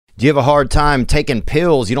Do you have a hard time taking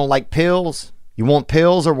pills? You don't like pills? You want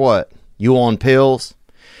pills or what? You on pills?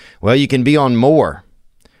 Well, you can be on more.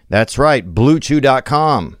 That's right.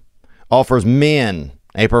 BlueChew.com offers men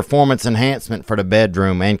a performance enhancement for the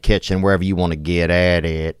bedroom and kitchen, wherever you want to get at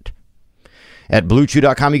it. At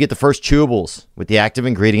BlueChew.com, you get the first chewables with the active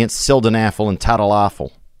ingredients sildenafil and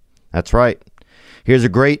tadalafil. That's right. Here's a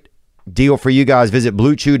great deal for you guys. Visit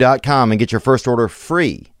BlueChew.com and get your first order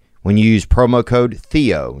free when you use promo code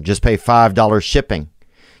Theo. Just pay $5 shipping.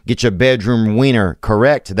 Get your bedroom wiener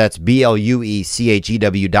correct. That's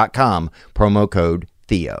BlueChew.com, promo code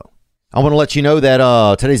Theo. I want to let you know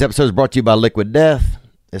that today's episode is brought to you by Liquid Death.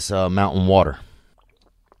 It's mountain water.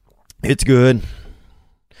 It's good.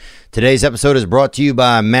 Today's episode is brought to you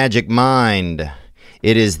by Magic Mind.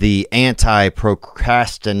 It is the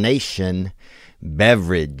anti-procrastination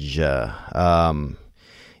beverage.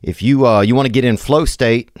 If you want to get in flow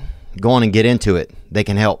state, go on and get into it. They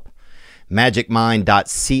can help.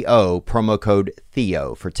 MagicMind.co, promo code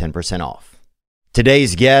Theo for 10% off.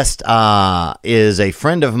 Today's guest is a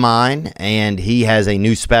friend of mine, and he has a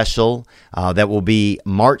new special that will be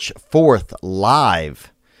March 4th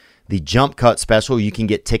live. The Jump Cut special. You can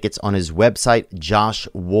get tickets on his website,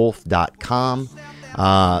 joshwolf.com.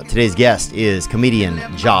 Today's guest is comedian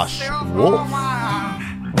Josh Wolf.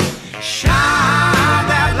 Shine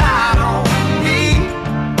that light on me.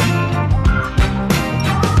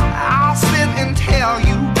 I'll sit and tell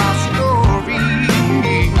you my stories.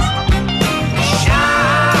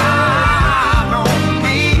 Shine on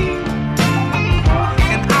me,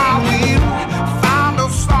 and I will find a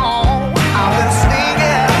song. I will sing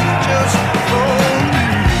it just for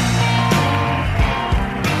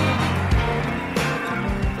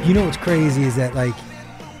you. You know what's crazy is that, like,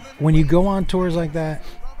 when you go on tours like that,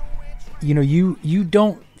 you know, you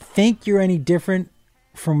don't think you're any different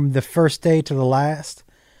from the first day to the last.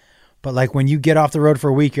 But, like, when you get off the road for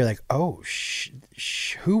a week, you're like, oh,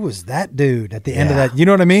 who was that dude at the end of that? You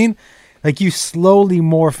know what I mean? Like, you slowly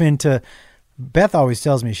morph into... Beth always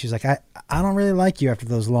tells me, she's like, I don't really like you after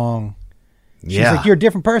those long... She's like, you're a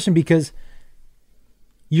different person because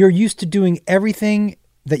you're used to doing everything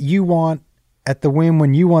that you want at the whim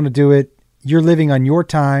when you want to do it. You're living on your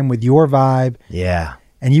time with your vibe. Yeah.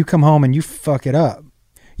 And you come home and you fuck it up.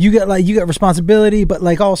 You got responsibility, but,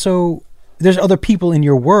 like, also there's other people in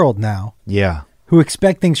your world now. Yeah. Who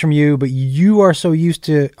expect things from you, but you are so used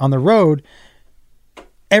to on the road,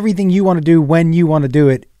 everything you want to do when you want to do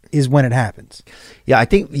it is when it happens. Yeah, I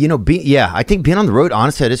think, I think being on the road,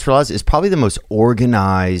 honestly, I just realized is probably the most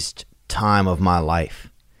organized time of my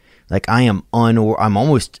life. Like, I'm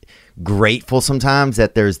almost grateful sometimes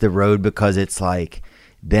that there's the road, because it's like,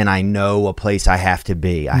 then I know a place I have to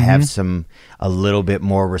be. I have a little bit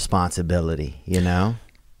more responsibility, you know?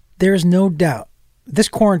 There's no doubt. This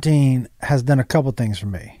quarantine has done a couple things for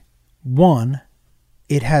me. One,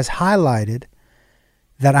 it has highlighted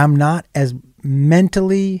that I'm not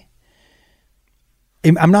emotionally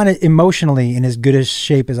in as good a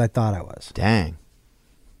shape as I thought I was. Dang.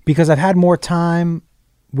 Because I've had more time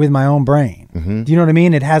with my own brain. Mm-hmm. Do you know what I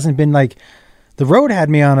mean? It hasn't been like... The road had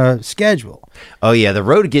me on a schedule. Oh, yeah. The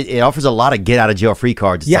road, it offers a lot of get-out-of-jail-free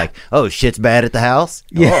cards. It's like, oh, shit's bad at the house?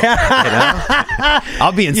 Yeah.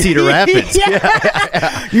 I'll be in Cedar Rapids.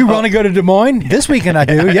 Yeah. You want to go to Des Moines? This weekend I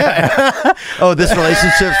do, yeah. Oh, this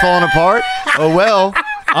relationship's falling apart? Oh, well,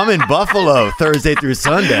 I'm in Buffalo Thursday through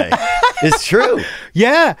Sunday. It's true.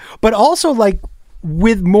 Yeah. But also, like,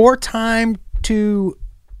 with more time to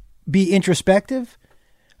be introspective,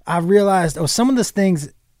 I realized, some of these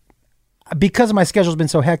things... Because my schedule's been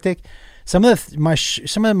so hectic, some of my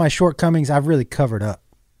shortcomings I've really covered up.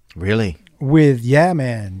 Really?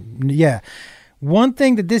 Yeah. One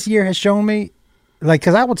thing that this year has shown me, like,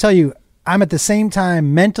 because I will tell you, I'm at the same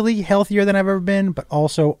time mentally healthier than I've ever been, but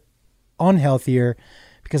also unhealthier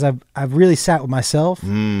because I've really sat with myself.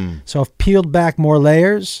 So I've peeled back more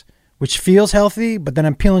layers, which feels healthy, but then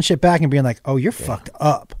I'm peeling shit back and being like, oh, you're fucked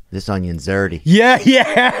up. This onion's dirty.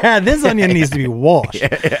 Yeah. This onion needs to be washed.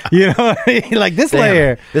 Yeah. You know what I mean? Like, this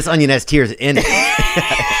layer. This onion has tears in it.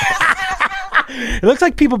 It looks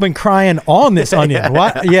like people have been crying on this onion.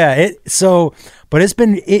 What? Yeah. But it's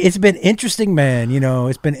been interesting, man. You know,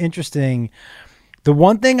 it's been interesting. The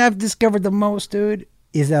one thing I've discovered the most, dude,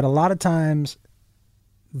 is that a lot of times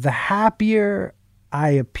the happier I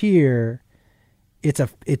appear,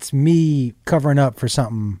 it's me covering up for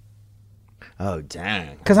something. Oh,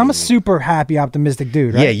 dang. Because I'm a super happy, optimistic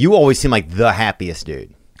dude, right? Yeah, you always seem like the happiest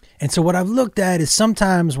dude. And so what I've looked at is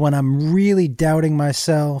sometimes when I'm really doubting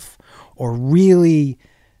myself or really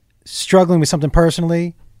struggling with something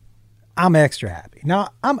personally, I'm extra happy. Now,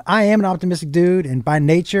 I am an optimistic dude, and by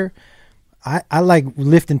nature, I like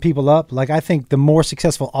lifting people up. Like, I think the more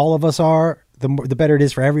successful all of us are, the better it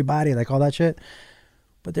is for everybody, like all that shit.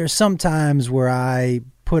 But there's some times where I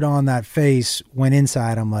put on that face when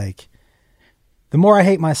inside I'm like, the more I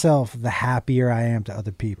hate myself, the happier I am to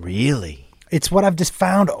other people. Really? It's what I've just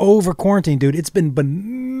found over quarantine, dude. It's been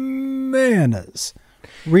bananas.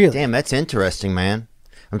 Really. Damn, that's interesting, man.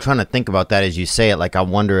 I'm trying to think about that as you say it. Like, I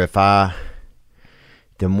wonder if the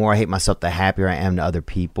more I hate myself, the happier I am to other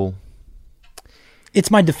people.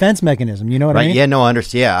 It's my defense mechanism. You know what I mean? Yeah, no, I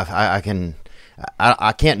understand. Yeah, I can.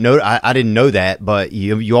 I can't know. I didn't know that, but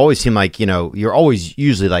you always seem like, you're always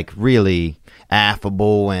usually like really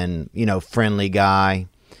affable and, friendly guy.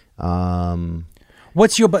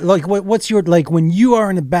 What's your when you are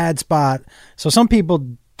in a bad spot? So some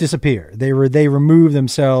people disappear. They remove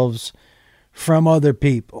themselves from other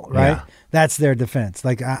people, right? Yeah. That's their defense.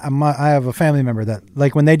 Like I have a family member that,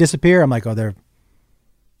 like, when they disappear, I'm like, oh,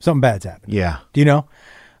 something bad's happened. Yeah. Do you know?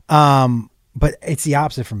 But it's the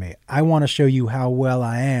opposite for me. I want to show you how well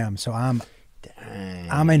I am, so I'm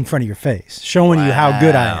in front of your face, showing you how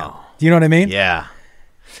good I am. Do you know what I mean? Yeah.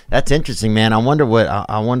 That's interesting, man. I wonder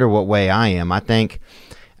what way I am. I think,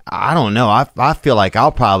 I don't know. I feel like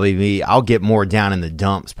I'll get more down in the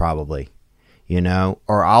dumps probably,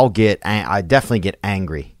 or I definitely get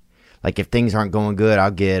angry. Like if things aren't going good,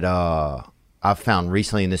 I've found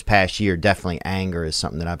recently in this past year, definitely anger is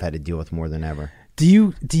something that I've had to deal with more than ever. Do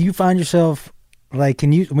you find yourself like,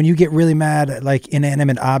 when you get really mad at like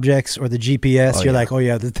inanimate objects or the GPS, you're like, oh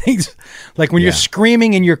yeah, the things, like when you're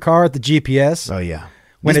screaming in your car at the GPS. Oh yeah.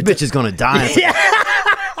 When this bitch is going to die.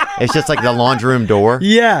 It's just like the laundry room door.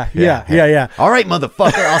 Yeah. All right,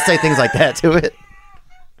 motherfucker. I'll say things like that to it.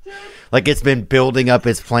 Like it's been building up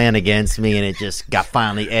its plan against me, and it just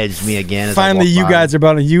finally edged me again. Finally, you guys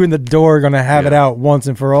you and the door are going to have it out once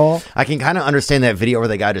and for all. I can kind of understand that video where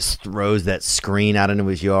the guy just throws that screen out into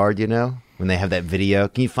his yard, when they have that video.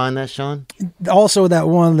 Can you find that, Sean? Also, that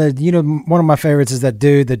one that, one of my favorites is that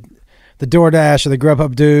dude, the DoorDash or the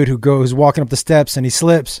Grubhub dude who's walking up the steps and he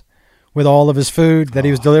slips with all of his food that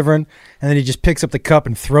he was delivering, and then he just picks up the cup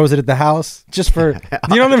and throws it at the house just for,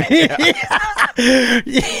 you know what I mean?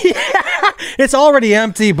 It's already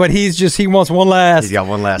empty, but he wants one last. He's got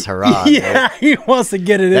one last hurrah. Yeah, right? He wants to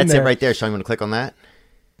get it in there. That's it right there. Sean, you want to click on that?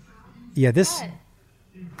 Yeah, this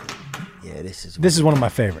is one of my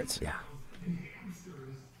favorites. Yeah.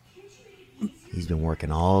 He's been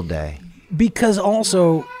working all day. Because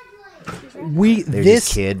also, there's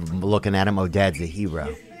this kid looking at him. Oh, Dad's the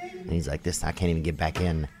hero. And he's like, I can't even get back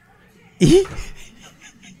in.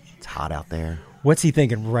 It's hot out there. What's he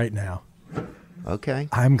thinking right now? Okay.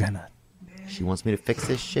 She wants me to fix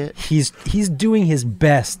this shit. He's doing his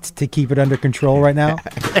best to keep it under control right now.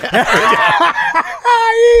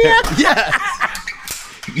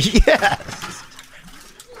 Yes.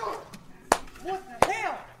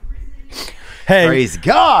 Hey, praise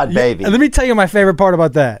God, baby. Let me tell you my favorite part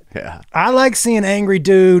about that. Yeah. I like seeing an angry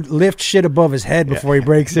dude lift shit above his head before he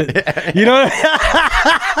breaks it. You know what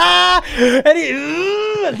I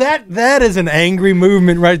mean? And that is an angry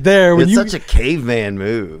movement right there. It's such a caveman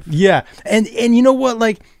move. Yeah. And you know what?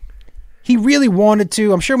 Like, he really wanted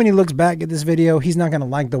to. I'm sure when he looks back at this video, he's not going to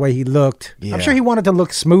like the way he looked. Yeah. I'm sure he wanted to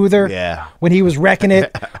look smoother when he was wrecking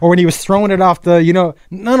it or when he was throwing it off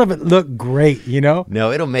none of it looked great,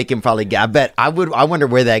 No, it'll make him probably I wonder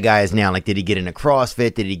where that guy is now. Like, did he get into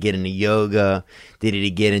CrossFit? Did he get into yoga? Did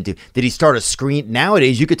he start a screen?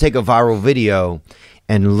 Nowadays, you could take a viral video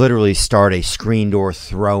and literally start a screen door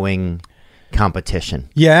throwing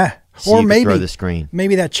competition. Yeah. So or maybe throw the screen.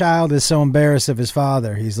 Maybe that child is so embarrassed of his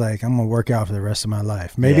father. He's like, I'm gonna work out for the rest of my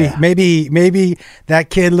life. Maybe that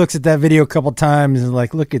kid looks at that video a couple times and is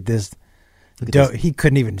like, look at this. He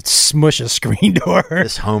couldn't even smush a screen door.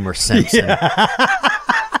 This Homer Simpson. Yeah.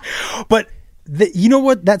 But you know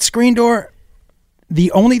what? That screen door. The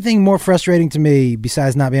only thing more frustrating to me,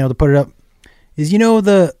 besides not being able to put it up, is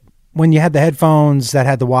when you had the headphones that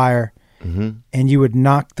had the wire, and you would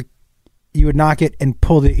knock it and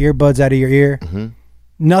pull the earbuds out of your ear. Mm-hmm.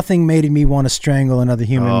 Nothing made me want to strangle another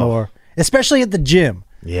human more, especially at the gym.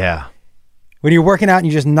 Yeah. When you're working out and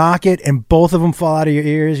you just knock it and both of them fall out of your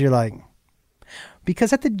ears, you're like,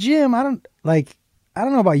 because at the gym, I don't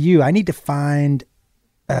know about you. I need to find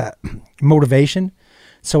motivation.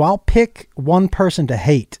 So I'll pick one person to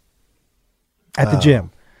hate at the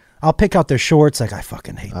gym. I'll pick out their shorts. Like, I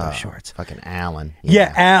fucking hate those shorts. Fucking Alan.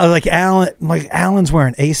 Yeah, Alan's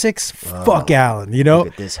wearing Asics. Fuck Alan, Look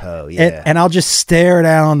at this hoe, yeah. And I'll just stare at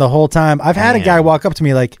Alan the whole time. I've had a guy walk up to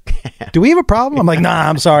me like, do we have a problem? I'm like, nah,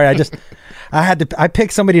 I'm sorry. I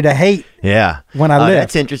picked somebody to hate, Yeah. When I lift.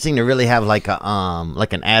 That's interesting to really have like a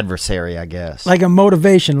like an adversary, I guess. like a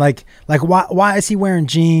motivation. Like why is he wearing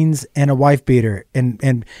jeans and a wife beater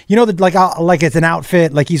and you know that like it's an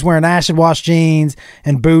outfit. Like he's wearing acid wash jeans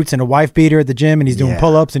and boots and a wife beater at the gym and he's doing Yeah.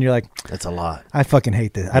 pull ups and you're like, That's a lot. I fucking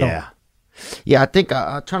hate this. I don't. Yeah. Yeah, I think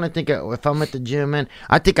I'm trying to think of, if I'm at the gym, man.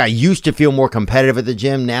 I think I used to feel more competitive at the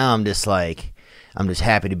gym. Now I'm just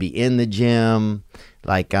happy to be in the gym.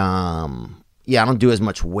 Like, yeah, I don't do as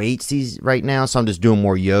much weights right now, so I'm just doing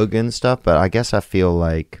more yoga and stuff. But I guess I feel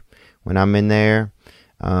like when I'm in there,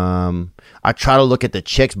 I try to look at the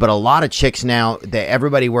chicks. But a lot of chicks now,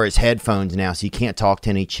 everybody wears headphones now, so you can't talk to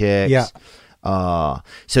any chicks. Yeah.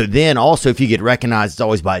 So then also if you get recognized, it's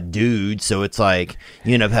always by dudes. So it's like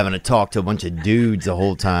you end up having to talk to a bunch of dudes the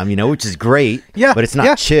whole time, which is great. Yeah, but it's not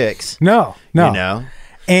yeah. chicks. No. You know?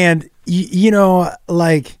 And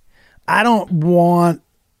like I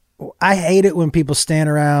hate it when people stand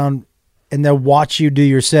around and they'll watch you do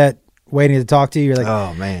your set waiting to talk to you. You're like,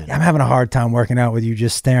 Oh man. I'm having a hard time working out with you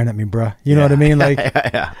just staring at me, bro. You know what I mean? Like,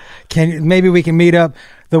 Yeah. maybe we can meet up.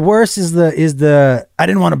 The worst is the I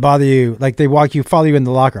didn't want to bother you. Like they follow you in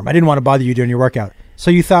the locker room. I didn't want to bother you during your workout. So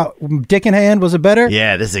you thought dick in hand was a better?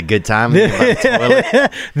 Yeah, this is a good time. to get on the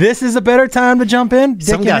toilet. This is a better time to jump in? Dick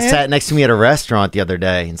Some in guy hand? sat next to me at a restaurant the other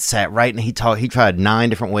day and sat right, and he tried 9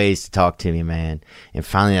 different ways to talk to me, man. And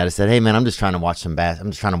finally, I just said, "Hey, man, I'm just trying to watch I'm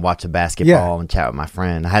just trying to watch a basketball and chat with my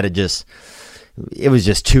friend." I had to it was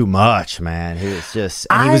just too much, man. He was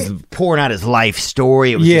pouring out his life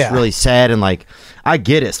story. It was just really sad, and like I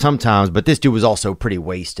get it sometimes, but this dude was also pretty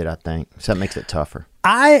wasted, I think. So that makes it tougher.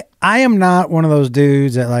 I am not one of those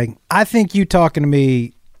dudes that like, I think you talking to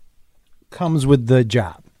me comes with the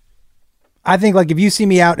job. I think like if you see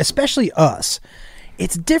me out, especially us,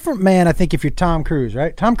 it's different, man. I think if you're Tom Cruise,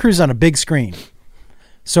 right? Tom Cruise is on a big screen.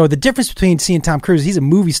 So the difference between seeing Tom Cruise, he's a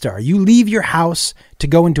movie star. You leave your house to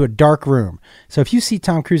go into a dark room. So if you see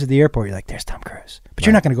Tom Cruise at the airport, you're like, there's Tom Cruise. But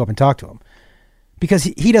you're not going to go up and talk to him because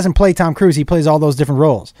he doesn't play Tom Cruise. He plays all those different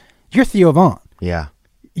roles. You're Theo Vaughn. Yeah.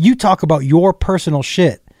 You talk about your personal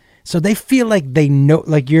shit. So they feel like they know,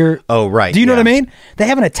 like you're. Oh, right. Do you know yeah. what I mean? They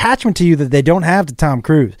have an attachment to you that they don't have to Tom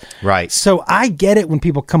Cruise. Right. So I get it when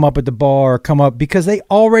people come up at the bar or come up because they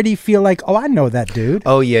already feel like, oh, I know that dude.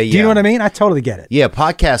 Oh, yeah, Do you know what I mean? I totally get it. Yeah,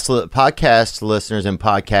 podcast listeners and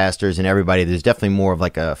podcasters and everybody, there's definitely more of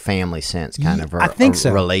like a family sense, kind of I think a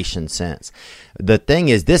so. relation sense. The thing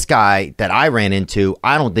is, this guy that I ran into,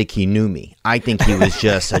 I don't think he knew me. I think he was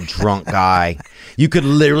just a drunk guy. You could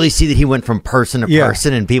literally see that he went from person to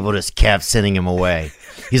person, and people just kept sending him away.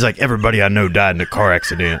 He's like, everybody I know died in a car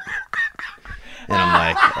accident. And I'm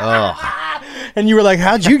like, oh. And you were like,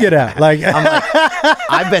 how'd you get out? Like, I'm like,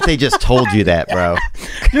 I bet they just told you that, bro.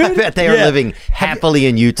 I bet they are living happily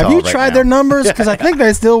in Utah. have you right tried now. their numbers? Because I think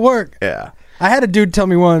they still work. Yeah. I had a dude tell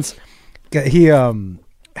me once, he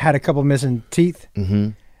had a couple missing teeth. Mm-hmm.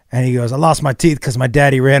 And he goes, I lost my teeth because my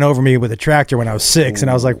daddy ran over me with a tractor when I was 6.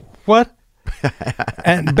 And I was like, what?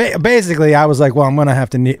 And basically, I was like, well, I'm going to have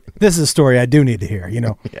to this is a story I do need to hear,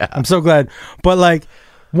 Yeah. I'm so glad. But like,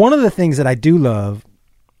 one of the things that I do love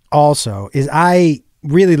also is I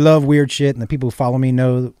really love weird shit. And the people who follow me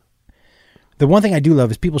know the one thing I do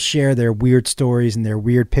love is people share their weird stories and their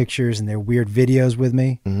weird pictures and their weird videos with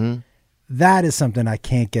me. Mm-hmm. That is something I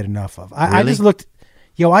can't get enough of. I just looked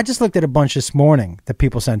at a bunch this morning that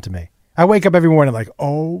people sent to me. I wake up every morning like,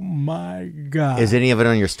 oh my God. Is any of it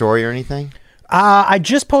on your story or anything? I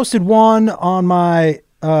just posted one on my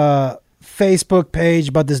Facebook page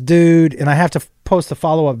about this dude, and I have to post the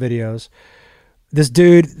follow-up videos. This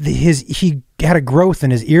dude, he had a growth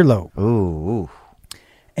in his earlobe. Ooh.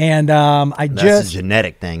 And That's a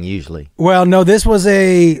genetic thing usually. Well, no, this was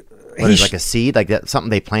Like a seed, like that, something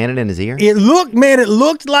they planted in his ear. It looked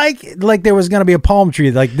like there was going to be a palm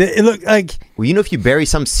tree. Like it looked like. Well, if you bury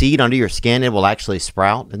some seed under your skin, it will actually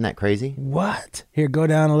sprout. Isn't that crazy? What? Here, go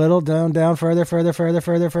down a little, down, further.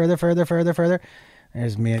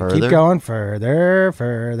 There's me. Further? Keep going,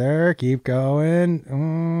 further. Keep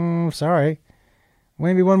going. Sorry.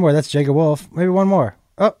 Maybe one more. That's Jacob Wolf. Maybe one more.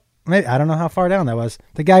 Oh, maybe I don't know how far down that was.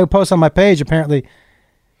 The guy who posts on my page apparently.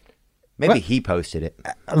 Maybe What? he posted it.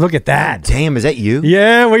 Look at that. Damn, is that you?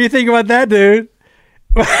 Yeah, what do you think about that, dude?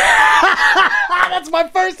 That's my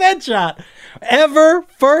first headshot ever.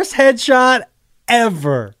 First headshot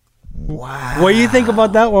ever. Wow. What do you think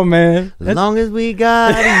about that one, man? As long as we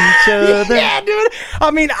got each other. Yeah, dude. I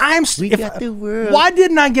mean, got the world. Why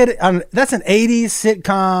didn't I get it? That's an 80s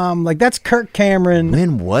sitcom. Like, that's Kirk Cameron.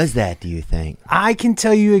 When was that, do you think? I can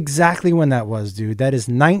tell you exactly when that was, dude. That is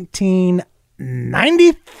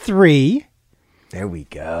 1993. There we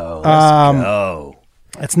go. Let's go.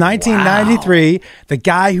 It's 1993. Wow. The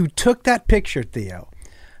guy who took that picture, Theo.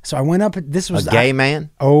 So I went up. This was a gay man.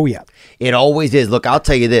 Oh yeah, it always is. Look, I'll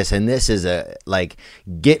tell you this, and this is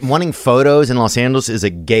wanting photos in Los Angeles is a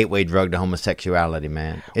gateway drug to homosexuality,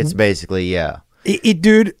 man. It's basically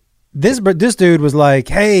dude. This dude was like,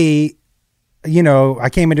 hey, I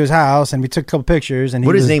came into his house and we took a couple pictures. And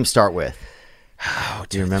what does his name start with? Oh,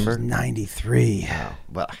 do you remember? 93. Oh,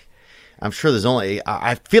 well, I'm sure there's only.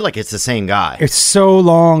 I feel like it's the same guy. It's so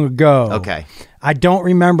long ago. Okay, I don't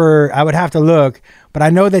remember. I would have to look. But I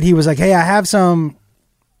know that he was like, hey, I have some.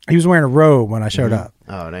 He was wearing a robe when I showed up.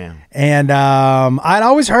 Oh, damn. And I'd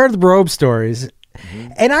always heard the robe stories.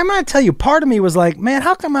 Mm-hmm. And I'm going to tell you, part of me was like, man,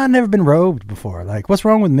 how come I've never been robed before? Like, what's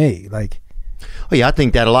wrong with me? Like, oh, yeah, I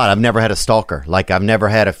think that a lot. I've never had a stalker. Like, I've never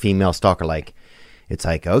had a female stalker. Like, it's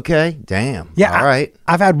like, okay, damn. Yeah. All right.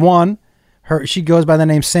 I've had one. She goes by the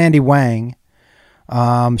name Sandy Wang.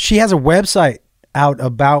 She has a website out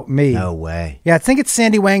about me. No way. Yeah, I think it's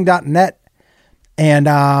sandywang.net.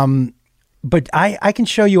 And, but I can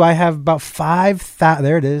show you, I have about 5,000.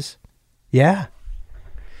 There it is. Yeah.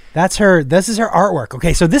 That's her. This is her artwork.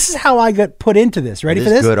 Okay. So this is how I got put into this. Ready for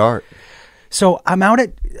this? Good art. So I'm out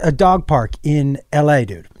at a dog park in LA,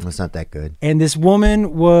 dude. That's not that good. And this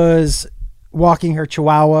woman was walking her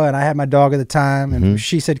Chihuahua and I had my dog at the time. And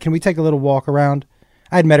she said, can we take a little walk around?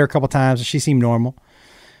 I had met her a couple times and she seemed normal.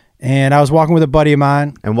 And I was walking with a buddy of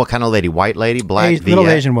mine. And what kind of lady? White lady? Black? Little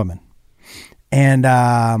Asian woman. And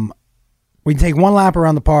we take one lap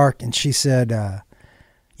around the park, and she said,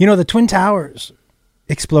 the Twin Towers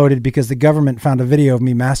exploded because the government found a video of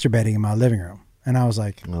me masturbating in my living room. And I was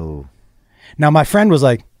like, oh. Now, my friend was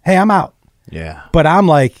like, hey, I'm out. Yeah. But I'm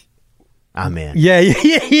like, I'm in.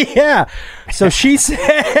 Yeah. So she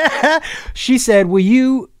said, will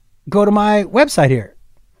you go to my website here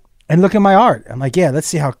and look at my art? I'm like, yeah, let's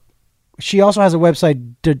see how. She also has a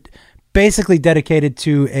website basically dedicated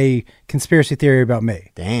to a conspiracy theory about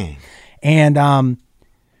me. Dang. And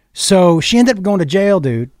so she ended up going to jail,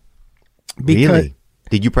 dude. Really?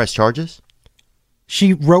 Did you press charges?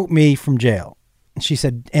 She wrote me from jail. She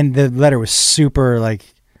said, and the letter was super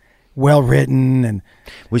well written. And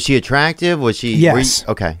was she attractive? Was she? Yes.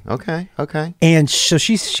 Okay. And so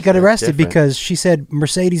she got arrested because she said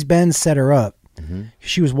Mercedes-Benz set her up. Mm-hmm.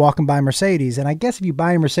 She was walking by Mercedes, and I guess if you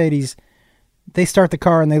buy a Mercedes, they start the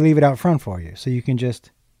car and they leave it out front for you, so you can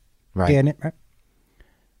just get in it, right?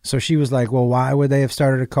 So she was like, well, why would they have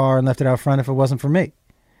started a car and left it out front if it wasn't for me?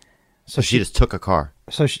 So she just took a car.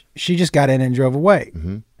 So she just got in and drove away.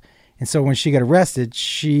 Mm-hmm. And so when she got arrested,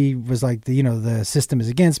 she was like, the system is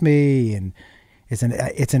against me, and it's an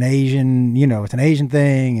Asian, it's an Asian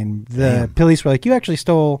thing. And the police were like, you actually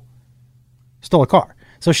stole a car.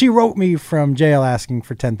 So she wrote me from jail asking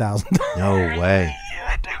for $10,000. No way.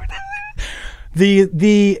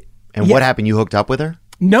 What happened? You hooked up with her?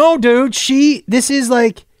 No, dude. This is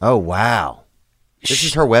like. Oh, wow. This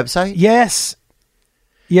is her website? Yes.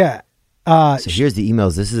 Yeah. So here's the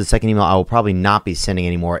emails. This is the second email I will probably not be sending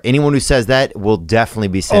anymore. Anyone who says that will definitely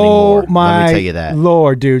be sending more. My Let me tell you that.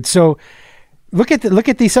 Lord, dude. So look at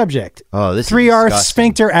the subject. Oh, this 3R is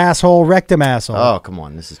sphincter asshole, rectum asshole. Oh, come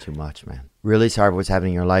on. This is too much, man. Really sorry for what's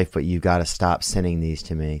happening in your life, but you got to stop sending these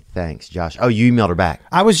to me. Thanks, Josh. Oh, you emailed her back.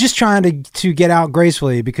 I was just trying to get out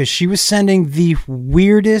gracefully because she was sending the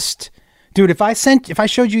weirdest. Dude, if I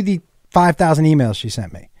showed you the 5,000 emails she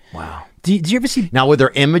sent me. Wow. Did you ever see? Now, were there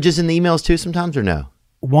images in the emails too sometimes or no?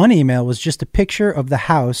 One email was just a picture of the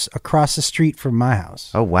house across the street from my house.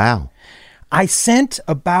 Oh, wow. I sent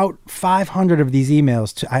about 500 of these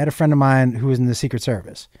emails I had a friend of mine who was in the Secret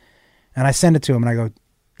Service, and I sent it to him and I go,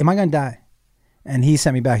 am I going to die? And he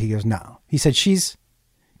sent me back. He goes, no. He said, she's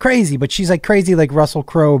crazy, but she's like crazy, like Russell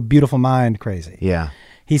Crowe, Beautiful Mind crazy. Yeah.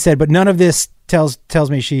 He said, but none of this tells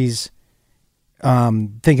me she's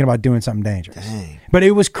thinking about doing something dangerous. Dang. But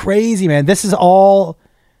it was crazy, man. This is all,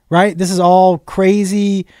 right? This is all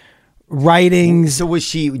crazy writings. So was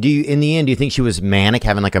she, in the end, do you think she was manic,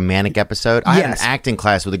 having like a manic episode? I had an acting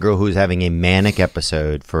class with a girl who was having a manic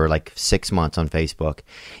episode for like 6 months on Facebook.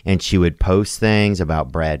 And she would post things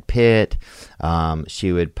about Brad Pitt.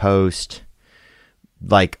 She would post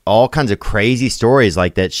like all kinds of crazy stories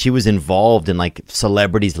like that. She was involved in like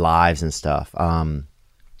celebrities' lives and stuff.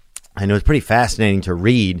 And it was pretty fascinating to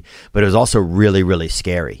read, but it was also really, really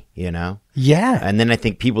scary, Yeah. And then I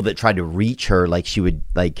think people that tried to reach her, like she would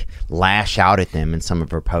like lash out at them in some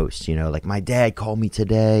of her posts, like my dad called me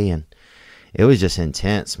today. And it was just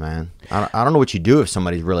intense, man. I don't know what you do if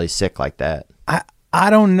somebody's really sick like that. I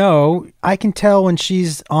don't know. I can tell when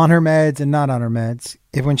she's on her meds and not on her meds.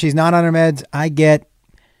 When she's not on her meds, I get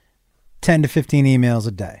 10 to 15 emails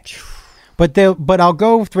a day. But I'll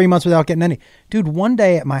go 3 months without getting any. Dude, one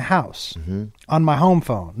day at my house on my home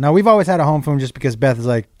phone. Now, we've always had a home phone just because Beth is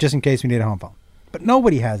like, just in case we need a home phone. But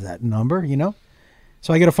nobody has that number, you know?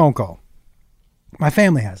 So I get a phone call. My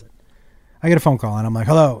family has it. I get a phone call and I'm like,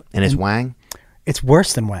 hello. And it's Wang? It's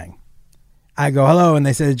worse than Wang. I go, hello. And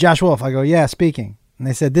they said, Josh Wolf. I go, yeah, speaking. And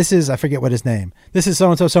they said, this is, I forget what his name. This is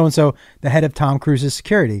so-and-so, the head of Tom Cruise's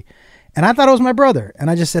security. And I thought it was my brother. And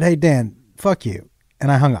I just said, hey, Dan, fuck you.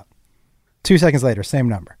 And I hung up. 2 seconds later, same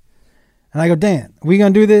number. And I go, Dan, we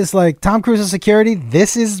going to do this like Tom Cruise's security?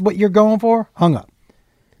 This is what you're going for? Hung up.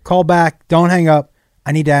 Call back. Don't hang up.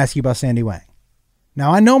 I need to ask you about Sandy Wang.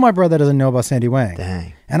 Now, I know my brother doesn't know about Sandy Wang.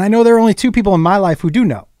 Dang. And I know there are only 2 people in my life who do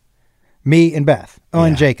know. Me and Beth. Oh,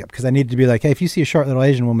 and Jacob. Because I needed to be like, hey, if you see a short little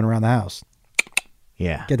Asian woman around the house,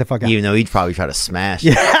 yeah, get the fuck out. Even though he'd probably try to smash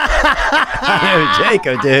you. I know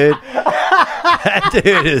Jacob, dude. That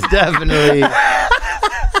dude is definitely...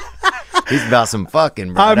 He's about some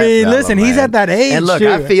fucking, bro. I mean, listen, he's at that age. And look, too.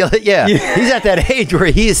 I feel it. Yeah. He's at that age where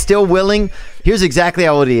he is still willing. Here's exactly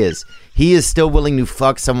how old he is. He is still willing to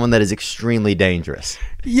fuck someone that is extremely dangerous.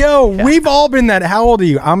 Yo, we've all been that. How old are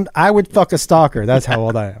you? I would fuck a stalker. That's how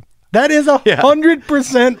old I am. That is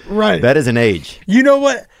 100% right. That is an age. You know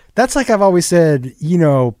what? That's like I've always said, you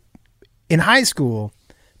know, in high school,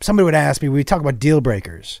 somebody would ask me, we talk about deal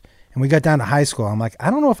breakers. And we got down to high school. I'm like, I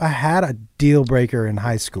don't know if I had a deal breaker in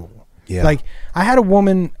high school. Yeah. Like, I had a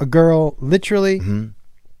girl, literally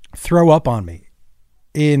throw up on me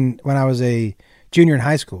when I was a junior in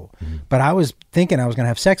high school. But I was thinking I was going to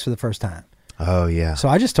have sex for the first time. Oh, yeah. So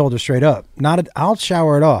I just told her straight up, I'll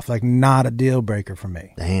shower it off, like not a deal breaker for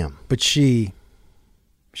me. Damn. But she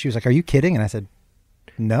was like, are you kidding? And I said,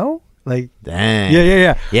 no. Like, dang.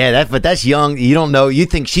 Yeah. Yeah, but that's young. You don't know. You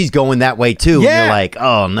think she's going that way too. Yeah. And you're like,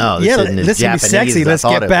 oh no, this isn't as this is Japanese sexy. as I Let's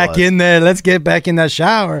thought get it back was. in there. Let's get back in that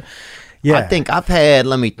shower. Yeah. I think I've had,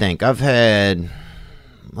 let me think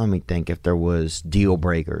if there was deal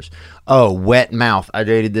breakers. Oh, wet mouth. I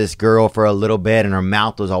dated this girl for a little bit and her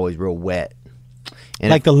mouth was always real wet. And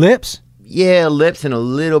like the lips? Yeah, lips and a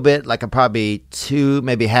little bit, like probably 2,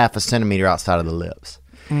 maybe half a centimeter outside of the lips.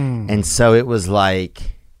 And so it was like,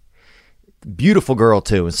 beautiful girl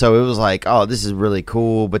too. And so it was like, oh, this is really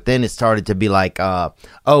cool. But then it started to be like, and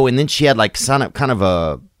then she had like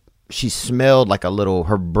she smelled like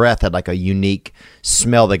her breath had like a unique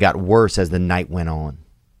smell that got worse as the night went on.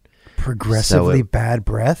 Progressively bad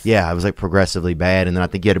breath? Yeah, it was like progressively bad. And then I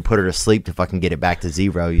think you had to put her to sleep to fucking get it back to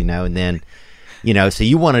 0, you know? And then, you know, so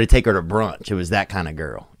you wanted to take her to brunch. It was that kind of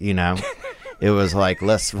girl, you know? It was like,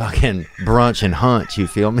 let's fucking brunch and hunch, you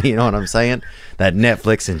feel me? You know what I'm saying? That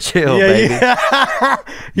Netflix and chill, baby. Yeah.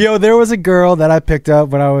 Yo, there was a girl that I picked up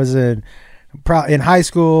when I was in high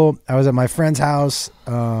school. I was at my friend's house.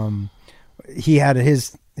 His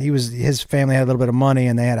family had a little bit of money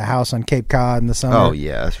and they had a house on Cape Cod in the summer. Oh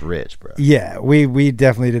yeah, that's rich, bro. Yeah, we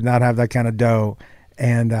definitely did not have that kind of dough.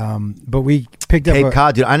 And but we picked up Cape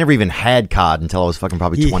Cod, dude. I never even had cod until I was fucking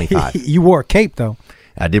probably 25. You wore a cape though.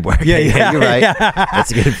 I did wear a cape. Yeah, you're right. Yeah.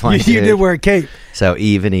 That's a good point. You did wear a cape. So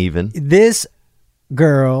even. This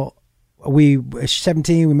girl,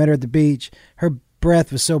 17, we met her at the beach. Her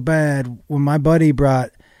breath was so bad. When my buddy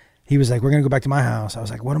he was like, we're going to go back to my house. I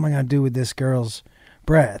was like, what am I going to do with this girl's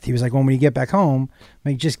breath? He was like, well, when you get back home,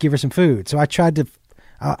 just give her some food. So I tried to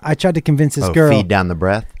convince this girl. Feed down the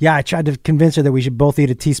breath? Yeah, I tried to convince her that we should both eat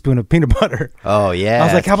a teaspoon of peanut butter. Oh, yeah. I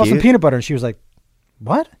was like, how about some peanut butter? And she was like,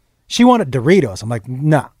 what? She wanted Doritos. I'm like,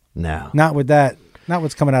 no. Not with that. Not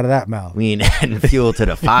what's coming out of that mouth. We ain't adding fuel to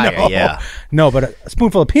the fire, No. yeah. No, but a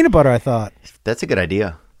spoonful of peanut butter, I thought. That's a good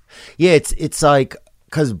idea. Yeah, it's like,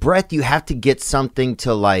 because breath, you have to get something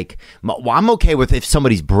to like, well, I'm okay with if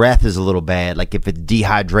somebody's breath is a little bad, like if it's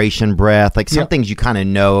dehydration breath, like some things you kind of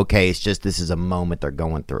know, okay, it's just this is a moment they're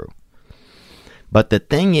going through. But the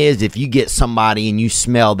thing is, if you get somebody and you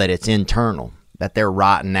smell that it's internal, that they're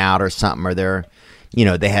rotting out or something, or they're, you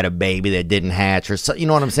know, they had a baby that didn't hatch or so, you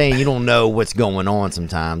know what I'm saying? You don't know what's going on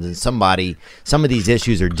sometimes. And some of these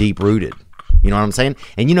issues are deep rooted. You know what I'm saying?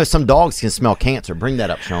 And you know, some dogs can smell cancer. Bring that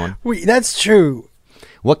up, Sean. That's true.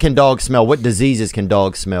 What can dogs smell? What diseases can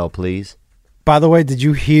dogs smell, please? By the way, did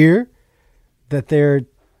you hear that they're...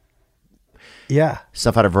 Yeah.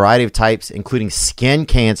 Stuff out of a variety of types, including skin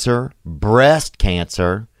cancer, breast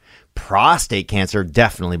cancer, prostate cancer.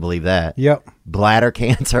 Definitely believe that. Yep. Bladder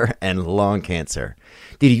cancer and lung cancer.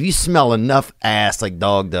 Dude, if you smell enough ass like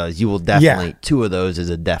dog does, you will definitely, 2 of those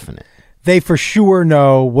is a definite. They for sure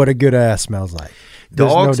know what a good ass smells like.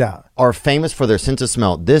 There's Dogs no doubt. are famous for their sense of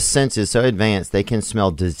smell. This sense is so advanced they can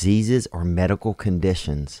smell diseases or medical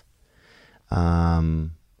conditions.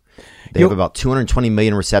 They have about 220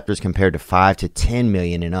 million receptors compared to 5 to 10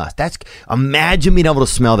 million in us. Imagine being able to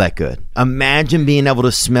smell that good. Imagine being able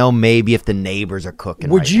to smell maybe if the neighbors are cooking.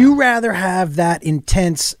 Would you rather have that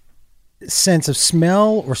intense sense of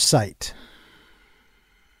smell or sight?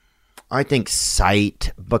 I think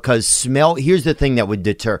sight, because smell, here's the thing that would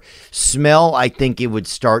deter. Smell, I think it would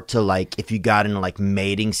start to, like, if you got into like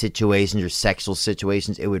mating situations or sexual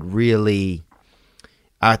situations, it would really,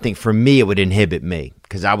 I think for me, it would inhibit me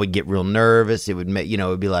because I would get real nervous. It would make, it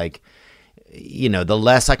would be like, the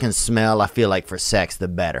less I can smell, I feel like for sex, the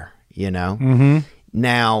better, Mm-hmm.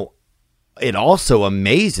 Now, it also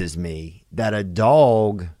amazes me that a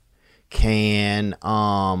dog can,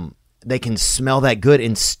 they can smell that good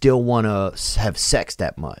and still want to have sex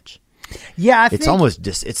that much. Yeah, it's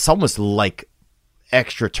almost like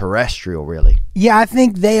extraterrestrial, really. Yeah, I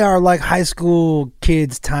think they are like high school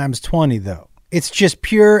kids times 20, though. It's just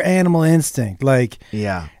pure animal instinct. Like,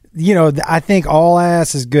 yeah, I think all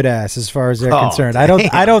ass is good ass as far as they're concerned. I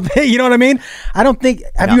don't think, you know what I mean? I don't think,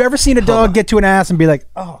 have you ever seen a dog get to an ass and be like,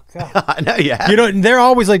 oh God. No, yeah. They're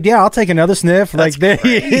always like, yeah, I'll take another sniff. That's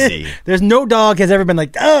crazy. There's no dog has ever been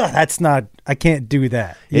like, I can't do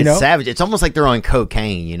that. It's savage. It's almost like they're on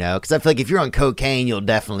cocaine, because I feel like if you're on cocaine,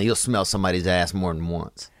 you'll smell somebody's ass more than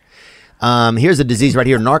once. Here's a disease right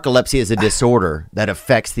here. Narcolepsy is a disorder that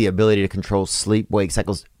affects the ability to control sleep-wake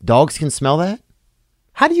cycles. Dogs can smell that?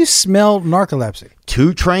 How do you smell narcolepsy?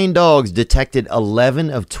 2 trained dogs detected 11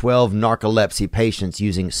 of 12 narcolepsy patients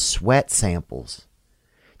using sweat samples.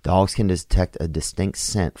 Dogs can detect a distinct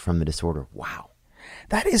scent from the disorder. Wow.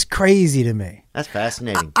 That is crazy to me. That's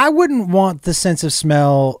fascinating. I wouldn't want the sense of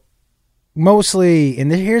smell mostly,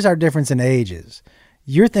 and here's our difference in ages.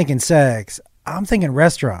 You're thinking sex. I'm thinking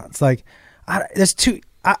restaurants. Like, I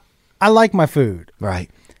like my food.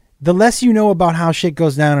 Right. The less you know about how shit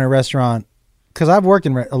goes down in a restaurant, because I've worked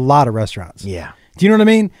in a lot of restaurants. Yeah. Do you know what I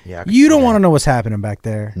mean? Yeah. You don't want to know what's happening back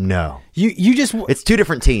there. No. You just... It's 2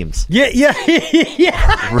 different teams. Yeah.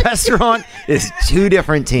 Restaurant is 2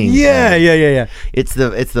 different teams. Yeah. It's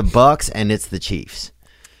the Bucks and it's the Chiefs.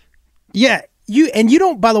 Yeah. You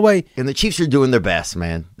don't, by the way... And the Chiefs are doing their best,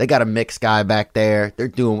 man. They got a mixed guy back there. They're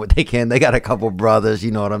doing what they can. They got a couple brothers,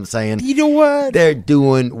 you know what I'm saying? You know what? They're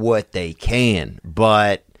doing what they can.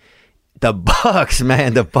 But the Bucks,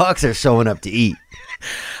 man, the Bucks are showing up to eat.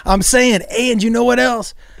 I'm saying, and you know what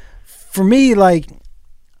else? For me, like,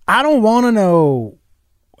 I don't want to know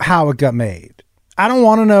how it got made. I don't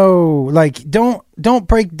want to know, like, don't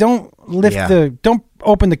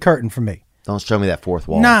open the curtain for me. Don't show me that fourth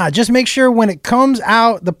wall. Nah, just make sure when it comes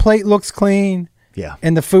out, the plate looks clean. Yeah.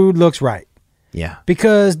 And the food looks right. Yeah.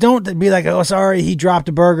 Because don't be like, oh, sorry, he dropped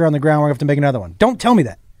a burger on the ground. We're going to have to make another one. Don't tell me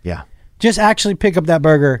that. Yeah. Just actually pick up that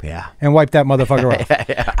burger and wipe that motherfucker off.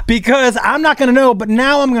 Yeah. Because I'm not going to know, but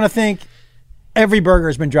now I'm going to think every burger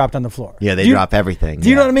has been dropped on the floor. Yeah, they drop everything. Do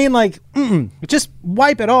you know what I mean? Like, just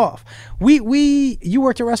wipe it off. You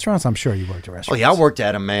worked at restaurants? I'm sure you worked at restaurants. Oh, yeah, I worked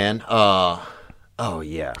at them, man. Oh,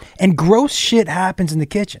 yeah. And gross shit happens in the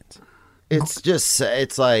kitchens.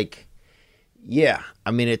 It's like, yeah.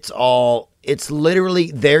 I mean, it's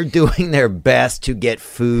literally, they're doing their best to get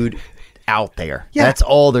food out there. Yeah. That's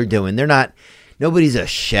all they're doing. Nobody's a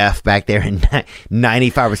chef back there in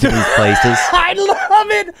 95% of these places. I love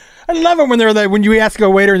it. I love it when they're like, when you ask a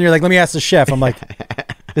waiter and you're like, let me ask the chef. I'm like,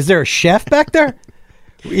 is there a chef back there?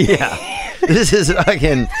 Yeah. This is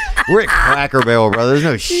fucking, we're at Cracker Barrel, bro. There's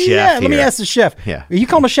no chef here. Let me ask the chef. Yeah. You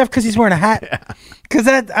call him a chef because he's wearing a hat? Because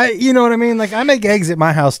you know what I mean? Like, I make eggs at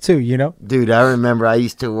my house too, Dude, I remember I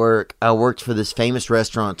worked for this famous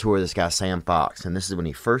restaurateur, this guy, Sam Fox. And this is when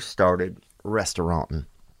he first started restauranting.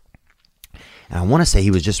 And I want to say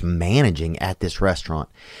he was just managing at this restaurant.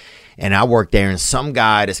 And I worked there, and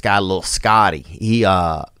this guy, little Scotty, he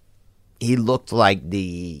looked like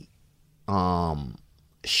the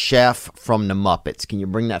chef from the Muppets. Can you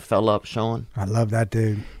bring that fella up, Sean? I love that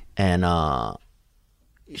dude. And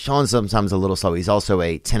Sean's sometimes a little slow. He's also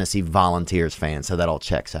a Tennessee Volunteers fan, so that all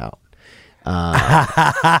checks out.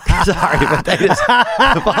 Sorry, but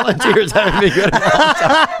the Volunteers haven't been good enough.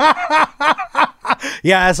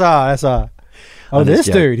 Yeah, I saw. Oh, this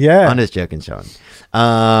dude, yeah. I'm just joking, Sean.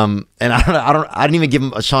 And I didn't even give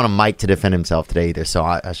Sean a mic to defend himself today either, so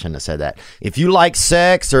I shouldn't have said that. If you like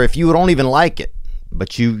sex, or if you don't even like it,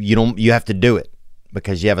 but you have to do it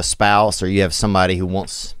because you have a spouse or you have somebody who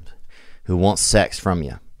wants sex from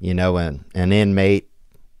you, an inmate,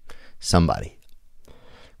 somebody.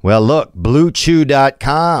 Well, look,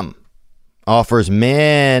 BlueChew.com offers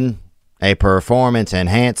men a performance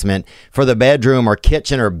enhancement for the bedroom or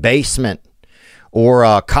kitchen or basement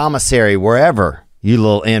or commissary, wherever you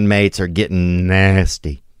little inmates are getting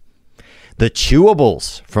nasty. The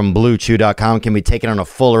chewables from BlueChew.com can be taken on a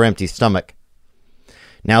full or empty stomach.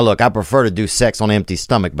 Now, look, I prefer to do sex on an empty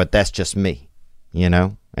stomach, but that's just me, you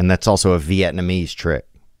know? And that's also a Vietnamese trick.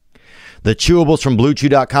 The chewables from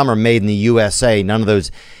BlueChew.com are made in the USA. None of those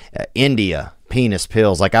India penis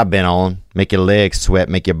pills like I've been on. Make your legs sweat,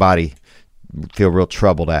 make your body feel real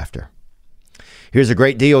troubled after. Here's a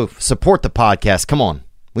great deal. Support the podcast. Come on.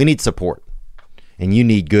 We need support. And you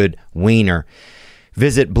need good wiener.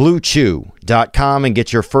 Visit BlueChew.com and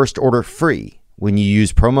get your first order free when you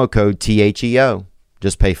use promo code THEO.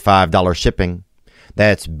 Just pay $5 shipping.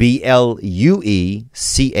 That's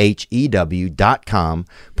BlueChew.com.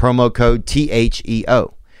 Promo code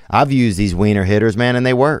THEO. I've used these wiener hitters, man, and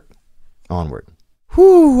they work. Onward.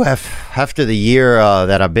 Whew. After the year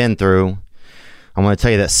that I've been through, I'm going to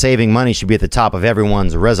tell you that saving money should be at the top of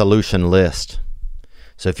everyone's resolution list.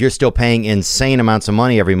 So if you're still paying insane amounts of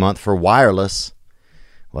money every month for wireless,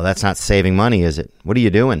 well, that's not saving money, is it? What are you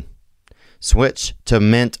doing? Switch to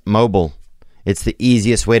Mint Mobile. It's the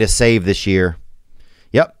easiest way to save this year.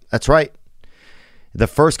 Yep, that's right. The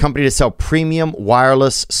first company to sell premium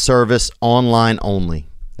wireless service online only.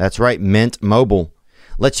 That's right, Mint Mobile.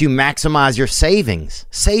 Lets you maximize your savings.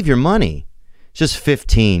 Save your money. It's just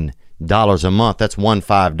 $15 a month. That's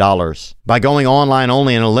 $15. By going online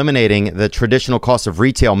only and eliminating the traditional cost of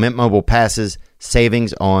retail, Mint Mobile passes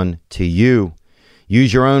savings on to you.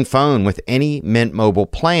 Use your own phone with any Mint Mobile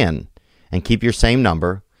plan and keep your same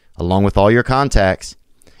number along with all your contacts.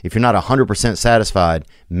 If you're not 100% satisfied,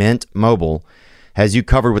 Mint Mobile has you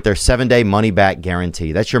covered with their 7-day money-back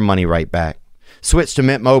guarantee. That's your money right back. Switch to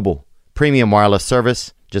Mint Mobile. Premium wireless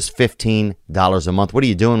service, just $15 a month. What are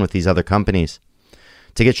you doing with these other companies?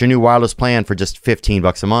 To get your new wireless plan for just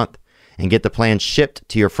 $15 a month and get the plan shipped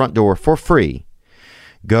to your front door for free,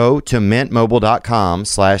 go to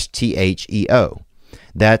mintmobile.com/THEO.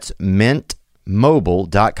 That's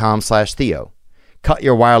mintmobile.com/Theo. Cut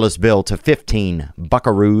your wireless bill to 15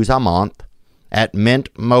 buckaroos a month at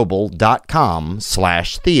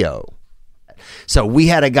mintmobile.com/Theo. So we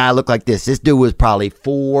had a guy look like this. This dude was probably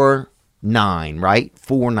 4'9", right?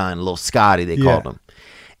 4'9", little Scotty, they called him.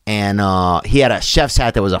 And he had a chef's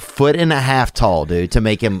hat that was 1.5 feet tall, dude, to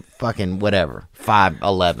make him fucking whatever,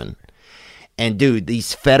 5'11". And dude,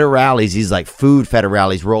 these federales, these like food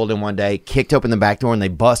federales, rolled in one day, kicked open the back door, and they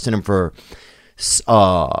busted him for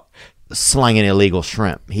slanging illegal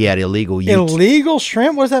shrimp. He had illegal illegal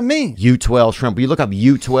shrimp. What does that mean? U12 shrimp. You look up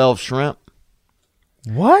U12 shrimp.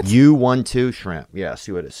 What? U12 shrimp. Yeah,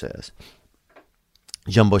 see what it says.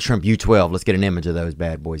 Jumbo shrimp U12. Let's get an image of those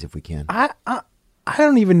bad boys if we can. I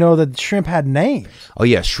don't even know that shrimp had names. Oh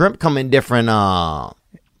yeah, shrimp come in different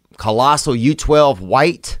colossal U12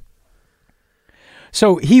 white.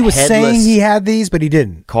 So he was saying he had these, but he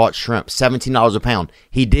didn't. Caught shrimp, $17 a pound.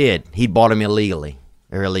 He did. He bought them illegally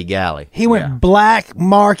or illegally. He went black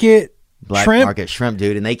market shrimp,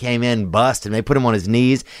 dude, and they came in bust and they put him on his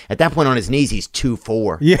knees. At that point on his knees, he's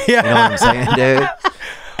 2'4". Yeah. You know what I'm saying, dude?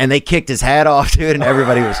 And they kicked his hat off, dude, and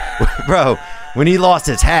everybody was, bro, when he lost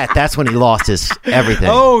his hat, that's when he lost his everything.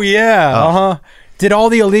 Oh, yeah. Uh-huh. Did all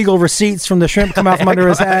the illegal receipts from the shrimp come out from under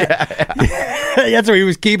his hat? That's where he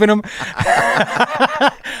was keeping them.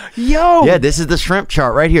 Yo. Yeah, this is the shrimp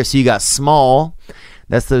chart right here. So you got small.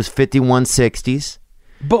 That's those 5160s.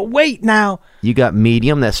 But wait now. You got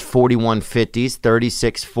medium. That's 4150s,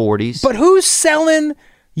 3640s. But who's selling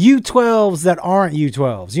U12s that aren't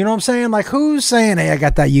U12s? You know what I'm saying? Like, who's saying, hey, I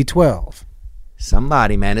got that U12?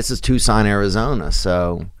 Somebody, man. This is Tucson, Arizona.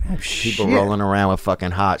 So people shit. rolling around with fucking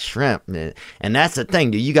hot shrimp. And that's the thing,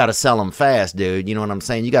 dude. You got to sell them fast, dude. You know what I'm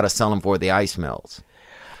saying? You got to sell them before the ice melts.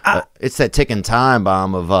 It's that ticking time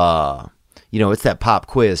bomb of, it's that pop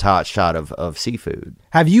quiz hot shot of seafood.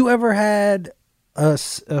 Have you ever had a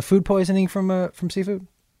food poisoning from seafood?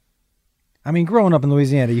 I mean, growing up in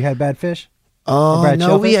Louisiana, you had bad fish?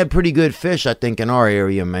 No, we had pretty good fish, I think, in our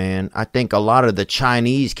area, man. I think a lot of the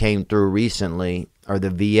Chinese came through recently, or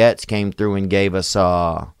the Viets came through and gave us,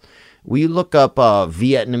 will you look up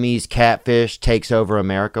Vietnamese catfish takes over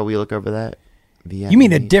America? Will you look over that? You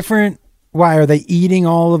mean a different, why, are they eating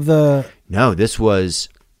all of the... No, this was,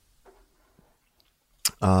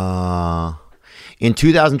 in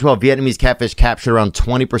 2012, Vietnamese catfish captured around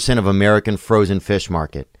 20% of American frozen fish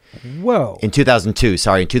market. Whoa. In 2002,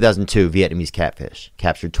 Vietnamese catfish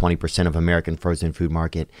captured 20% of American frozen food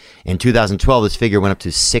market. In 2012, this figure went up to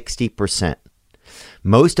 60%.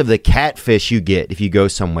 Most of the catfish you get if you go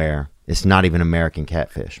somewhere, it's not even American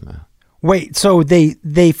catfish, man. Wait, so they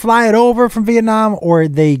fly it over from Vietnam, or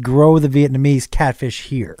they grow the Vietnamese catfish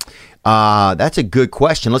here? That's a good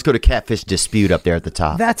question. Let's go to Catfish Dispute up there at the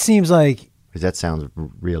top. That seems like... Because that sounds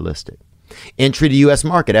realistic. Entry to U.S.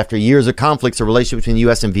 market. After years of conflicts, the relationship between the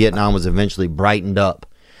U.S. and Vietnam was eventually brightened up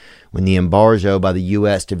when the embargo by the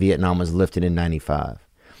U.S. to Vietnam was lifted in 95.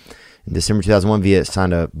 In December 2001, Viet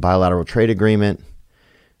signed a bilateral trade agreement.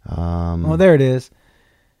 Oh, there it is.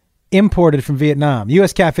 Imported from Vietnam.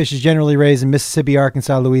 U.S. catfish is generally raised in Mississippi,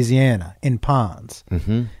 Arkansas, Louisiana in ponds.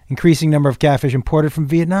 Mm-hmm. Increasing number of catfish imported from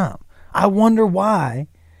Vietnam. I wonder why.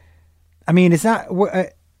 I mean, it's not.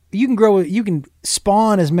 You can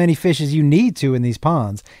spawn as many fish as you need to in these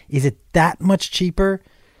ponds. Is it that much cheaper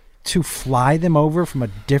to fly them over from a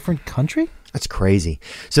different country? That's crazy.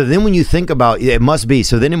 So then when you think about it, must be.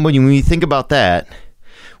 So then when you think about that,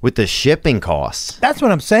 with the shipping costs. That's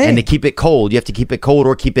what I'm saying. And to keep it cold, you have to keep it cold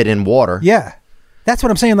or keep it in water. Yeah. That's what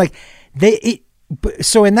I'm saying. Like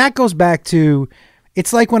and that goes back to,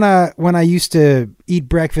 it's like when I used to eat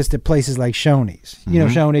breakfast at places like Shoney's. You know,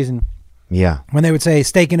 Shoney's, and Yeah. when they would say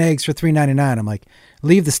steak and eggs for $3.99, I'm like,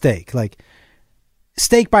 leave the steak. Like,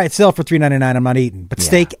 steak by itself for $3.99, I'm not eating. But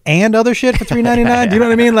steak and other shit for $3.99, do you know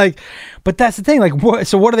what I mean? Like, but that's the thing. Like,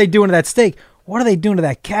 so what are they doing to that steak? What are they doing to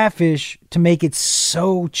that catfish to make it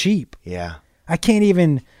so cheap? Yeah. I can't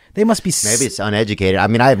even. They must be. Maybe it's uneducated. I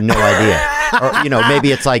mean, I have no idea. Or,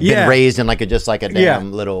 maybe it's like been raised in like a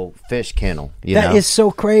damn little fish kennel. That is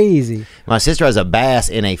so crazy. My sister has a bass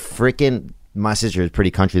in a freaking. My sister is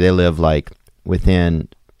pretty country. They live like within.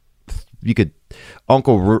 You could,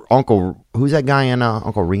 Uncle. Who's that guy in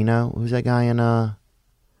Uncle Reno? Who's that guy in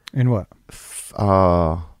In what?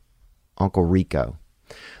 Uncle Rico.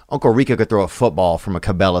 Uncle Rico could throw a football from a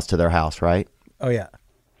Cabela's to their house, right? Oh yeah.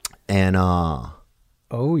 And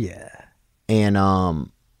oh yeah. And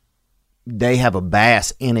they have a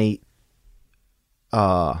bass in a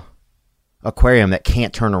aquarium that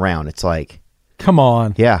can't turn around. It's like, come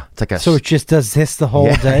on. Yeah, it's like a. So it just does this the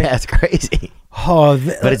whole day. That's crazy. Oh,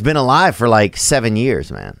 but it's been alive for like 7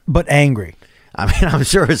 years, man. But angry. I mean, I'm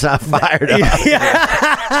sure it's not fired up.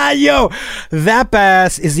 Yeah. Yo, that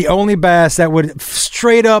bass is the only bass that would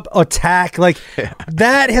straight up attack. Like,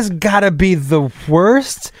 that has got to be the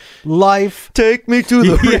worst life. Take me to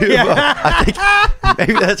the river. I think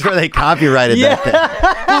maybe that's where they copyrighted that thing.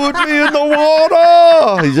 Put me in the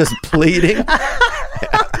water. He's just pleading.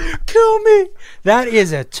 Kill me. That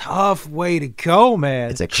is a tough way to go, man.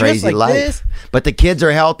 It's a crazy like life. This. But the kids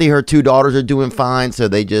are healthy. Her 2 daughters are doing fine. So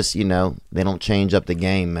they just, they don't change up the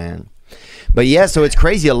game, man. But yeah, so it's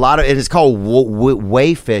crazy. A lot of it is called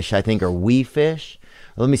wayfish, I think, or wee fish.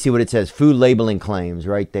 Let me see what it says. Food labeling claims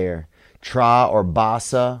right there. Tra or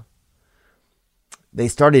basa. They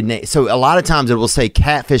started, so a lot of times it will say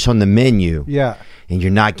catfish on the menu. Yeah. And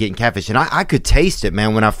you're not getting catfish. And I could taste it,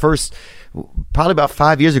 man. When I first, probably about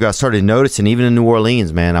 5 years ago, I started noticing, even in New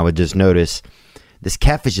Orleans, man, I would just notice this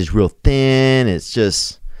catfish is real thin. It's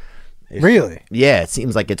just. Really? Yeah, it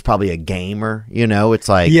seems like it's probably a gamer. It's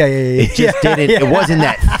like. Yeah. It just didn't, it wasn't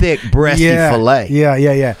that thick, breasty filet.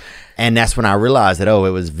 Yeah. And that's when I realized that,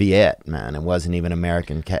 it was Viet, man. It wasn't even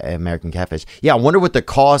American catfish. Yeah, I wonder what the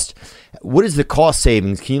cost, what is the cost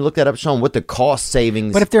savings? Can you look that up, Sean? What the cost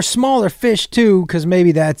savings? But if they're smaller fish too, because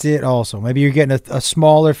maybe that's it also. Maybe you're getting a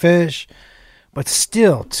smaller fish, but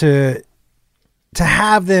still to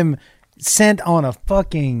have them sent on a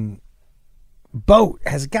fucking boat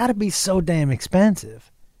has got to be so damn expensive.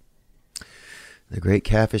 The Great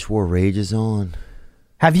Catfish War rages on.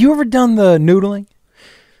 Have you ever done the noodling?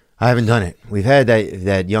 I haven't done it. We've had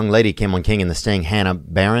that young lady came on King and the Sting, Hannah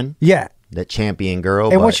Barron. Yeah. That champion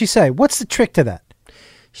girl. And what'd she say? What's the trick to that?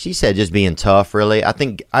 She said just being tough, really. I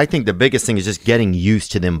think the biggest thing is just getting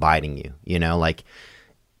used to them biting you. Like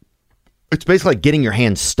it's basically like getting your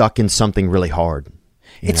hand stuck in something really hard.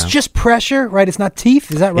 It's just pressure, right? It's not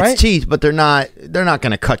teeth. Is that right? It's teeth, but they're not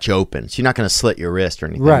going to cut you open. So you're not going to slit your wrist or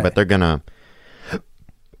anything, right. But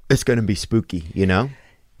it's going to be spooky,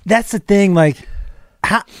 That's the thing. Like,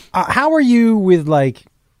 how are you with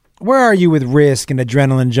where are you with Risk and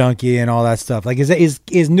Adrenaline Junkie and all that stuff? Like, is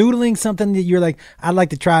noodling something that you're like, I'd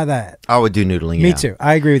like to try that? I would do noodling. Me too.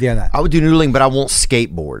 I agree with you on that. I would do noodling, but I won't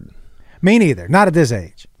skateboard. Me neither. Not at this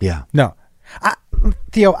age. Yeah. No.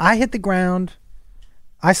 Theo, I hit the ground.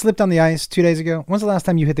 I slipped on the ice 2 days ago. When's the last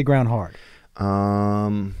time you hit the ground hard?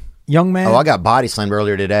 Young man? Oh, I got body slammed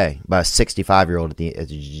earlier today by a 65-year-old at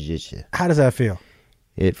the. How does that feel?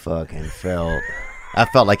 It fucking felt. I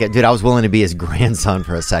felt like it, dude. I was willing to be his grandson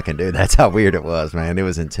for a second, dude. That's how weird it was, man. It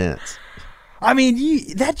was intense. I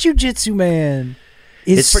mean, that jiu-jitsu, man,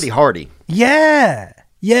 it's pretty hardy. Yeah.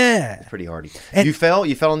 It's pretty hardy. And you fell?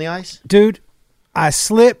 You fell on the ice? Dude, I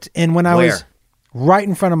slipped, and when I Where? was right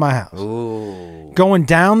in front of my house. Ooh. going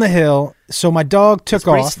down the hill. So my dog took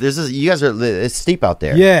off. You guys are. It's steep out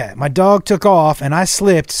there. Yeah, my dog took off and I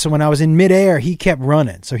slipped. So when I was in midair, he kept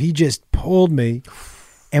running. So he just pulled me.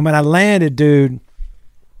 And when I landed, dude,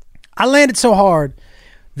 I landed so hard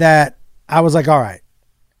that I was like, all right,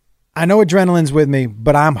 I know adrenaline's with me,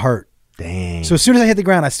 but I'm hurt. Dang. So as soon as I hit the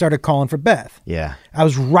ground, I started calling for Beth. Yeah. I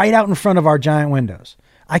was right out in front of our giant windows.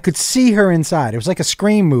 I could see her inside. It was like a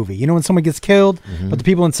Scream movie. You know when someone gets killed, but the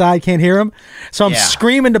people inside can't hear them? So I'm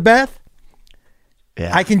screaming to Beth.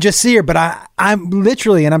 Yeah. I can just see her, but I'm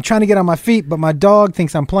literally, and I'm trying to get on my feet, but my dog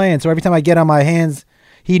thinks I'm playing. So every time I get on my hands,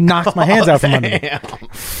 he knocks my hands out from under me.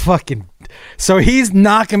 Fucking. So he's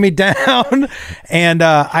knocking me down, and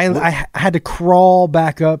I had to crawl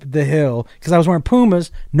back up the hill because I was wearing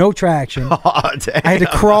Pumas, no traction. I had to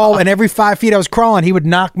crawl, and every 5 feet I was crawling, he would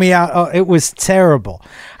knock me out. Oh, it was terrible.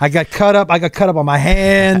 I got cut up on my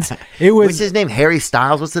hands. It was. What's his name? Harry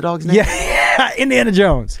Styles. What's the dog's name? Yeah, Indiana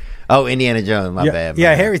Jones. Oh, Indiana Jones. My bad. My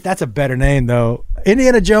Yeah, bad. Harry. That's a better name though.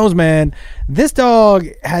 Indiana Jones, man. This dog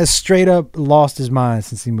has straight up lost his mind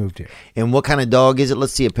since he moved here. And what kind of dog is it?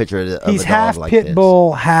 Let's see a picture of He's a dog half like pit this.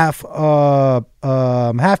 bull, half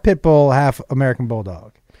pit bull, half American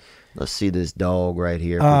bulldog. Let's see this dog right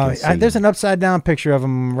here. If we can see. There's an upside down picture of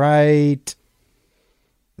him right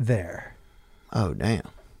there. Oh, damn.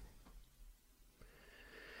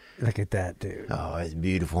 Look at that, dude. Oh, it's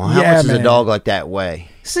beautiful. How Yeah, much does man. a dog like that weigh?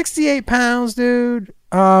 68 pounds, dude.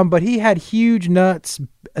 But he had huge nuts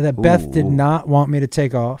that Beth did Ooh. not want me to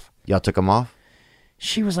take off. Y'all took him off?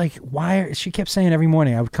 She was like, why? She kept saying every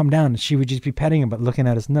morning I would come down and she would just be petting him but looking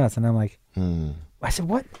at his nuts. And I'm like, I said,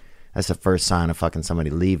 what? That's the first sign of fucking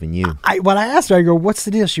somebody leaving you. When I asked her, I go, what's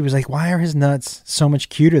the deal? She was like, why are his nuts so much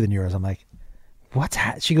cuter than yours? I'm like,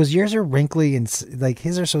 she goes, yours are wrinkly and like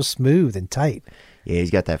his are so smooth and tight. Yeah,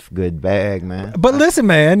 he's got that good bag, man. But listen,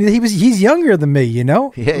 man, he's younger than me, you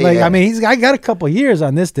know? Yeah, like, yeah. I mean, I got a couple years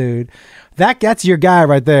on this dude. That's your guy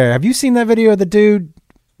right there. Have you seen that video of the dude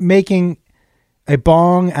making a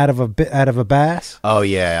bong out of a bass? Oh,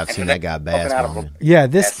 yeah, I've seen that guy bass bonging. Yeah,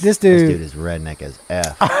 this This dude. dude is redneck as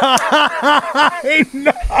F. I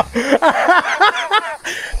know.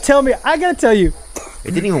 Tell me, I gotta tell you.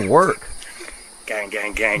 It didn't even work. Gang,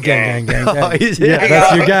 gang, gang, Gang, gang. gang, gang, Oh, gang. he's- Yeah,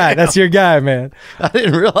 that's your guy. That's your guy, man. I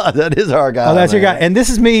didn't realize that is our guy. Oh, that's your man. guy. And this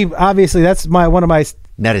is me. Obviously, that's one of my.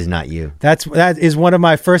 That is not you. That is one of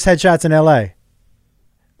my first headshots in L.A.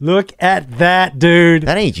 Look at that, dude.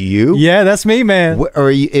 That ain't you. Yeah, that's me, man.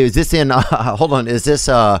 Is this in? Hold on. Is this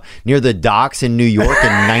near the docks in New York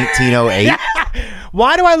in 1908?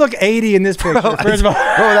 Why do I look 80 in this picture? First of all,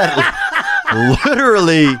 Bro, that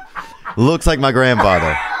literally looks like my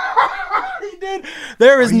grandfather.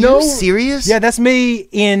 there is Are no you serious? Yeah, that's me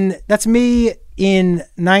in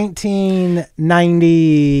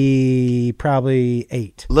 1990, probably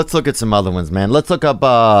 8. Let's look at some other ones, man. Let's look up.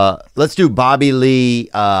 Let's do Bobby Lee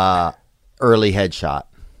early headshot.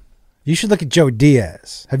 You should look at Joe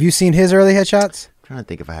Diaz. Have you seen his early headshots? I'm trying to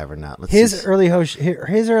think if I have or not. Let's His see. early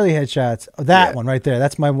headshots. That Yeah. one right there.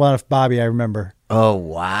 That's my one of Bobby. I remember. Oh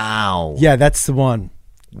wow! Yeah, that's the one.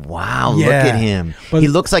 Wow! Yeah. Look at him. But- He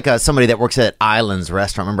looks like somebody that works at Islands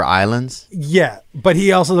Restaurant. Remember Islands? Yeah, but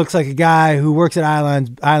he also looks like a guy who works at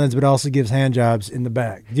Islands, but also gives hand jobs in the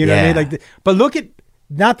back. You know what I mean? Yeah. Like, but look at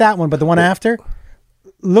not that one, but the one after.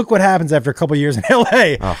 Look what happens after a couple years in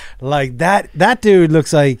L.A. Like that dude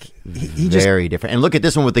looks like he just. Very different. And look at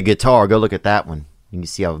this one with the guitar. Go look at that one. You can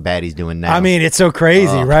see how bad he's doing now. I mean, it's so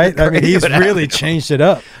crazy, right? I mean, he's What really happened? changed it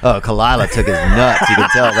up. oh, Kalila took his nuts. You can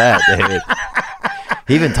tell that, dude.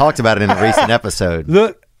 He even talked about it in a recent episode.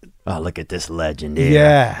 Look, Oh, look at this legend here.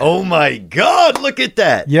 Yeah. Oh my God! Look at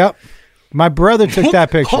that. yep. My brother took that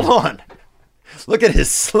picture. Hold on. Look at his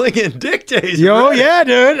slinging dictates. Yo, yeah,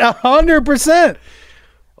 dude, 100%.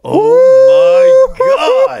 Oh my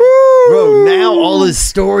God. Bro, now all his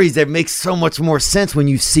stories, that makes so much more sense when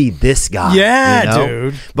you see this guy. Yeah, you know?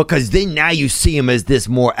 dude. Because then now you see him as this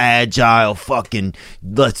more agile fucking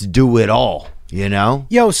let's do it all, you know?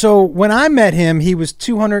 Yo, so when I met him, he was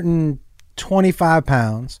 225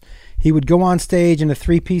 pounds. He would go on stage in a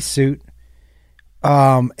 3-piece suit,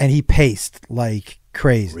 and he paced like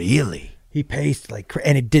crazy. Really? He paced like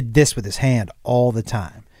and he did this with his hand all the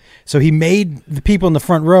time. So he made the people in the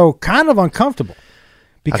front row kind of uncomfortable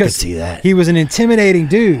because see that. he was an intimidating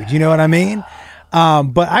dude. You know what I mean?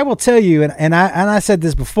 But I will tell you, and I said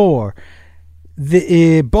this before,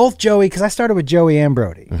 both Joey, because I started with Joey and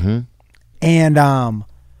Brody, and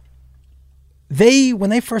when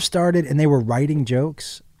they first started and they were writing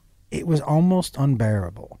jokes, it was almost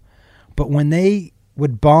unbearable. But when they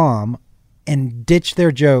would bomb and ditch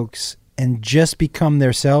their jokes and just become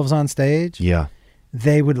themselves on stage, Yeah.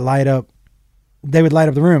 they would light up the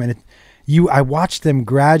room. And I watched them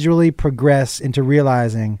gradually progress into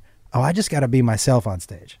realizing, oh, I just got to be myself on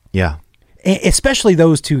stage. Yeah. Especially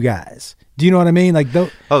those two guys. Do you know what I mean? Like,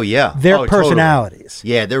 oh yeah, their personalities.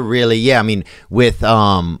 Totally. Yeah, they're really. Yeah, I mean, with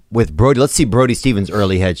Brody. Let's see Brody Stevens'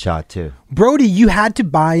 early headshot too. Brody, you had to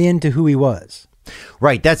buy into who he was.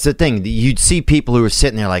 Right, that's the thing. You'd see people who were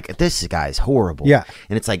sitting there like, this guy's horrible. Yeah,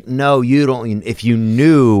 and it's like, no, you don't. If you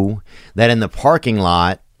knew that in the parking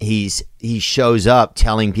lot, he shows up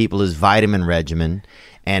telling people his vitamin regimen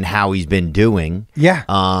and how he's been doing. Yeah.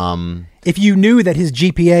 If you knew that his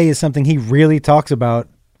GPA is something he really talks about.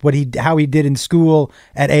 How he did in school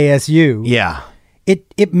at ASU. Yeah.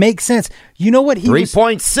 It makes sense. You know what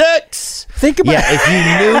 3.6. Think about it. If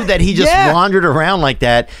you knew that he just wandered around like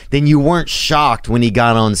that, then you weren't shocked when he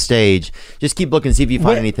got on stage. Just keep looking, see if you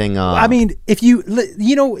find anything. I mean, if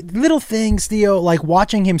little things, Theo, like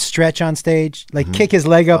watching him stretch on stage, like kick his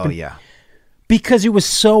leg up. Oh, yeah. Because it was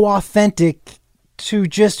so authentic to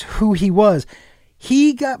just who he was.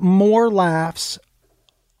 He got more laughs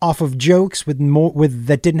off of jokes with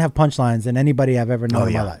that didn't have punchlines than anybody I've ever known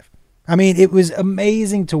in my life. I mean, it was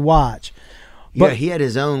amazing to watch. But he had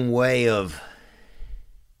his own way of,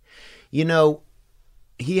 he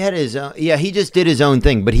had his own, he just did his own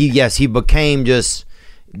thing. But he became just,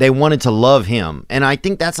 they wanted to love him. And I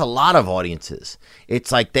think that's a lot of audiences.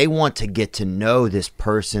 It's like they want to get to know this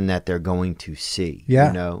person that they're going to see,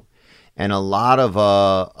 And a lot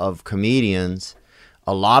of comedians,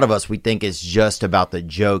 a lot of us, we think it's just about the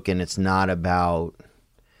joke and it's not about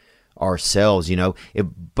ourselves,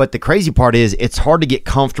 But the crazy part is it's hard to get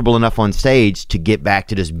comfortable enough on stage to get back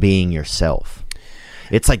to just being yourself.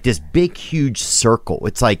 It's like this big, huge circle.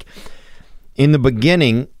 It's like in the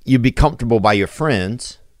beginning, you'd be comfortable by your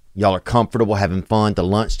friends. Y'all are comfortable having fun at the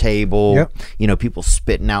lunch table. Yep. People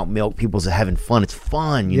spitting out milk. People's having fun. It's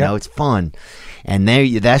fun, it's fun. And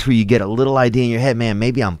that's where you get a little idea in your head, man,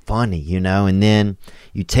 maybe I'm funny, and then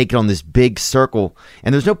you take it on this big circle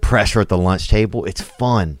and there's no pressure at the lunch table. It's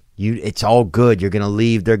fun. It's all good. You're going to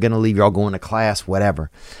leave. They're going to leave. You're all going to class,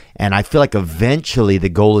 whatever. And I feel like eventually the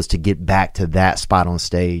goal is to get back to that spot on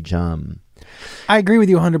stage. I agree with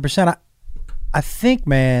you 100%. I think,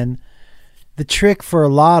 man, the trick for a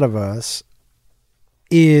lot of us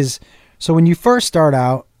is, so when you first start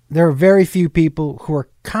out, there are very few people who are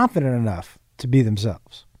confident enough to be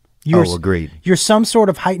themselves. Agreed. You're some sort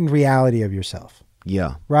of heightened reality of yourself.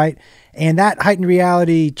 Yeah. Right? And that heightened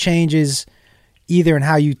reality changes either in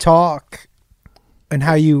how you talk and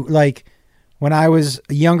how you, like, when I was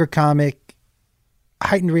a younger comic,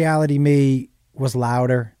 heightened reality me was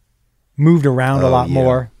louder, moved around a lot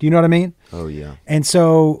more. Do you know what I mean? Oh, yeah. And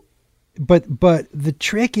so, but the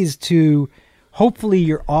trick is to, hopefully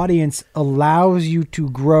your audience allows you to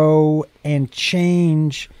grow and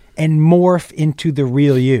change and morph into the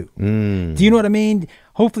real you. Do you know what I mean?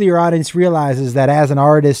 Hopefully your audience realizes that as an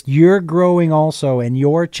artist, you're growing also and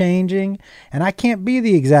you're changing. And I can't be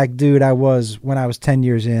the exact dude I was when I was 10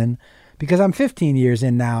 years in because I'm 15 years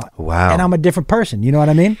in now. Wow. And I'm a different person. You know what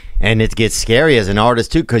I mean? And it gets scary as an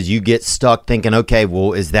artist too, because you get stuck thinking, okay,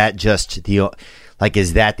 well, is that just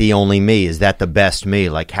is that the only me? Is that the best me?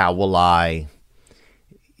 Like,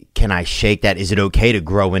 can I shake that? Is it okay to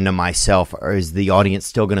grow into myself, or is the audience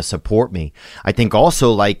still going to support me? I think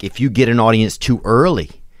also, like, if you get an audience too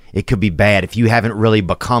early, it could be bad if you haven't really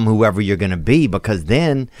become whoever you're going to be, because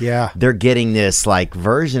then they're getting this like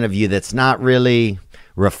version of you that's not really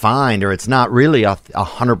refined, or it's not really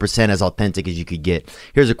 100% as authentic as you could get.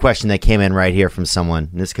 Here's a question that came in right here from someone.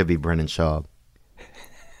 This could be Brennan Schaub.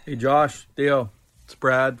 Hey, Josh, Theo, it's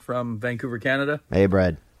Brad from Vancouver, Canada. Hey,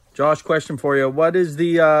 Brad. Josh, question for you. What is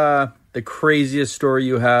the craziest story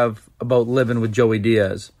you have about living with Joey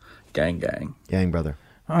Diaz? Gang, brother.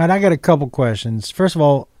 All right, I got a couple questions. First of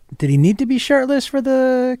all, did he need to be shirtless for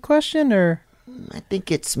the question, or? I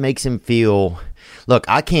think it makes him feel. Look,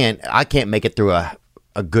 I can't make it through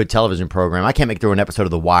a good television program. I can't make it through an episode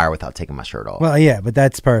of The Wire without taking my shirt off. Well, yeah, but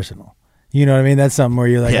that's personal. You know what I mean? That's something where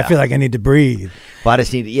you're like, I feel like I need to breathe. Well, I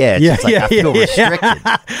just need, I feel restricted.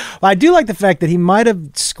 Well, I do like the fact that he might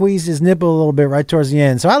have squeezed his nipple a little bit right towards the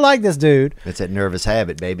end. So I like this dude. It's that nervous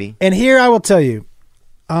habit, baby. And here I will tell you,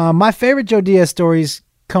 my favorite Joe Diaz stories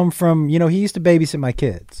come from, he used to babysit my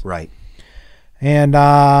kids. Right. And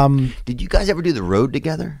did you guys ever do the road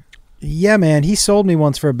together? Yeah, man. He sold me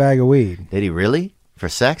once for a bag of weed. Did he really? For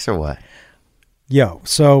sex or what?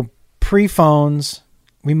 So pre-phones,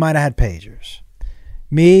 we might have had pagers.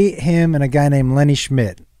 Me, him, and a guy named Lenny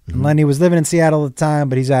Schmidt. Mm-hmm. Lenny was living in Seattle at the time,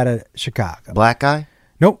 but he's out of Chicago. Black guy?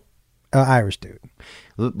 Nope. Irish dude.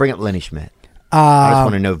 Bring up Lenny Schmidt. I just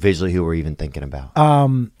want to know visually who we're even thinking about.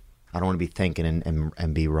 I don't want to be thinking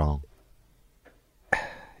and be wrong.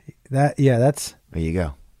 That's There you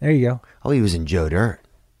go. there you go. Oh, he was in Joe Dirt.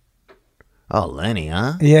 Oh, Lenny,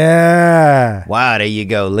 huh? Yeah. Wow, there you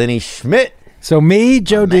go. Lenny Schmidt. So me,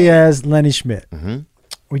 Joe Diaz, Lenny Schmidt.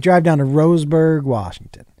 We drive down to Roseburg,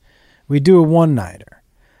 Washington. We do a one-nighter.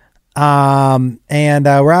 And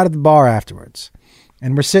we're out at the bar afterwards.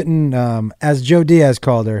 And we're sitting, as Joe Diaz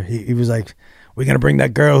called her, he was like, we're going to bring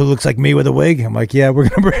that girl who looks like me with a wig? I'm like, yeah, we're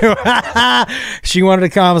going to bring her. She wanted to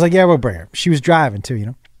come. I was like, yeah, we'll bring her. She was driving too, you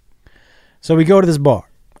know. So we go to this bar.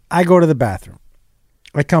 I go to the bathroom.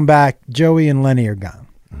 I come back. Joey and Lenny are gone.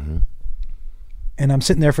 And I'm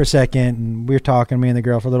sitting there for a second, and we're talking, me and the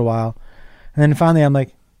girl, for a little while. And then finally I'm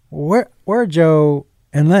like, where are Joe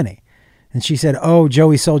and Lenny? And she said, oh,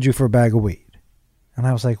 Joey sold you for a bag of weed. And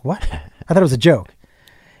I was like, what? I thought it was a joke.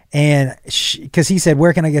 And because he said,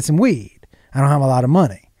 where can I get some weed? I don't have a lot of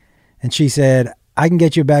money. And she said, I can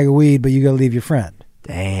get you a bag of weed, but you got to leave your friend.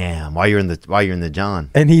 Damn. While you're in the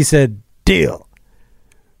John. And he said, deal.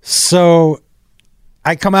 So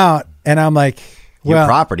I come out and I'm like, Your well,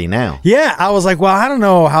 property now. yeah. I was like, well, I don't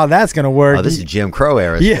know how that's going to work. Oh, this is Jim Crow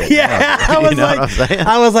era. Yeah, shit. yeah. You I was know like, what I'm saying?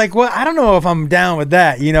 I was like, well, I don't know if I'm down with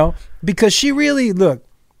that, you know, because she really, look,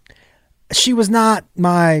 she was not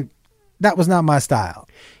that was not my style.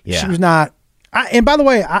 Yeah. She was not. And by the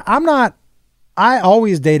way, I'm not. I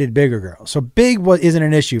always dated bigger girls, so big isn't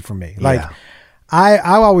an issue for me. Like, Yeah. I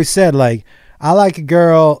always said, like, I like a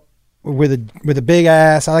girl with a big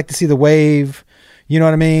ass. I like to see the wave. You know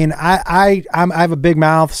what I mean? I have a big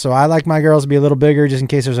mouth, so I like my girls to be a little bigger just in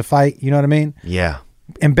case there's a fight. You know what I mean? Yeah.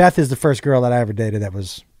 And Beth is the first girl that I ever dated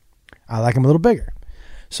I like them a little bigger.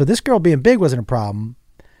 So this girl being big wasn't a problem.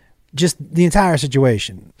 Just the entire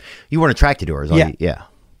situation. You weren't attracted to her. Is all Yeah. you- yeah.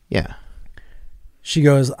 Yeah. She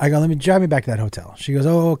goes, I go, let me drive me back to that hotel. She goes,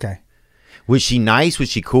 oh, okay. Was she nice? Was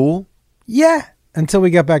she cool? Yeah. Until we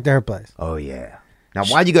got back to her place. Oh, yeah. Now,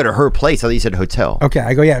 why'd you go to her place? I thought you said hotel. Okay.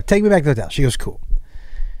 I go, yeah, take me back to the hotel. She goes, cool.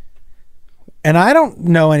 And I don't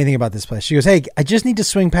know anything about this place. She goes, hey, I just need to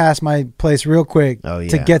swing past my place real quick Oh,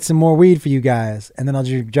 to yeah. get some more weed for you guys. And then I'll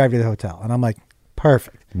drive you to the hotel. And I'm like,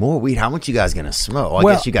 perfect. More weed? How much you guys going to smoke? Oh, I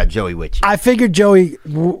Well, guess you got Joey with you. I figured Joey,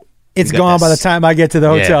 it's You got gone by the this- time I get to the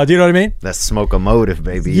hotel. Yeah. Do you know what I mean? That's smoke-a-motive,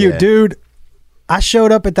 baby. You, yeah. dude, I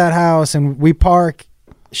showed up at that house and we park.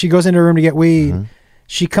 She goes into her room to get weed. Mm-hmm.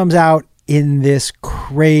 She comes out in this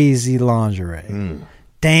crazy lingerie, Mm.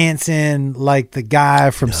 dancing like the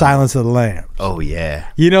guy from Silence of the Lambs. Oh, yeah.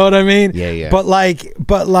 You know what I mean? Yeah, yeah. But like,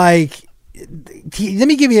 let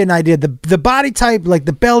me give you an idea. The body type, like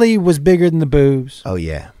the belly was bigger than the boobs, Oh,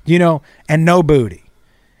 yeah. you know, and no booty.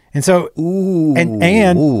 And so, Ooh.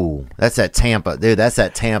 And- Ooh. That's that Tampa. Dude, that's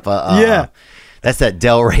that Tampa. Yeah. That's that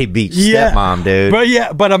Delray Beach stepmom, dude.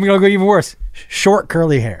 But I'm gonna go even worse. Short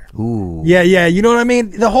curly hair. Ooh. Yeah, you know what I mean?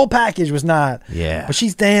 The whole package was not. Yeah. But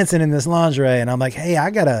she's dancing in this lingerie, and I'm like, hey, I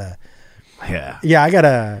gotta. Yeah.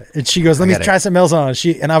 And she goes, let me gotta- try something else on.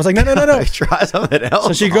 And I was like, no. Try something else.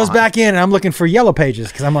 So she goes on. back in, and I'm looking for Yellow Pages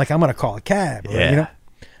because I'm like, I'm gonna call a cab. Or, Yeah. You know.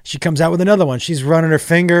 She comes out with another one. She's running her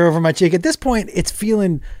finger over my cheek. At this point, it's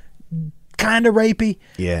feeling kind of rapey.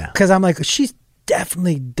 Yeah. Because I'm like, she's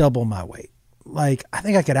definitely double my weight. Like, I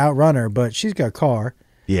think I could outrun her, but she's got a car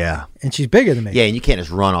Yeah. and she's bigger than me. Yeah, and you can't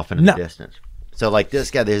just run off into No. the distance. So, like this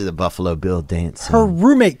guy, there's the Buffalo Bill dancing. Her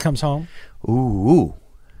roommate comes home Ooh.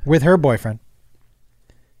 with her boyfriend.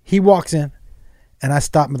 He walks in, and I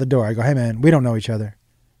stop him at the door. I go, hey, man, we don't know each other,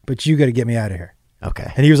 but you got to get me out of here.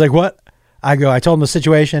 Okay. And he was like, what? I told him the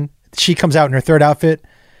situation. She comes out in her third outfit,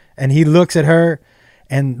 and he looks at her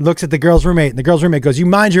and looks at the girl's roommate, and the girl's roommate goes, you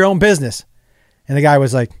mind your own business. And the guy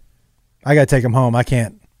was like, I got to take him home. I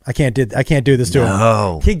can't do this to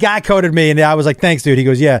No. him. He guy coded me, and I was like, thanks, dude. He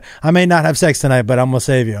goes, yeah, I may not have sex tonight, but I'm going to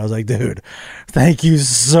save you. I was like, dude, thank you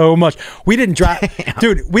so much. We didn't drive.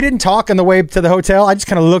 Dude, we didn't talk on the way to the hotel. I just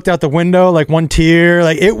kind of looked out the window, like one tear.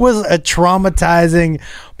 Like, it was a traumatizing,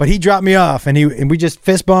 but he dropped me off, and we just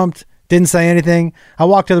fist bumped, didn't say anything. I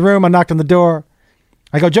walked to the room. I knocked on the door.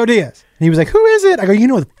 I go, Joe Diaz. And he was like, who is it? I go, you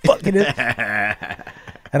know what the fuck it is?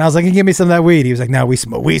 And I was like, give me some of that weed. He was like, no, we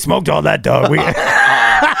smoked all that, dog.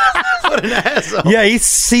 What an asshole. Yeah, he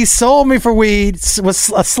sold me for weed, was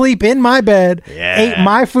asleep in my bed, Yeah. ate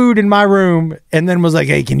my food in my room, and then was like,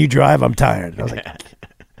 hey, can you drive? I'm tired. I was like,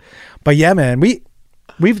 but yeah, man,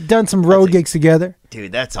 we've done some road gigs together.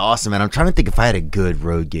 Dude, that's awesome, man. I'm trying to think if I had a good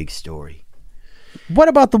road gig story. What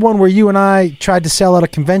about the one where you and I tried to sell at a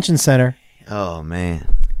convention center? Oh, man.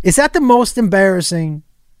 Is that the most embarrassing?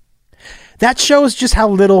 That shows just how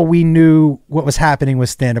little we knew what was happening with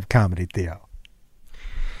stand-up comedy, Theo.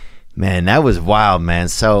 Man, that was wild, man.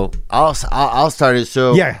 So I'll start it.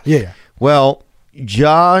 So Yeah. Well,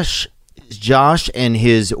 Josh and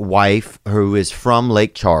his wife, who is from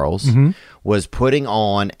Lake Charles, was putting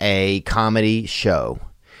on a comedy show,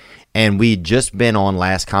 and we'd just been on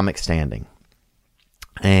Last Comic Standing,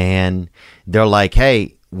 and they're like,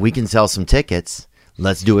 "Hey, we can sell some tickets.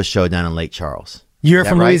 Let's do a show down in Lake Charles." You're Is that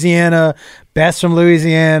from right? Louisiana. Beth's from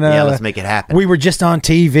Louisiana. Yeah, let's make it happen. We were just on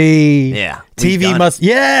TV. Yeah, we've TV done must.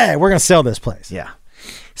 Yeah, we're gonna sell this place. Yeah.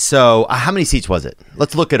 So, how many seats was it?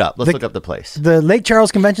 Let's look it up. Let's look up the place. The Lake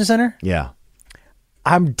Charles Convention Center. Yeah.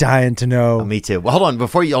 I'm dying to know. Me too. Well, hold on.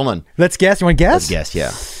 Hold on. Let's guess. You want to guess? Let's guess.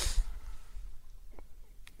 Yeah.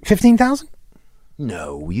 15,000.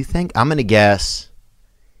 No, you think? I'm going to guess.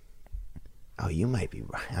 Oh, you might be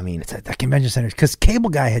right. I mean, It's at the convention center because Cable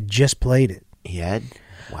Guy had just played it. he had?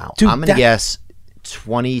 Wow. Dude, I'm going to guess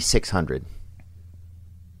 2,600.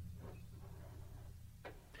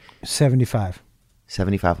 75.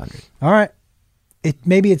 7,500. All right.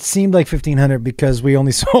 Maybe it seemed like 1,500 because we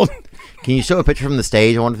only sold. Can you show a picture from the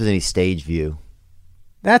stage? I wonder if there's any stage view.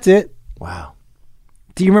 That's it. Wow.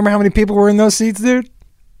 Do you remember how many people were in those seats, dude?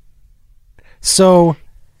 So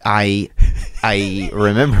I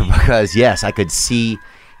remember because, yes, I could see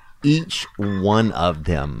each one of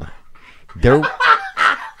them. There.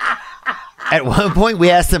 At one point, we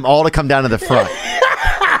asked them all to come down to the front.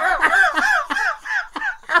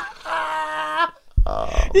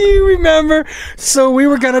 you remember? So we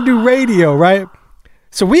were gonna do radio, right?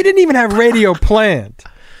 So we didn't even have radio planned,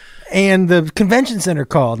 and the convention center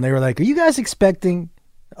called, and they were like, "Are you guys expecting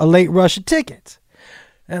a late rush of tickets?"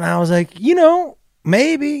 And I was like,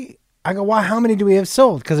 maybe. I go, why? How many do we have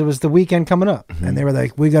sold? Because it was the weekend coming up, and they were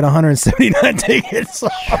like, "We got 179 tickets."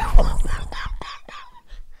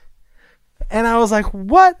 And I was like,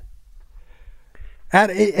 "What?"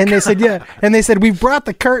 And they said, "Yeah." And they said, "We brought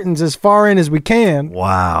the curtains as far in as we can."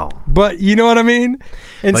 Wow. But you know what I mean?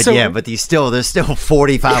 And But there's still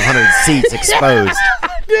 4,500 seats exposed.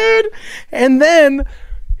 dude. And then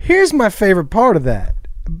here's my favorite part of that.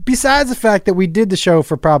 Besides the fact that we did the show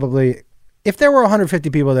for probably, if there were 150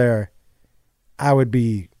 people there, I would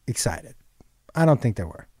be excited. I don't think there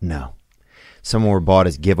were. No. Some were bought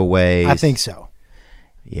as giveaways. I think so.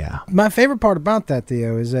 Yeah. My favorite part about that,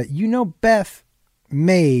 Theo, is that Beth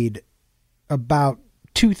made about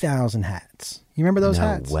 2,000 hats. You remember those No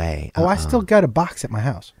hats? way. Oh, I still got a box at my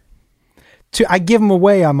house. I give them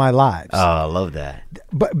away on my lives. Oh, I love that.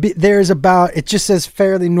 But there's about, it just says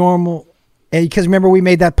Fairly Normal. Because remember we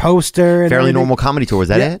made that poster. And Fairly everything? Normal Comedy Tour. Was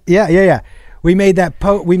that it? Yeah. We made that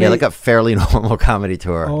Yeah, look up Fairly Normal Comedy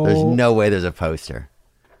Tour. Oh. There's no way there's a poster.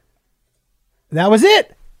 That was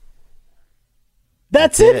it.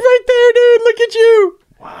 That's That's it it. right there, dude. Look at you.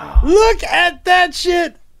 Wow. Look at that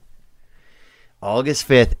shit. August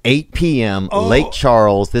 5th, 8 p.m., Oh. Lake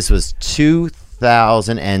Charles. This was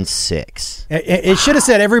 2006. It should have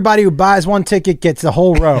said everybody who buys one ticket gets the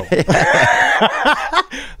whole row.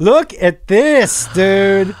 Look at this,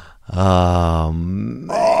 dude.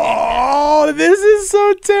 Oh, this is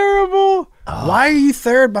so terrible. Why are you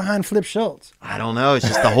third behind Flip Schultz? I don't know. It's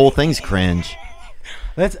just the whole thing's cringe.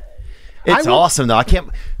 That's. It's awesome, though. I can't...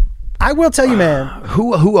 I will tell you, man.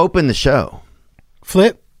 Who opened the show?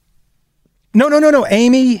 Flip. No.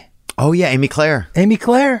 Amy Oh, yeah, Amy Claire.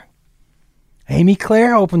 Claire. Amy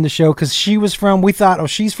Claire opened the show because she was from, we thought,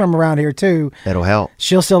 she's from around here too. That'll help.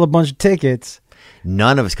 She'll sell a bunch of tickets.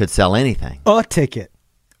 None of us could sell anything. A ticket.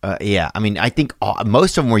 Yeah, I mean, I think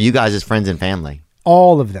most of them were you guys as friends and family.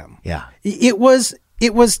 All of them. Yeah. It was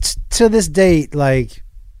to this date, like,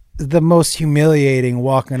 the most humiliating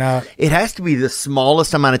walking out. It has to be the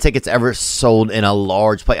smallest amount of tickets ever sold in a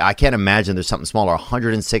large place. I can't imagine there's something smaller.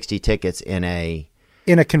 160 tickets in a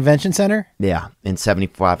convention center. in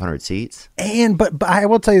 7,500 seats. But I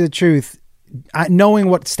will tell you the truth. Knowing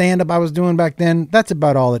what stand-up I was doing back then, that's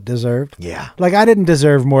about all it deserved. Yeah. Like, I didn't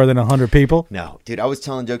deserve more than 100 people. No, dude, I was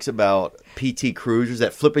telling jokes about PT Cruisers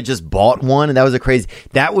that Flip had just bought one, and that was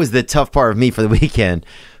that was the tough part of me for the weekend.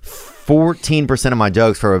 14% of my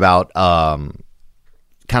jokes were about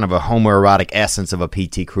kind of a homoerotic essence of a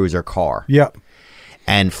PT Cruiser car. Yep.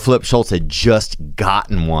 And Flip Schultz had just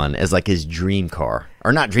gotten one as like his dream car.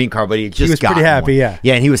 Or not dream car, but he just was got pretty happy, one. yeah.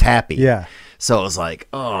 Yeah, and he was happy. Yeah. So it was like,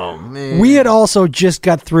 oh, man. We had also just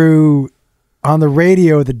got through on the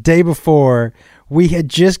radio the day before. We had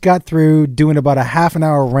just got through doing about a half an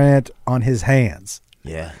hour rant on his hands,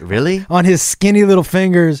 Yeah. Really? on his skinny little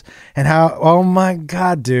fingers, and how, oh my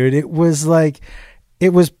God, dude, it was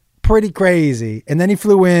pretty crazy. And then he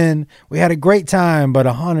flew in. We had a great time, but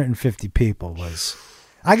 150 people was.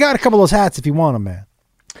 I got a couple of those hats if you want them, man.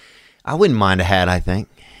 I wouldn't mind a hat, I think.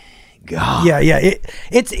 God. Yeah, yeah.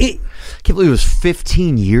 It's I can't believe it was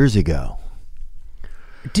 15 years ago.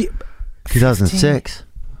 2006.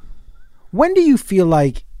 When do you feel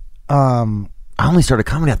like? I only started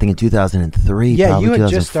comedy, I think, in 2003. Yeah, probably you had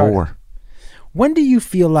 2004. just started. When do you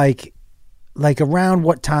feel like around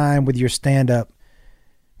what time with your stand-up?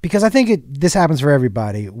 Because I think this happens for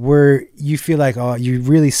everybody, where you feel like, oh, you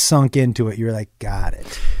really sunk into it. You're like, got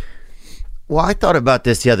it. Well, I thought about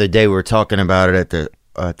this the other day. We were talking about it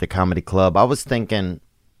at the comedy club. I was thinking,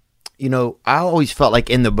 I always felt like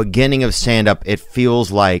in the beginning of stand-up, it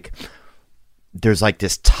feels like there's like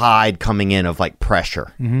this tide coming in of like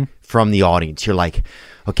pressure from the audience. You're like,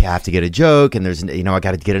 okay, I have to get a joke, and there's, I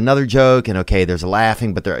got to get another joke, and okay, there's a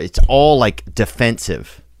laughing, but it's all like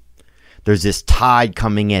defensive. There's this tide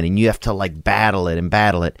coming in, and you have to like battle it.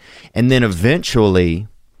 And then eventually,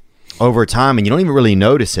 over time, and you don't even really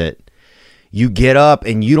notice it, you get up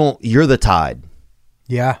and you're the tide.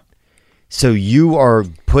 Yeah. So you are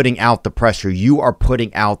putting out the pressure. You are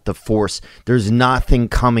putting out the force. There's nothing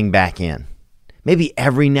coming back in. Maybe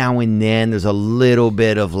every now and then there's a little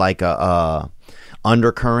bit of like a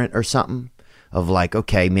undercurrent or something of like,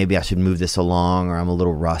 okay, maybe I should move this along, or I'm a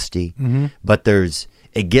little rusty. But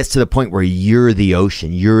it gets to the point where you're the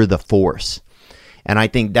ocean, you're the force. And I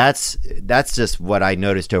think that's just what I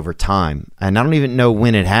noticed over time. And I don't even know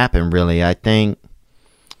when it happened, really. I think,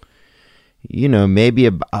 maybe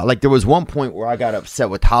like there was one point where I got upset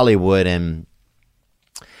with Hollywood, and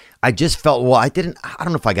I just felt, I don't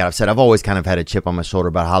know if I got upset. I've always kind of had a chip on my shoulder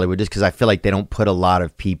about Hollywood, just because I feel like they don't put a lot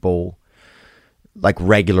of people, like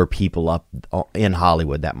regular people, up in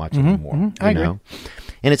Hollywood that much anymore. I agree.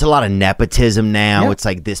 And it's a lot of nepotism now. Yeah. It's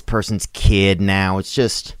like this person's kid now. It's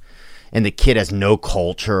just, and the kid has no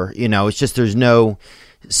culture. It's just, there's no.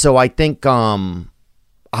 So I think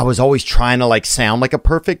I was always trying to like sound like a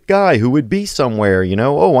perfect guy who would be somewhere.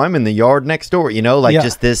 Oh, I'm in the yard next door.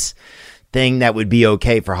 Just this thing that would be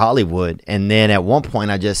okay for Hollywood. And then at one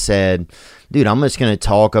point I just said, dude, I'm just going to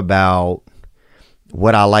talk about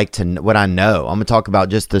what I what I know. I'm going to talk about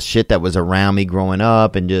just the shit that was around me growing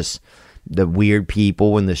up, and just the weird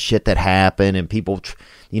people and the shit that happened, and people,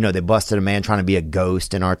 they busted a man trying to be a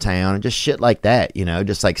ghost in our town, and just shit like that,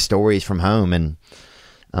 just like stories from home. And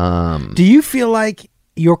do you feel like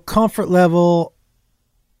your comfort level,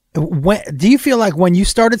 do you feel like when you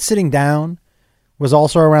started sitting down was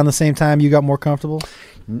also around the same time you got more comfortable?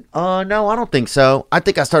 No, I don't think so. I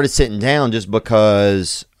think I started sitting down just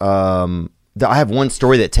because I have one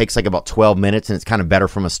story that takes like about 12 minutes, and it's kind of better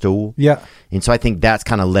from a stool. Yeah. And so I think that's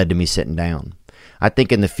kind of led to me sitting down. I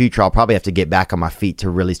think in the future, I'll probably have to get back on my feet to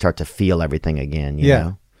really start to feel everything again. You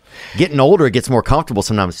know? Getting older, it gets more comfortable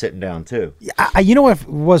sometimes sitting down too. You know what it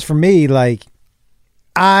was for me? Like,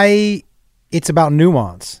 it's about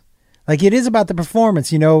nuance. Like, it is about the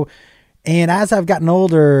performance, and as I've gotten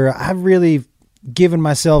older, I've really given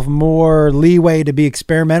myself more leeway to be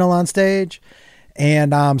experimental on stage.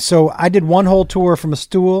 And so I did one whole tour from a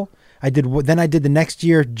stool. Then I did the next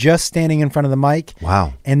year just standing in front of the mic.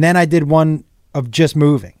 Wow. And then I did one of just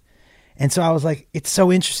moving. And so I was like, it's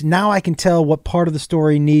so interesting. Now I can tell what part of the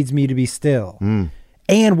story needs me to be still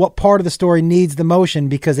and what part of the story needs the motion,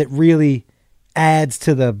 because it really adds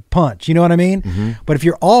to the punch. You know what I mean? But if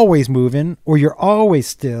you're always moving or you're always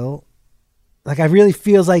still, like, I really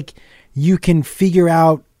feels like you can figure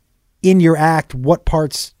out in your act what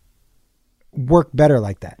parts work better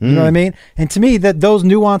like that. You know what I mean? And to me, those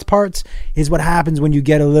nuanced parts is what happens when you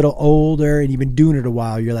get a little older and you've been doing it a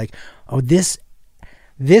while. You're like, oh, this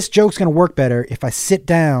joke's going to work better if I sit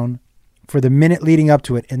down for the minute leading up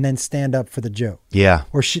to it and then stand up for the joke. Yeah.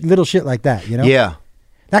 Or little shit like that, Yeah.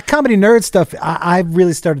 That comedy nerd stuff, I've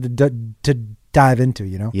really started to dive into,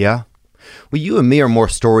 Yeah. Well, you and me are more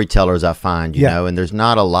storytellers, I find, you know, and there's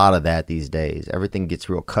not a lot of that these days. Everything gets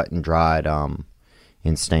real cut and dried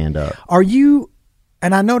in stand-up. Are you,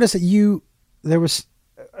 and I noticed that there was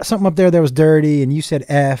something up there that was dirty, and you said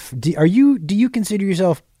F. Do you consider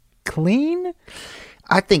yourself clean?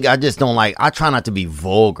 I think I just don't I try not to be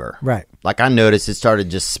vulgar. Right. Like, I noticed it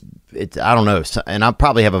started I don't know, and I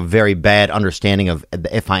probably have a very bad understanding of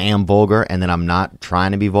if I am vulgar, and then I'm not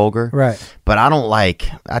trying to be vulgar. Right. But I don't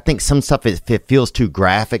I think some stuff, if it feels too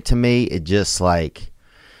graphic to me, it just I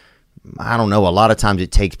don't know, a lot of times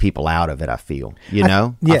it takes people out of it, I feel, I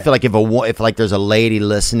feel like if there's a lady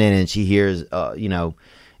listening and she hears,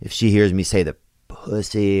 if she hears me say the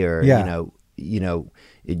pussy or,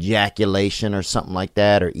 ejaculation or something like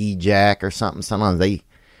that, or ejac or something, sometimes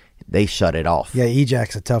they shut it off. Yeah,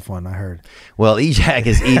 ejac's a tough one, I heard. Well, ejac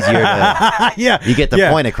is easier to, you get the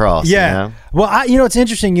point across. Yeah. Well, it's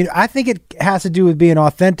interesting. I think it has to do with being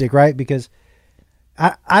authentic, right? Because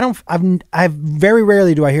I very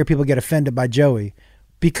rarely do I hear people get offended by Joey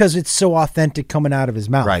because it's so authentic coming out of his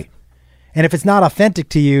mouth. Right. And if it's not authentic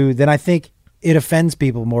to you, then I think it offends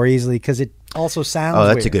people more easily because it also sounds Oh,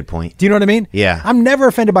 that's weird. a good point. Do you know what I mean? Yeah. I'm never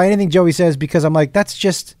offended by anything Joey says because I'm like, that's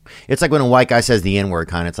just, It's like when a white guy says the N-word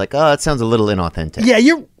kind of. It's like, oh, it sounds a little inauthentic. yeah,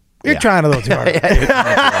 you're Yeah. trying a little too hard.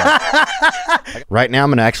 Right now, I'm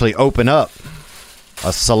going to actually open up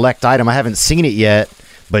a select item. I haven't seen it yet,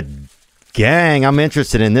 but gang, I'm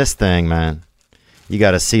interested in this thing, man. You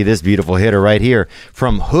got to see this beautiful hitter right here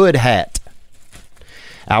from Hood Hat.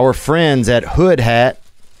 Our friends at Hood Hat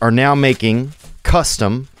are now making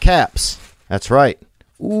custom caps. That's right.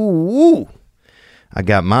 Ooh. I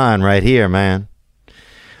got mine right here, man.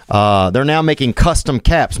 They're now making custom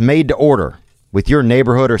caps made to order with your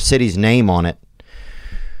neighborhood or city's name on it.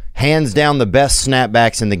 Hands down the best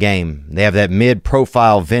snapbacks in the game. They have that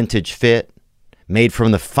mid-profile vintage fit made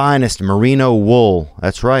from the finest merino wool.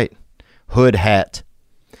 That's right. Hood Hat.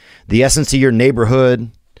 The essence of your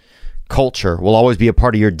neighborhood culture will always be a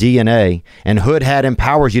part of your DNA, and Hood Hat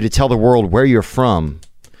empowers you to tell the world where you're from.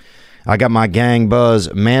 I got my Gang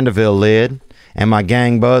Buzz Mandeville lid and my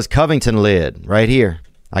Gang Buzz Covington lid right here.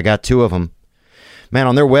 I got two of them. Man,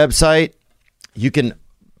 on their website, you can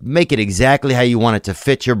make it exactly how you want it to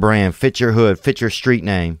fit your brand, fit your hood, fit your street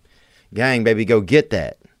name. Gang, baby, go get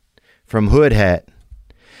that from Hood Hat.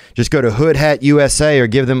 Just go to Hood Hat USA or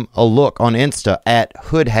give them a look on Insta at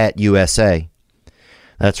Hood Hat USA.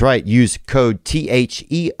 That's right. Use code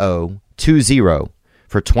THEO20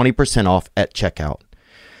 for 20% off at checkout.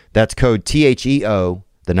 That's code THEO,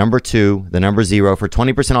 the number 2, the number 0 for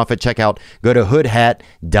 20% off at checkout. Go to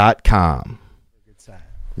hoodhat.com.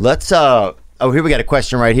 Let's here we got a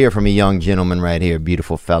question right here from a young gentleman right here,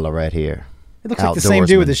 beautiful fella right here. It looks like the same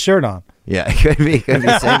dude with his shirt on. Yeah, it could be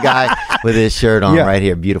the same guy with his shirt on right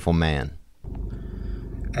here, beautiful man.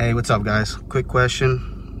 Hey, what's up, guys? Quick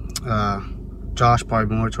question. Josh,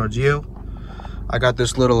 probably more towards you. I got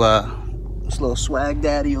this little swag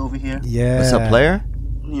daddy over here. Yeah. What's up, player?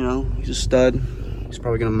 You know, he's a stud. He's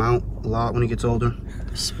probably gonna mount a lot when he gets older.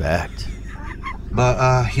 Respect.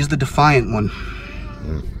 But he's the defiant one.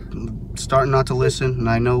 Starting not to listen, and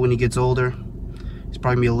I know when he gets older, he's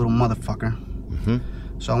probably gonna be a little motherfucker.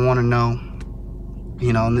 So I want to know,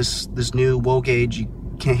 you know, in this new woke age, you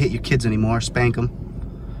can't hit your kids anymore, spank them.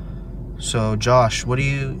 So Josh, what do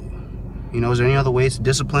you know, is there any other ways to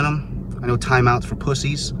discipline them? I know timeouts for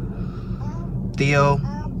pussies. Theo,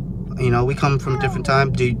 you know, we come from a different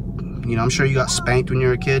time. I'm sure you got spanked when you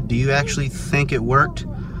were a kid. Do you actually think it worked?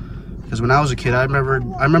 Because when I was a kid, I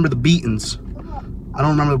remember the beatings. I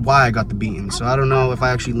don't remember why I got the beatings, so I don't know if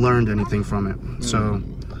I actually learned anything from it. So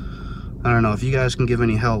I don't know if you guys can give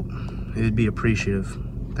any help. It'd be appreciative.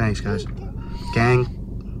 Thanks, guys. Gang,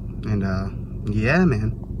 and yeah,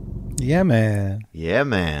 man. Yeah, man. Yeah,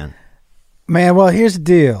 man. Man, well, here's the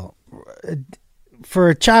deal. For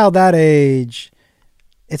a child that age,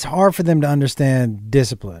 it's hard for them to understand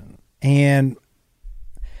discipline. And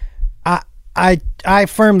I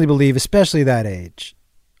firmly believe, especially that age,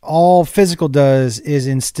 all physical does is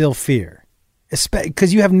instill fear.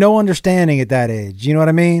 Because you have no understanding at that age. You know what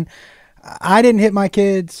I mean? I didn't hit my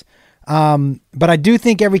kids, but I do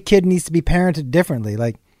think every kid needs to be parented differently.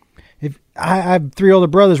 Like, if I have 3 older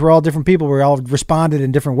brothers, we're all different people. We all responded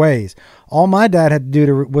in different ways. All my dad had to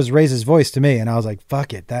do was raise his voice to me, and I was like,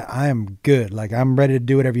 "Fuck it, that I am good. Like, I'm ready to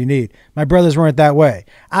do whatever you need." My brothers weren't that way.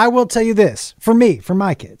 I will tell you this: for me, for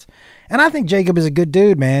my kids, and I think Jacob is a good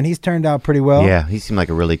dude, man. He's turned out pretty well. Yeah, he seemed like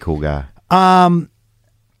a really cool guy.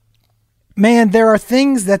 Man, there are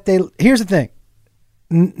things that here's the thing.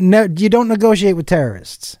 No, you don't negotiate with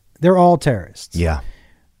terrorists. They're all terrorists. Yeah.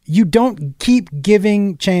 You don't keep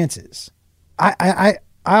giving chances. I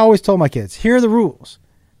always told my kids, here are the rules.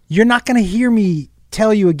 You're not going to hear me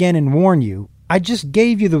tell you again and warn you. I just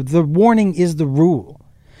gave you the warning is the rule.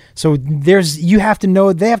 So you have to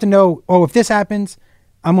know, they have to know, oh, if this happens,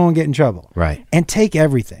 I'm going to get in trouble. Right. And take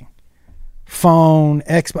everything. Phone,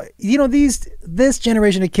 Xbox. You know, this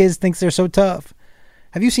generation of kids thinks they're so tough.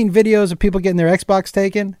 Have you seen videos of people getting their Xbox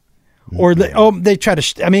taken? Or they try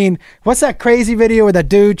to, what's that crazy video where that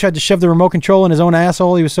dude tried to shove the remote control in his own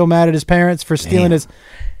asshole? He was so mad at his parents for stealing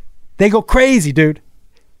they go crazy, dude.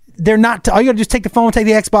 They're not, all you gotta do is take the phone, take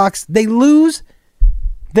the Xbox. They lose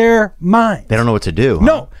their mind. They don't know what to do. Huh?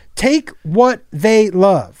 No, take what they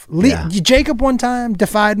love. Jacob one time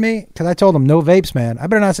defied me because I told him, no vapes, man. I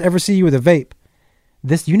better not ever see you with a vape.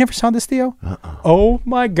 You never saw this, Theo? Oh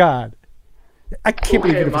my God. I can't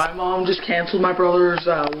believe it. My mom just canceled my brother's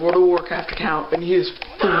World of Warcraft account, and he is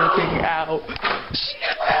freaking out.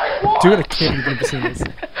 Dude, I can't believe you've seen this.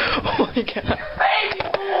 Oh my God.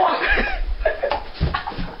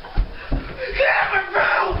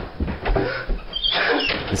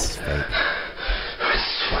 This is fake.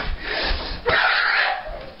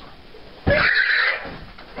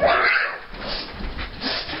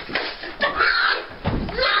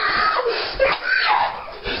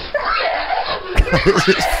 This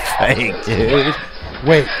is fake, dude.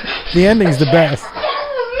 Wait, the ending's the best.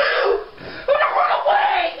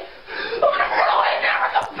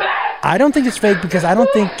 I don't think it's fake because I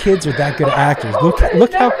don't think kids are that good at actors.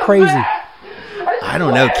 Look how crazy. I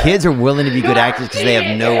don't know. Kids are willing to be good actors because they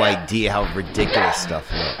have no idea how ridiculous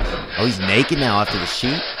stuff looks. Oh, he's naked now after the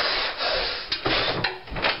shoot?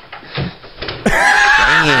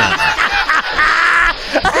 Damn.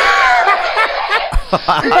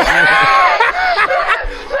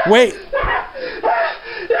 Wait.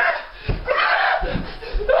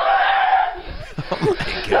 Oh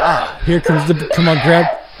my God. Here comes the. Come on, grab.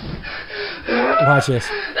 Watch this.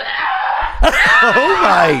 Oh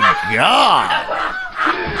my God.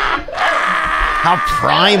 How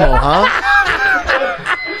primal, huh?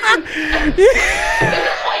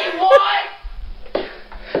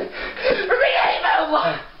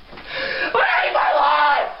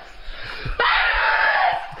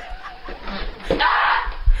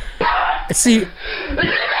 See,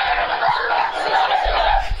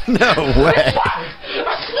 No way.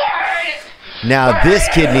 Now this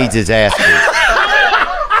kid needs his ass beat.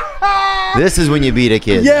 This is when you beat a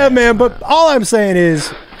kid. yeah, man. But all I'm saying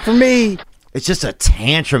is, for me. It's just a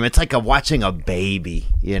tantrum. It's like watching a baby,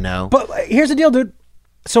 you know? But here's the deal, dude.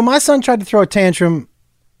 So my son tried to throw a tantrum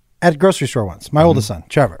at a grocery store once. My oldest son,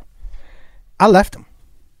 Trevor. I left him.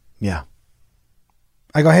 Yeah.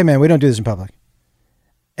 I go, hey, man, we don't do this in public.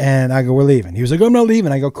 And I go, we're leaving. He was like, I'm not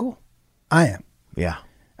leaving. I go, cool. I am. Yeah.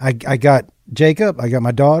 I got Jacob. I got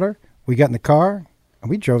my daughter. We got in the car, and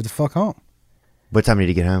we drove the fuck home. What time did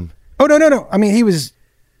he get home? Oh, no. I mean, he was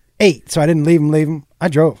 8, so I didn't leave him. I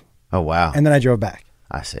drove. Oh, wow. And then I drove back.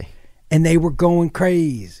 I see. And they were going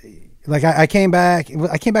crazy. Like, I came back.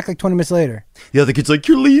 I came back like 20 minutes later. The other kid's like,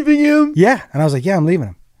 you're leaving him? Yeah. And I was like, yeah, I'm leaving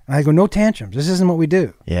him. And I go, no tantrums. This isn't what we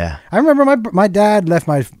do. Yeah. I remember my dad left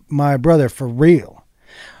my brother for real.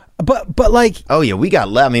 But like... Oh, yeah, we got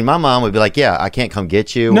left. I mean, my mom would be like, yeah, I can't come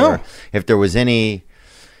get you. No. Or if there was any...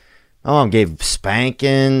 Oh, gave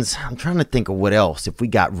spankings. I'm trying to think of what else. If we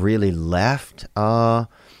got really left,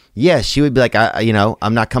 yeah, she would be like,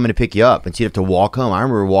 I'm not coming to pick you up, and she'd have to walk home. I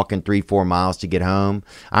remember walking 3-4 miles to get home.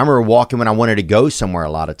 I remember walking when I wanted to go somewhere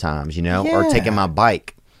a lot of times, or Yeah. taking my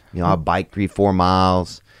bike. I biked 3-4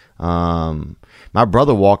 miles. My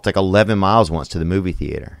brother walked like 11 miles once to the movie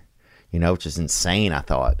theater, which is insane. I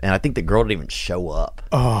thought, and I think the girl didn't even show up.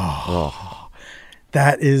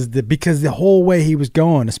 That is because the whole way he was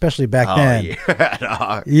going, especially back then. Yeah,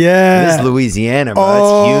 dog. Yeah. This is Louisiana, bro.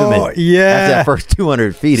 Oh, It's humid. yeah. After that first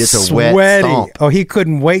 200 feet, it's a wet Sweaty. stomp. Oh, he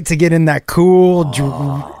couldn't wait to get in that cool,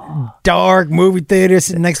 dark movie theater,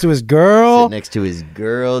 sitting next to his girl. Sit next to his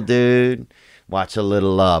girl, dude. Watch a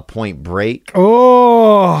little Point Break.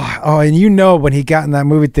 Oh, and when he got in that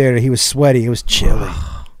movie theater, he was sweaty. It was chilly.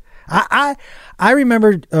 I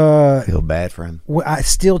remember Feel bad for him. I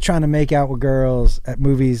still trying to make out with girls at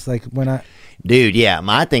movies, like when I... Dude, yeah.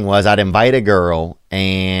 My thing was I'd invite a girl,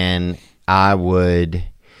 and I would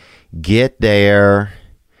get there,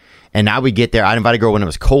 and I'd invite a girl when it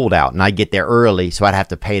was cold out, and I'd get there early, so I'd have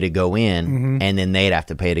to pay to go in, and then they'd have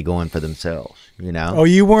to pay to go in for themselves, Oh,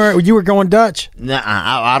 you were going Dutch? Nah,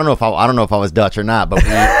 I don't know if I was Dutch or not, but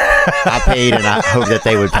I paid, and I hope that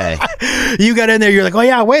they would pay. You got in there, you're like, oh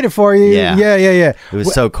yeah, I waited for you. Yeah. Yeah. It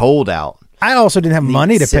was so cold out. I also didn't have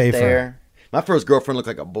money to Sit pay for. there. My first girlfriend looked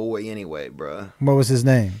like a boy anyway, bruh. What was his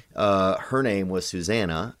name? Her name was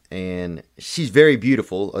Susanna, and she's very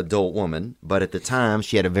beautiful, adult woman, but at the time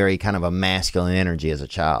she had a very kind of a masculine energy as a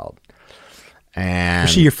child. And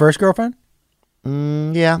Was she your first girlfriend?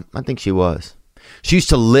 yeah, I think she was. She used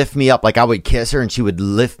to lift me up, like I would kiss her, and she would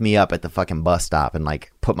lift me up at the fucking bus stop and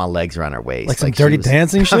like put my legs around her waist, Like some she Dirty was-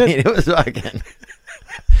 Dancing shit? I mean, it was fucking.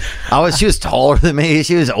 She was taller than me.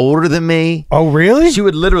 She was older than me. Oh, really? She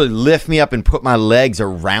would literally lift me up and put my legs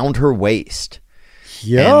around her waist.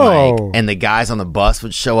 Yo. And the guys on the bus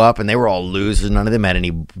would show up, and they were all losers. None of them had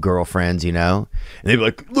any girlfriends, And they'd be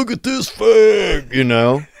like, "Look at this fag,"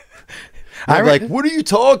 I'm like, "What are you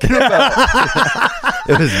talking about?"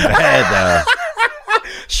 It was bad though.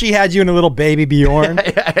 She had you in a little baby Bjorn.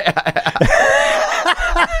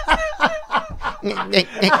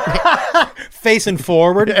 Facing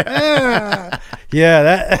forward. Yeah,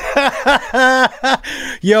 that.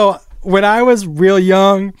 Yo, when I was real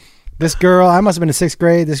young, this girl, I must have been in 6th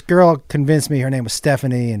grade. This girl convinced me her name was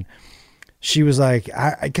Stephanie, and she was like,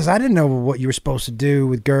 because I didn't know what you were supposed to do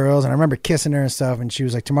with girls, and I remember kissing her and stuff, and she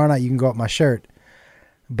was like, tomorrow night you can go up my shirt.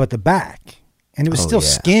 but the back, and it was Oh, still yeah.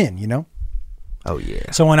 skin, you know. Oh yeah.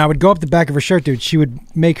 So when I would go up the back of her shirt, dude, she would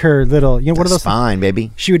make her little, you know, what are those? Spine, baby.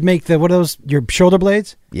 She would make what are those? Your shoulder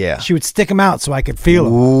blades? Yeah. She would stick them out so I could feel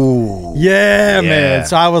them. Ooh. Yeah, man.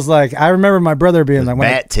 So I was like, I remember my brother being like,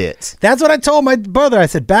 Bat tits. that's what I told my brother. I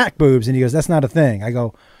said back boobs, and he goes, "That's not a thing." I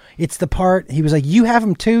go, "It's the part." He was like, "You have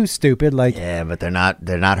them too, stupid. Like Yeah, but they're not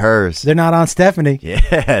hers. they're not on Stephanie."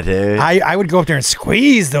 Yeah, dude. I would go up there and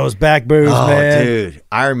squeeze those back boobs, Oh, man. dude.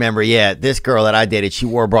 I remember, this girl that I dated, she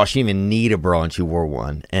wore a bra. She didn't even need a bra, and she wore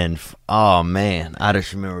one. And, oh, man, I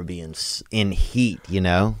just remember being in heat, you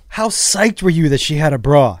know? How psyched were you that she had a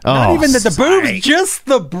bra? Not Oh, even that the boobs, psyched. just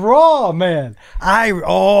the bra, man.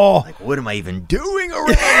 What am I even doing around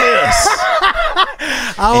this?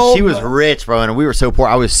 And she was rich, bro, and we were so poor.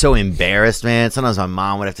 I was so embarrassed, man. Sometimes my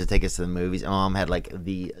mom would have to take us to the movies. My mom had, like,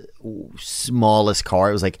 the smallest car.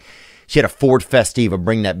 It was like she had a Ford Festiva.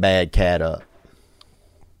 Bring that bad cat up.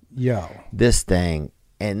 Yo. This thing.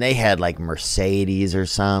 And they had, like, Mercedes or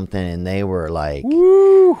something, and they were, like...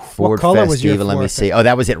 Woo. Ford What color was your Festiva, let me Ford see. Oh,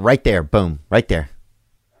 that was it right there. Boom. Right there.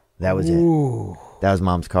 That was Ooh. it. That was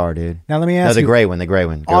Mom's car, dude. Now let me No, ask the you. gray one. Go to the gray.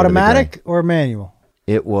 Automatic or manual?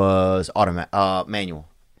 It was manual.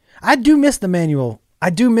 I do miss the manual. I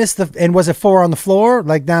do miss and was it 4 on the floor,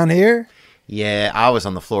 like down here? Yeah, I was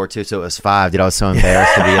on the floor, too, so it was 5, dude. I was so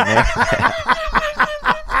embarrassed to be in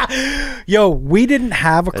there. Yo, we didn't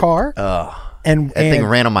have a car. And That thing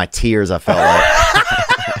ran on my tears, I felt like.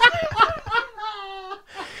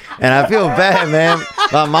 And I feel bad, man.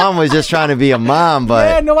 My mom was just trying to be a mom, but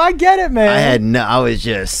yeah, no, I get it, man. I was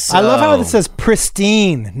just I love how so- it says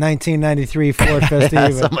pristine 1993 Ford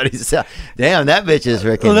Festiva. Somebody said, "Damn, that bitch is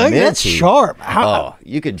freaking Look, that's minty." sharp. Oh,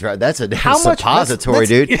 you could drive. That's a How much- suppository, let's-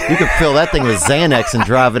 dude. You could fill that thing with Xanax and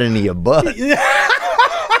drive it into your butt.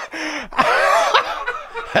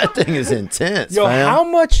 That thing is intense, Yo, man. how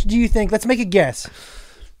much do you think? Let's make a guess.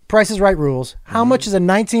 Price is Right rules. How much is a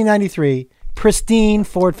 1993 pristine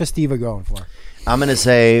Ford Festiva going for? I'm gonna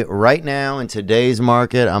say right now in today's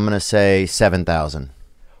market, I'm gonna say 7,000.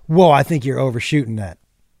 Whoa, I think you're overshooting that.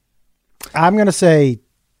 I'm gonna say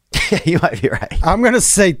You might be right.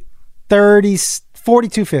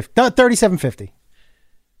 4250, no, 3750.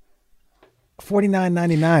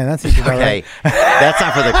 49.99. That's about Okay, right. that's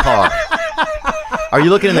not for the car. Are you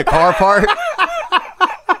looking in the car part?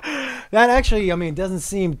 That actually, I mean, doesn't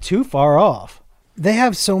seem too far off. They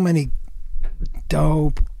have so many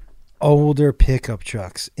dope older pickup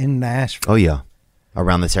trucks in Nashville. Oh yeah,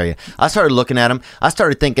 around this area. I started looking at them. I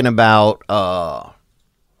started thinking about. I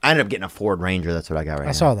ended up getting a Ford Ranger. That's what I got right now.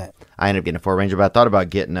 I saw that. I ended up getting a Ford Ranger, but I thought about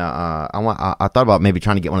getting I thought about maybe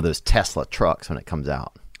trying to get one of those Tesla trucks when it comes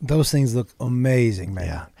out. Those things look amazing, man.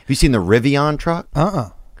 Have you seen the Rivian truck? Uh-uh.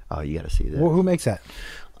 Oh, you got to see that. Well, who makes that?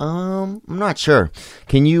 I'm not sure.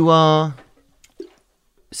 Can you?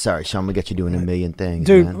 Sorry, Sean, we got you doing a million things,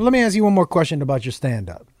 Dude, man. let me ask you one more question about your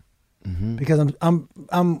stand-up. Because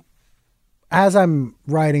I'm as I'm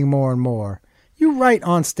writing more and more, you write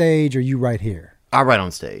on stage or you write here? I write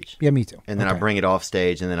on stage. Yeah, me too. And then I Okay. bring it off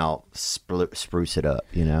stage, and then I'll spruce it up,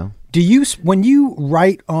 you know? Do you, when you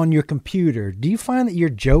write on your computer, do you find that your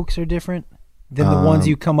jokes are different than the ones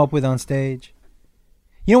you come up with on stage?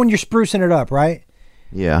 You know, when you're sprucing it up, right?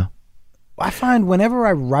 Yeah. I find whenever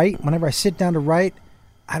I sit down to write,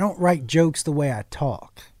 I don't write jokes the way I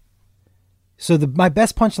talk. So my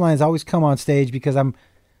best punchlines always come on stage because I'm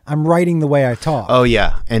writing the way I talk. Oh,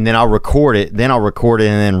 yeah. And then I'll record it. Then I'll record it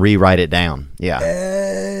and then rewrite it down. Yeah.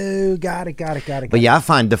 Oh, got it. But yeah, I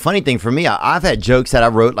find the funny thing for me, I've had jokes that I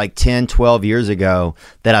wrote like 10, 12 years ago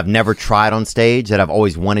that I've never tried on stage that I've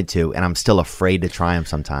always wanted to, and I'm still afraid to try them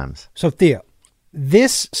sometimes. So Theo,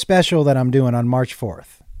 this special that I'm doing on March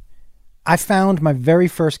 4th, I found my very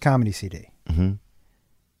first comedy CD. Mm-hmm.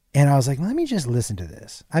 And I was like, let me just listen to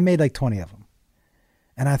this. I made like 20 of them.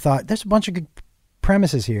 And I thought, there's a bunch of good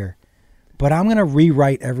premises here, but I'm going to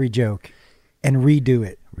rewrite every joke and redo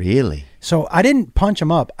it. Really? So I didn't punch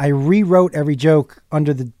them up. I rewrote every joke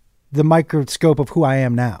under the microscope of who I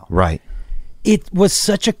am now. Right. It was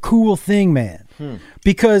such a cool thing, man.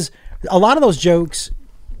 Because a lot of those jokes,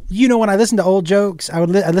 you know, when I listen to old jokes, I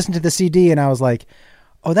listen to the CD and I was like,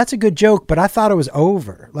 oh, that's a good joke, but I thought it was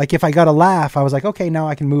over. Like if I got a laugh, I was like, okay, now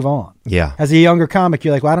I can move on. Yeah. As a younger comic,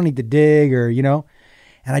 you're like, well, I don't need to dig or, you know,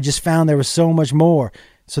 and I just found there was so much more.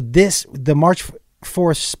 So the March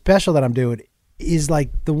 4th special that I'm doing is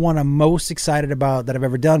like the one I'm most excited about that I've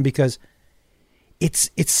ever done because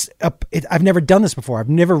I've never done this before. I've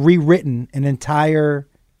never rewritten an entire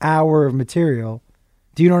hour of material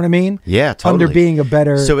Do you know what I mean? Yeah, totally. Under being a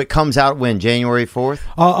better. So it comes out when? January 4th?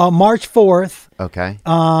 March 4th. Okay.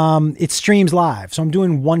 It streams live. So I'm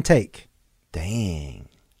doing one take. Dang.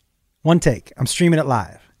 One take. I'm streaming it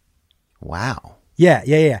live. Wow.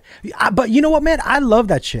 Yeah. But you know what, man? I love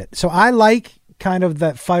that shit. So I like kind of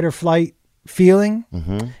that fight or flight feeling.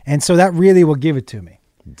 Mm-hmm. And so that really will give it to me.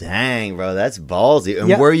 Dang, bro. That's ballsy. And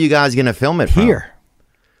Yeah. where are you guys going to film it from? Here.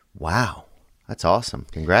 Wow. That's awesome.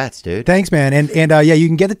 Congrats, dude. Thanks, man. And yeah, you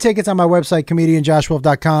can get the tickets on my website,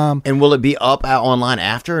 comedianjoshwolf.com. And will it be up out online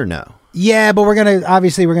after or no? Yeah, but we're going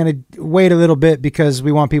to wait a little bit because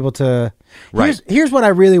we want people to. Right. Here's what I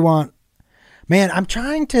really want. Man, I'm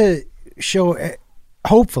trying to show,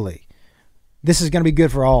 hopefully, this is going to be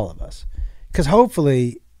good for all of us. Because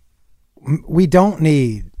hopefully, we don't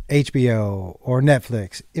need HBO or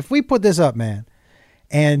Netflix. If we put this up, man,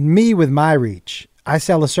 and me with my reach, I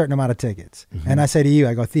sell a certain amount of tickets. Mm-hmm. And I say to you,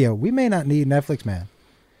 I go, Theo, we may not need Netflix, man.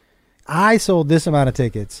 I sold this amount of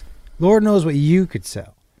tickets. Lord knows what you could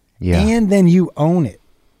sell. Yeah. And then you own it.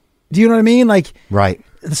 Do you know what I mean? Like, Right.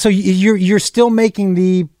 so you're still making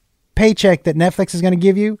the paycheck that Netflix is going to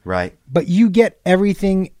give you. Right. But you get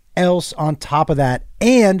everything else on top of that.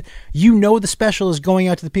 And you know the special is going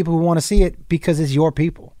out to the people who want to see it because it's your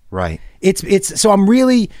people. Right. It's so I'm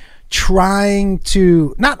really trying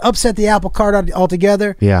to not upset the apple cart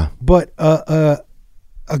altogether. Yeah. But a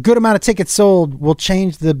good amount of tickets sold will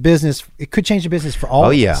change the business. It could change the business for all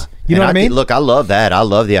of us. You know what I mean? Look, I love that. I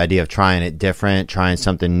love the idea of trying it different, trying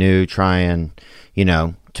something new, trying,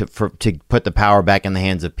 to put the power back in the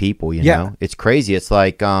hands of people, you know? It's crazy. It's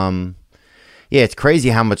like, it's crazy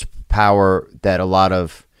how much power that a lot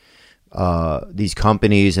of these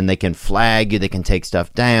companies, and they can flag you, they can take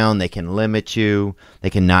stuff down, they can limit you, they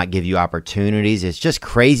can not give you opportunities. It's just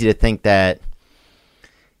crazy to think that,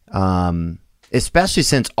 especially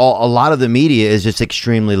since a lot of the media is just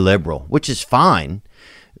extremely liberal, which is fine,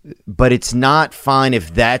 but it's not fine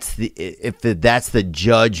if that's the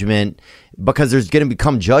judgment, because there's going to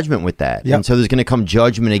become judgment with that. Yep. And so there's going to come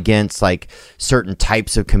judgment against like certain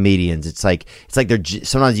types of comedians. It's like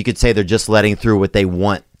sometimes you could say they're just letting through what they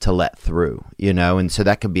want to let through, and so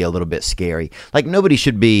that could be a little bit scary. Like nobody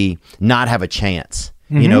should not have a chance.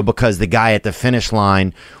 Because the guy at the finish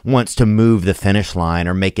line wants to move the finish line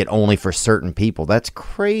or make it only for certain people. That's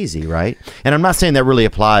crazy, right? And I'm not saying that really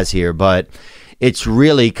applies here, but it's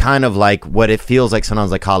really kind of like what it feels like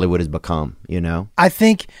sometimes like Hollywood has become, I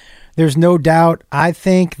think there's no doubt. I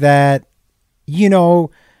think that,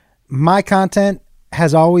 my content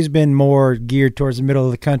has always been more geared towards the middle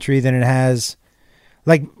of the country than it has.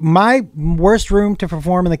 Like my worst room to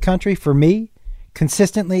perform in the country for me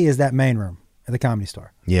consistently is that main room at the Comedy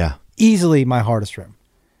Store. Yeah. Easily my hardest room,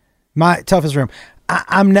 my toughest room.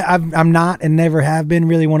 I'm not and never have been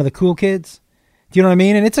really one of the cool kids. Do you know what I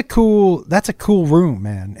mean? And that's a cool room,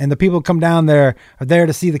 man. And the people who come down there are there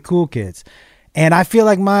to see the cool kids. And I feel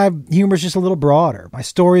like my humor is just a little broader. My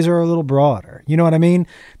stories are a little broader. You know what I mean?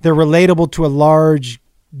 They're relatable to a large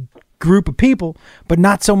group of people, but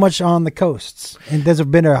not so much on the coasts. And those have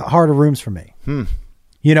been harder rooms for me. I'm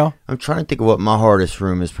trying to think of what my hardest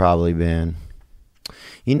room has probably been.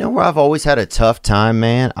 Where I've always had a tough time,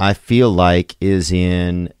 man, I feel like is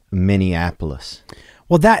in Minneapolis.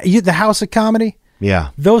 Well, the House of Comedy,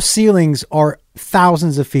 Yeah. those ceilings are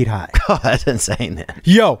thousands of feet high. Oh, that's insane, then.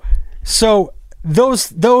 Yo, so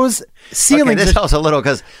those ceilings. Okay, this helps a little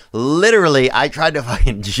because literally I tried to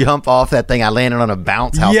fucking jump off that thing. I landed on a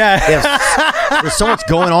bounce house. Yeah. There's so much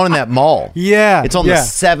going on in that mall. Yeah. It's on the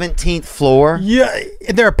 17th floor. Yeah,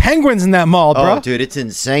 there are penguins in that mall, bro. Oh, dude, it's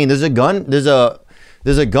insane. There's a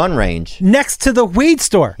gun range. Next to the weed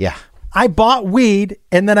store. Yeah. I bought weed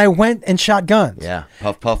and then I went and shot guns. Yeah.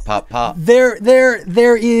 Puff, puff, pop, pop. There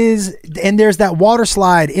is, and there's that water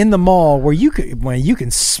slide in the mall where you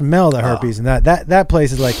can smell the herpes, and that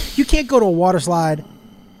place is like, you can't go to a water slide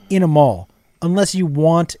in a mall unless you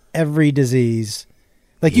want every disease.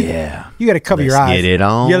 Like you got to cover your eyes. Let's get it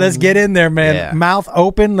on. Yeah, let's get in there, man. Yeah. Mouth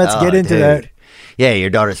open. Let's get into dude. that. Yeah, your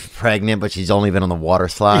daughter's pregnant, but she's only been on the water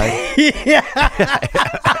slide.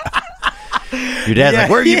 Your dad's like,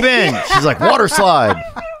 where you been? She's like, water slide.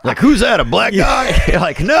 Like, who's that? A black guy? You're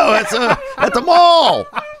like, no, that's a mall.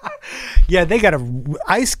 Yeah, they got a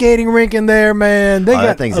ice skating rink in there, man. They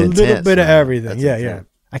got a little intense, bit of man. everything. That's Yeah. intense.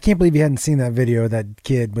 I can't believe you hadn't seen that video of that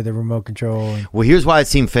kid with the remote control. Well, here's why it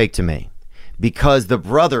seemed fake to me. Because the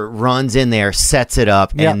brother runs in there, sets it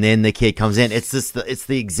up, Yep. and then the kid comes in. It's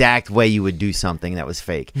the exact way you would do something that was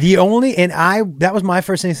fake. That was my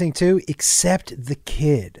first instinct too, except the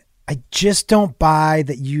kid. I just don't buy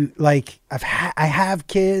that you, like, I have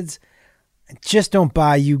kids. I just don't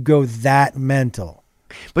buy you go that mental.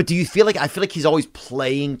 But do you feel like I feel like he's always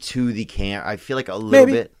playing to the camera? I feel like a little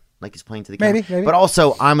Maybe. bit like he's playing to the camera. Maybe. But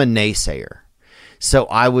also, I'm a naysayer, so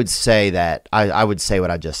I would say that I would say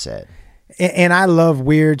what I just said. And I love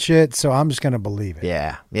weird shit, so I'm just gonna believe it.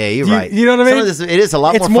 Yeah, you're You- right. you know what I Some mean? of this- it is a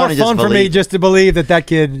lot It's more fun, to for just me believe. just to believe that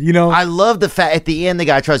kid, you know. I love the fact at the end the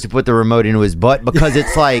guy tries to put the remote into his butt because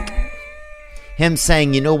it's like him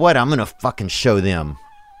saying, you know what, I'm gonna fucking show them.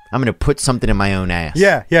 I'm gonna put something in my own ass.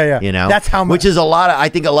 Yeah. You know, That's how much. Which is I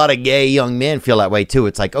think a lot of gay young men feel that way too.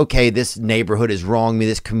 It's like, okay, this neighborhood has wronged me.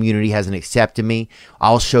 This community hasn't accepted me.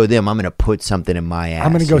 I'll show them. I'm gonna put something in my ass.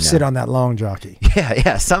 I'm gonna go you know? sit on that long jockey.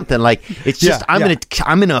 Yeah, something like it's just Yeah,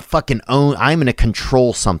 I'm gonna fucking own. I'm gonna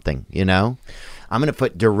control something. You know, I'm gonna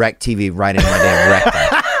put DirecTV right in my damn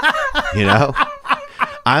rectum. You know,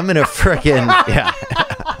 I'm gonna freaking yeah.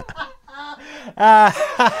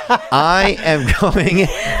 I am going.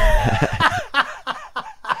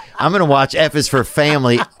 I'm gonna watch F is for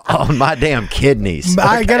Family on my damn kidneys.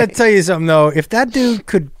 I gotta okay? tell you something though. If that dude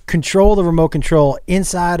could control the remote control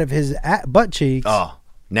inside of his butt cheeks, Oh,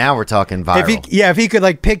 now we're talking viral. if he could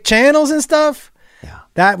like pick channels and stuff, Yeah.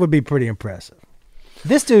 that would be pretty impressive.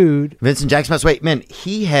 This dude, Vincent Jackson must wait. Man,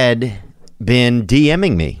 he had been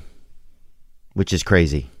DMing me, which is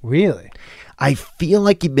crazy. really, I feel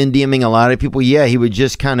like he'd been DMing a lot of people. Yeah, he would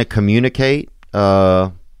just kind of communicate.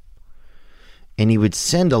 And he would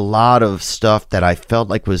send a lot of stuff that I felt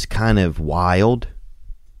like was kind of wild.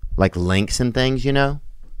 Like links and things, you know?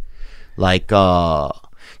 Like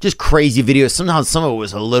just crazy videos. Sometimes some of it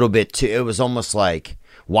was a little bit too. It was almost like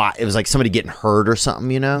it was like somebody getting hurt or something,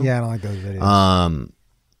 you know? yeah, I don't like those videos.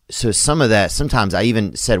 So some of that, sometimes I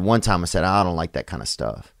even said one time, I said, I don't like that kind of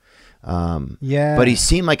stuff. Yeah, But he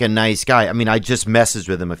seemed like a nice guy. I mean, I just messaged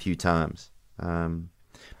with him a few times.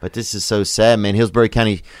 But this is so sad, man. Hillsborough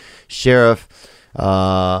County Sheriff,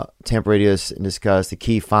 Tampa Radio discussed the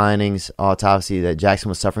key findings, autopsy, that Jackson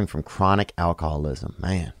was suffering from chronic alcoholism.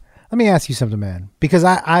 Man. Let me ask you something, man, because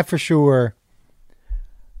I for sure,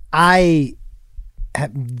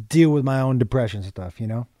 deal with my own depression stuff. You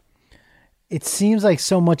know, it seems like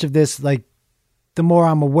so much of this, like, the more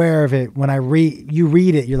I'm aware of it, when you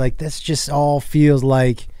read it, you're like, this just all feels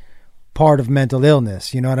like part of mental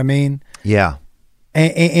illness. You know what I mean? Yeah.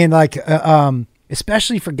 And like,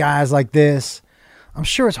 especially for guys like this, I'm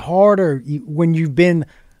sure it's harder when you've been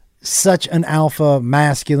such an alpha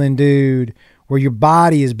masculine dude, where your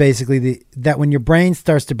body is basically that when your brain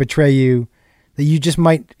starts to betray you, that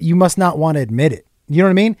you must not want to admit it. You know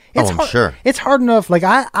what I mean? I'm sure. It's hard enough. Like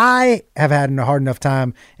I have had a hard enough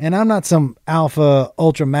time, and I'm not some alpha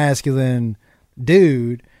ultra masculine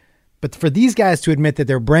dude, but for these guys to admit that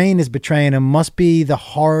their brain is betraying them must be the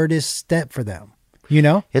hardest step for them. You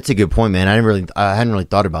know? It's a good point, man. I hadn't really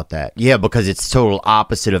thought about that. Yeah, because it's total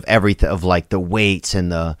opposite of everything, of like the weights and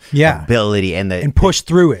the ability and push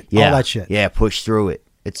through it, yeah, all that shit. Yeah, push through it.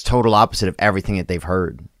 It's total opposite of everything that they've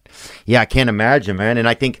heard. Yeah, I can't imagine, man. And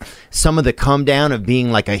I think some of the come down of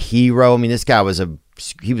being like a hero. I mean, this guy was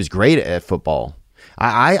great at football.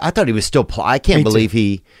 I thought he was still. I can't believe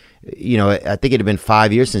he. You know, I think it had been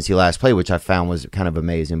 5 years since he last played, which I found was kind of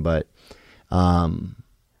amazing. But,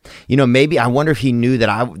 you know, maybe I wonder if he knew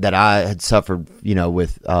that I had suffered, you know,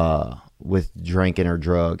 with drinking or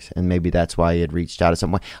drugs, and maybe that's why he had reached out at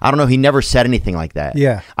some point. I don't know. He never said anything like that.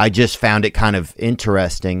 Yeah, I just found it kind of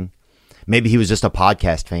interesting. Maybe he was just a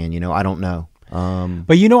podcast fan, you know. I don't know.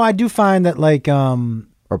 But you know, I do find that like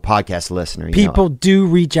or podcast listener. You people know. do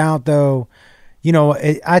reach out though. You know,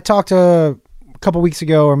 I talked to a couple weeks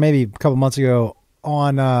ago, or maybe a couple months ago,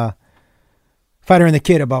 on Fighter and the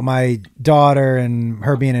Kid about my daughter and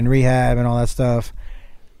her being in rehab and all that stuff,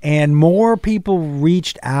 and more people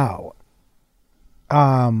reached out.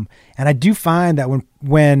 And I do find that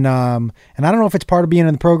when and I don't know if it's part of being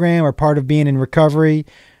in the program or part of being in recovery,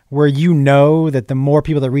 where you know that the more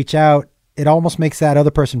people that reach out, it almost makes that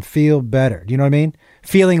other person feel better. Do you know what I mean?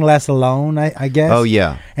 Feeling less alone, I guess. Oh,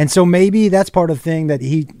 yeah. And so maybe that's part of the thing that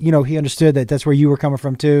he understood that that's where you were coming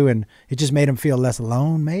from too, and it just made him feel less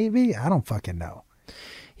alone. Maybe, I don't fucking know.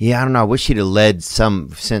 Yeah, I don't know. I wish he'd have led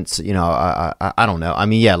some sense. You know, I don't know. I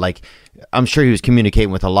mean, yeah, like I'm sure he was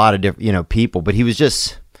communicating with a lot of different, you know, people, but he was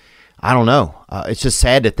just, I don't know. It's just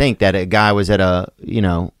sad to think that a guy was at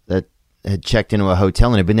that had checked into a hotel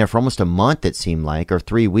and had been there for almost a month, it seemed like, or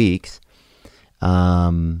 3 weeks.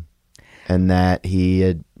 And that he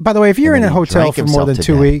had. By the way, if you're in a he hotel drank for more than himself to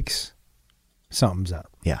 2 death. weeks, something's up.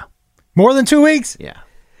 Yeah. More than 2 weeks? Yeah.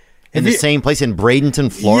 In the same place in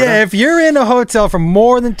Bradenton, Florida. Yeah, if you're in a hotel for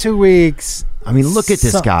more than 2 weeks. I mean, look at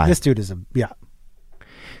this guy. This dude is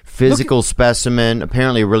physical specimen,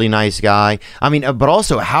 apparently a really nice guy. I mean, but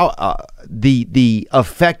also how the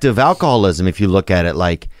effect of alcoholism, if you look at it,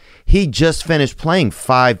 like he just finished playing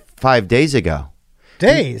five days ago.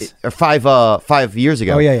 Days? Or 5 years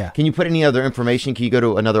ago. Oh, yeah. Can you put any other information? Can you go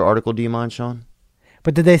to another article? Do you mind, Sean?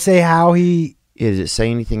 But did they say how he... Does it say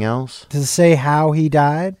anything else? Does it say how he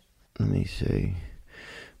died? Let me see.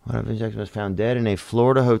 One of Jackson was found dead in a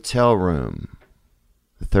Florida hotel room.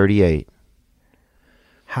 38.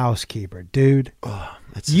 Housekeeper, dude.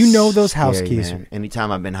 That's You know those scary, housekeepers. man.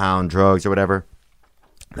 Anytime I've been high on drugs or whatever,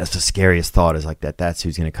 that's the scariest thought is like that. That's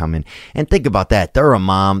who's going to come in. And think about that. They're a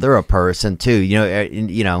mom. They're a person too. You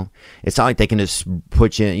know, it's not like they can just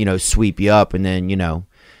put you, sweep you up and then,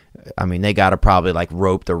 I mean, they got to probably like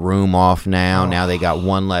rope the room off now. Now they got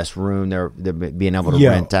one less room. They're being able to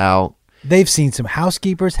rent out. They've seen some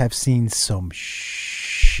housekeepers have seen some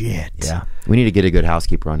shit. Yeah. We need to get a good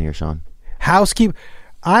housekeeper on here, Sean. Housekeeper.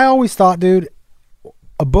 I always thought, dude,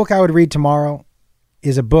 a book I would read tomorrow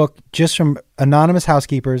is a book just from anonymous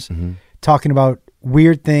housekeepers talking about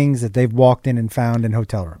weird things that they've walked in and found in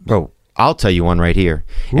hotel rooms. Bro, I'll tell you one right here.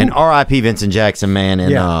 Ooh. And R.I.P. Vincent Jackson, man.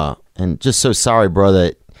 And and just so sorry, bro,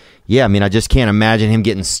 that I mean, I just can't imagine him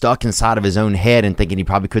getting stuck inside of his own head and thinking he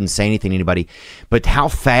probably couldn't say anything to anybody. But how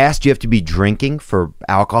fast you have to be drinking for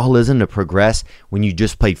alcoholism to progress when you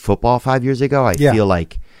just played football 5 years ago? I feel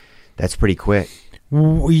like that's pretty quick.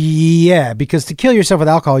 Yeah, because to kill yourself with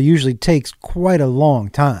alcohol usually takes quite a long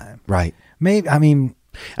time. Right. Maybe, I mean,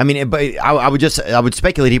 but I would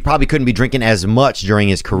speculate he probably couldn't be drinking as much during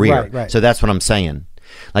his career. Right. So that's what I'm saying.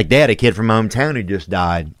 Like they had a kid from my hometown who just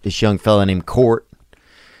died. This young fella named Court,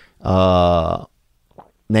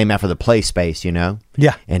 named after the play space,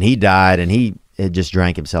 Yeah. And he died, and he just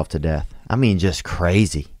drank himself to death. I mean, just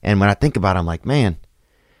crazy. And when I think about it, I'm like, man,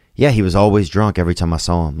 yeah, he was always drunk every time I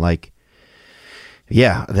saw him. Like,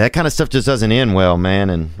 yeah, that kind of stuff just doesn't end well, man.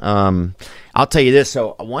 And I'll tell you this.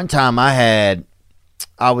 So one time I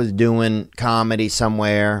was doing comedy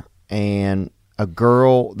somewhere, and a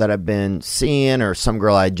girl that I've been seeing, or some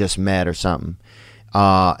girl I had just met or something,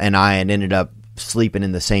 and I had ended up sleeping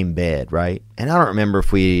in the same bed, right? And I don't remember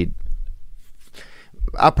if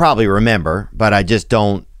I probably remember, but I just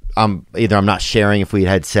don't. Either I'm not sharing if we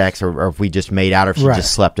had sex or if we just made out or if she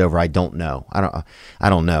just slept over. I don't know. I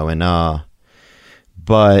don't know. And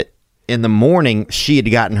but in the morning she had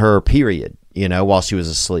gotten her period, while she was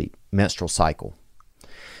asleep, menstrual cycle.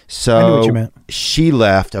 So I knew what you meant. She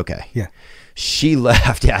left. Okay. Yeah. She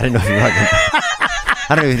left. Yeah, I didn't know if you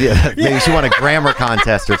I don't know. Maybe she won a grammar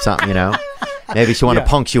contest or something, Maybe she won a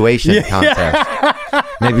punctuation contest.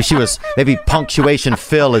 Maybe punctuation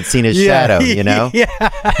Phil had seen his shadow, Yeah.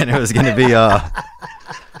 And it was going to be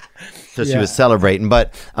so she was celebrating.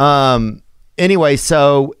 But anyway,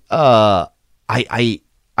 so I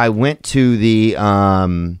went to the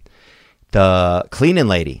cleaning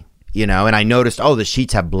lady, and I noticed, the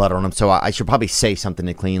sheets have blood on them, so I should probably say something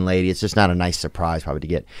to the cleaning lady. It's just not a nice surprise probably to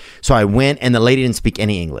get. So I went, and the lady didn't speak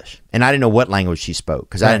any English, and I didn't know what language she spoke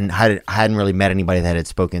because I hadn't really met anybody that had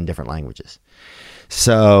spoken different languages.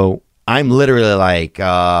 So I'm literally like, and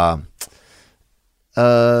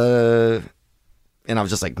I was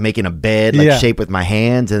just like making a bed shape with my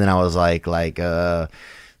hands, and then I was like, like I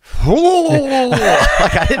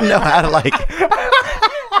didn't know how to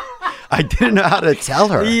I didn't know how to tell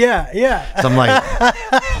her. Yeah. So I'm like,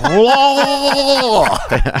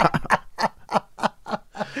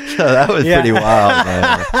 so that was pretty wild,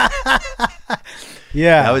 man.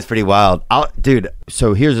 Yeah. That was pretty wild. Dude,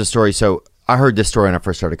 so here's the story. So I heard this story when I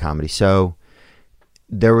first started comedy. So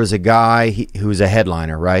there was a guy who was a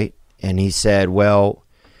headliner, right? And he said, well,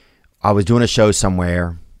 I was doing a show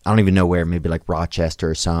somewhere. I don't even know where, maybe like Rochester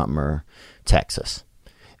or something, or Texas.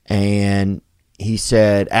 And he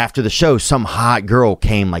said after the show, some hot girl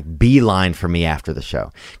came like beeline for me after the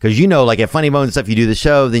show. Because, like at Funny Bones and stuff, you do the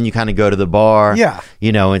show, then you kind of go to the bar. Yeah.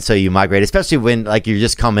 And so you migrate, especially when like you're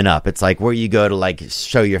just coming up. It's like where you go to like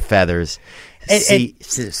show your feathers,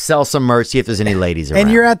 sell some merch, see if there's any ladies around.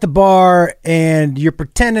 And you're at the bar and you're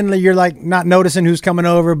pretending that you're like not noticing who's coming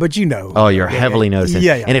over, but Oh, you're heavily noticing.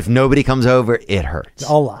 Yeah. And if nobody comes over, it hurts.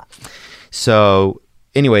 A lot. So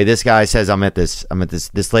anyway, this guy says,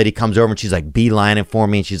 this lady comes over and she's like beelining for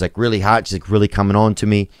me, and she's like really hot. She's like really coming on to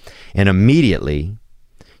me. And immediately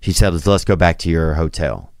she says, let's go back to your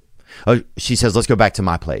hotel. Oh, she says, let's go back to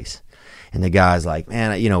my place. And the guy's like,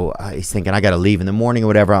 man, he's thinking I got to leave in the morning or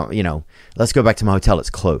whatever. Let's go back to my hotel. It's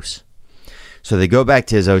close. So they go back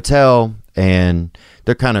to his hotel and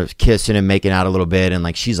they're kind of kissing and making out a little bit. And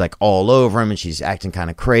like, she's like all over him and she's acting kind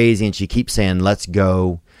of crazy. And she keeps saying, let's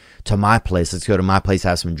go to my place. Let's go to my place.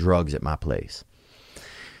 Have some drugs at my place.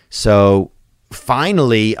 So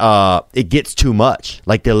finally, it gets too much.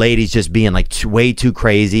 Like the lady's just being like way too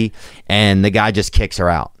crazy, and the guy just kicks her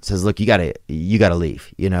out. Says, "Look, you gotta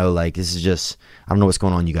leave. You know, like this is just, I don't know what's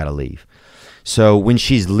going on. You gotta leave." So when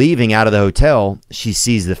she's leaving out of the hotel, she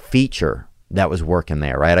sees the feature that was working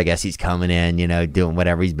there. Right? I guess he's coming in, you know, doing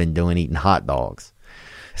whatever he's been doing, eating hot dogs.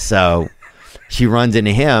 So she runs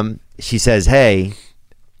into him. She says, "Hey,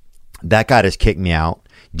 that guy just kicked me out.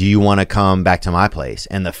 Do you want to come back to my place?"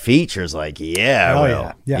 And the feature's like, "Yeah, I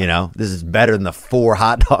will." Yeah. You know, this is better than the 4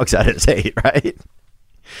 hot dogs I just ate, right?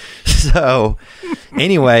 So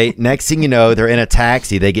anyway, next thing you know, they're in a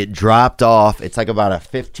taxi. They get dropped off. It's like about a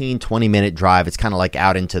 15, 20-minute drive. It's kind of like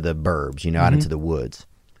out into the burbs, you know, out into the woods.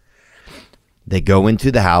 They go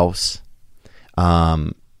into the house.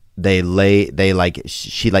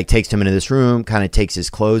 She takes him into this room, kind of takes his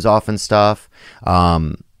clothes off and stuff.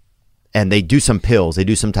 And they do some pills. They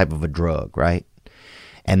do some type of a drug, right?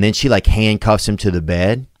 And then she like handcuffs him to the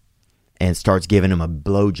bed and starts giving him a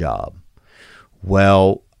blowjob.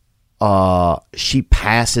 Well, she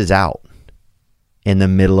passes out in the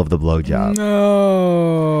middle of the blowjob.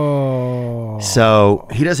 No. So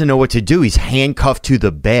he doesn't know what to do. He's handcuffed to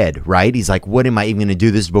the bed, right? He's like, what am I even going to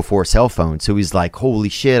do? This is before cell phone. So he's like, holy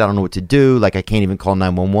shit, I don't know what to do. Like, I can't even call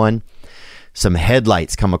 911. Some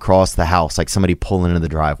headlights come across the house, like somebody pulling into the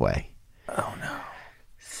driveway. Oh, no.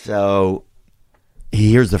 So he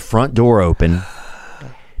hears the front door open.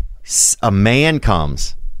 A man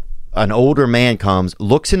comes. An older man comes,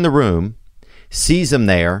 looks in the room, sees him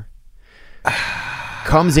there,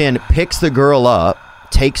 comes in, picks the girl up,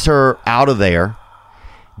 takes her out of there,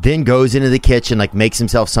 then goes into the kitchen, like makes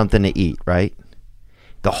himself something to eat, right?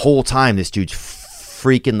 The whole time this dude's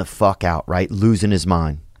freaking the fuck out, right? Losing his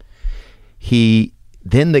mind.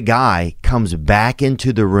 Then the guy comes back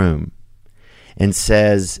into the room and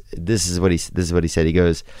says, this is what he said. He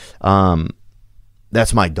goes,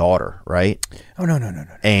 that's my daughter, right? Oh, no.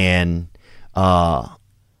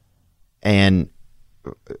 And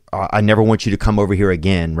I never want you to come over here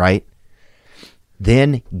again, right?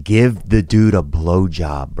 Then give the dude a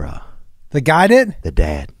blowjob, bruh. The guy did? The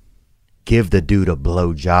dad. Give the dude a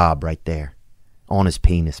blowjob right there on his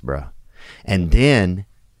penis, bruh. And then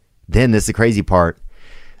this is the crazy part,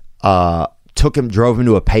 drove him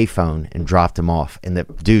to a payphone and dropped him off. And the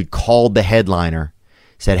dude called the headliner,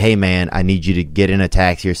 said, hey man, I need you to get in a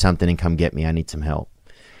taxi or something and come get me. I need some help.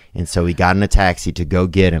 And so he got in a taxi to go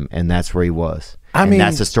get him, and that's where he was. I mean,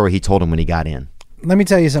 that's the story he told him when he got in. Let me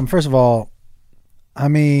tell you something. First of all, I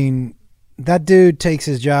mean, that dude takes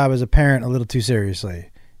his job as a parent a little too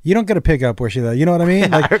seriously. You don't get to pick up where she lives. You know what I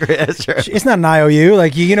mean? Like, I agree. That's true. It's not an IOU.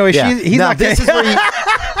 Like, you know, Yeah. he's Now, not this is where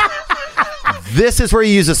this is where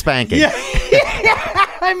you use a spanking. Yeah.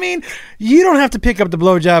 I mean, you don't have to pick up the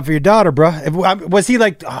blowjob for your daughter, bro. Was he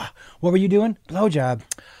like, what were you doing? Blowjob.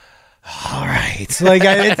 All right. Like,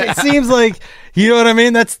 it seems like, you know what I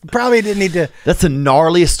mean? That's probably didn't need to. That's the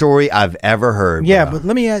gnarliest story I've ever heard. Yeah, bro. but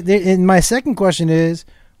let me. And my second question is,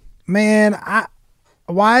 man,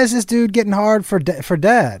 why is this dude getting hard for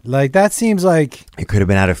dad? Like, that seems like It could have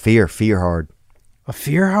been out of fear hard. a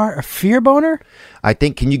fear boner. I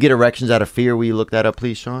think, can you get erections out of fear? Will you look that up,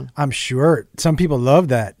 please, Sean? I'm sure some people love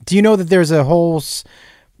that. Do you know that there's a whole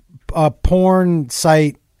porn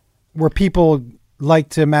site where people like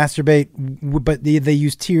to masturbate, but they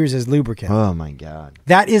use tears as lubricant? Oh my God.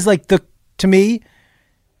 That is like to me,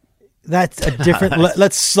 that's a different,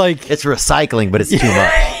 let's like. It's recycling, but it's too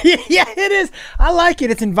much. Yeah, it is. I like it.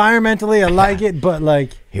 It's environmentally, I like it, but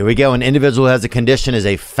like. Here we go. An individual who has a condition is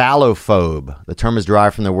a phallophobe. The term is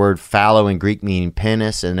derived from the word phallo in Greek, meaning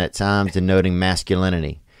penis, and at times denoting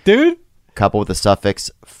masculinity. Dude. Coupled with the suffix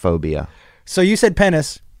phobia. So you said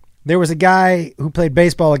penis. There was a guy who played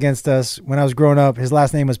baseball against us when I was growing up. His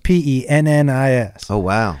last name was Pennis. Oh,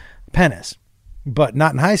 wow. Pennis. But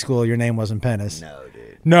not in high school, your name wasn't Pennis. No,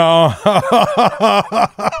 dude. No.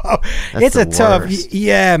 It's the a tough. worst.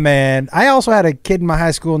 Yeah, man. I also had a kid in my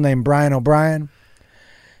high school named Brian O'Brien.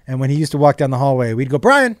 And when he used to walk down the hallway, we'd go,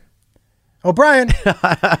 Brian. O'Brien.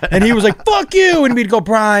 And he was like, fuck you. And we'd go,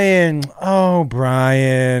 Brian. Oh,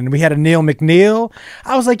 Brian. We had a Neil McNeil.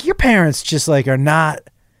 I was like, your parents just like are not,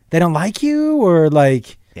 they don't like you, or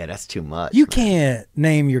like. Yeah, that's too much. You can't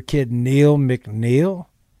name your kid Neil McNeil.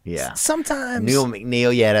 Yeah. Sometimes. Neil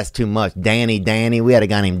McNeil, yeah, that's too much. Danny. We had a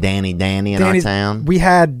guy named Danny in our town. We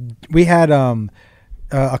had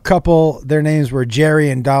a couple. Their names were Jerry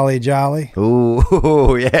and Dolly Jolly.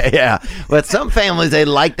 Ooh, yeah. But some families, they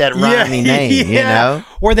like that rhymey name, you know?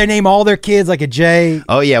 Or they name all their kids like a J.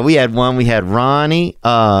 Oh, yeah, we had one. We had Ronnie,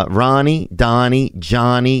 Donnie,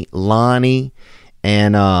 Johnny, Lonnie,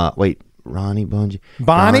 and, Ronnie, Bungie.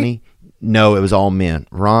 Bonnie? Donnie. No, it was all men.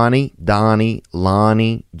 Ronnie, Donnie,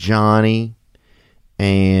 Lonnie, Johnny,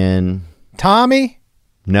 and Tommy?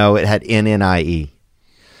 no, it had NNIE.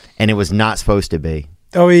 And it was not supposed to be.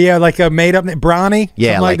 Oh, yeah, like a made-up name. Bronny?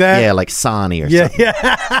 Yeah, Something like that? Yeah, like Sonny or Yeah, something.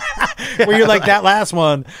 yeah. Where you're like, that last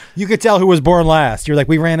one, you could tell who was born last. You're like,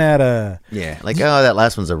 we ran out of... Yeah, like, oh, that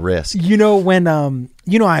last one's a risk. You know when, I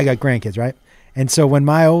got grandkids, right? And so when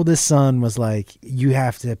my oldest son was like, you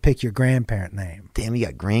have to pick your grandparent name. Damn, you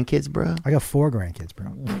got grandkids, bro? I got 4 grandkids, bro.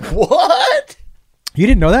 What? You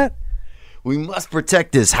didn't know that? We must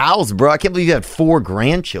protect this house, bro. I can't believe you had 4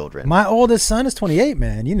 grandchildren. My oldest son is 28,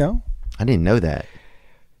 man, you know. I didn't know that.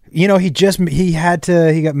 You know, he got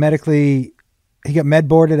med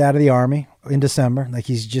boarded out of the Army in December. Like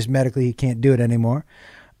he's just medically, he can't do it anymore.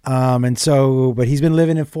 And so, but he's been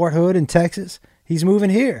living in Fort Hood in Texas. He's moving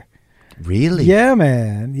here. Really? Yeah,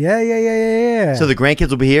 man. Yeah. So the grandkids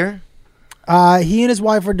will be here? He and his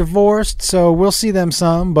wife are divorced, so we'll see them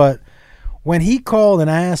some. But when he called and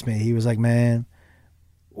asked me, he was like, man,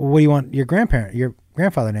 what do you want your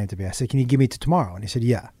grandfather name to be? I said, can you give me to tomorrow? And he said,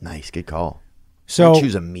 yeah. Nice, good call. So Don't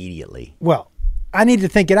choose immediately. Well, I needed to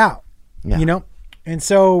think it out, Yeah. you know? And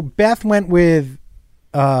so Beth went with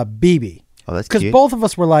BB. Oh, that's Because cute. both of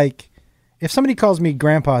us were like, if somebody calls me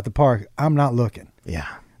grandpa at the park, I'm not looking. Yeah.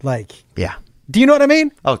 Like, Yeah. do you know what I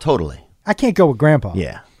mean? Oh, totally. I can't go with grandpa.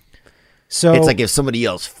 Yeah. So It's like if somebody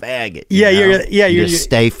yells faggot. Yeah, you you're just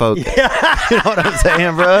stay focused. You know what I'm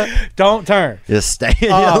saying, bro? don't turn. Just stay in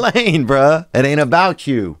your lane, bro. It ain't about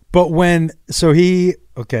you. But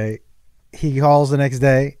he calls the next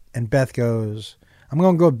day and Beth goes, I'm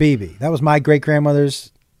going to go with BB. That was my great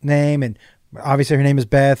grandmother's name. And obviously her name is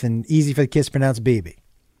Beth and easy for the kids to pronounce BB.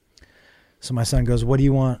 So my son goes, what do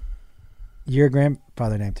you want your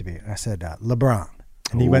grandfather name to be? And I said, LeBron.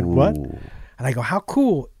 And he went, what? And I go, how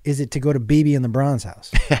cool is it to go to BB and LeBron's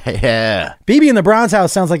house? Yeah. BB and LeBron's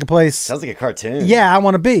house sounds like a place. Sounds like a cartoon. Yeah, I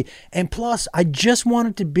want to be. And plus, I just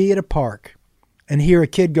wanted to be at a park and hear a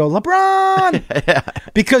kid go,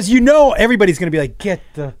 LeBron! Because you know everybody's going to be like, get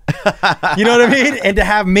the... You know what I mean? And to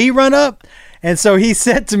have me run up. And so he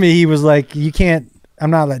said to me, he was like, you can't...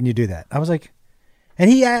 I'm not letting you do that. I was like...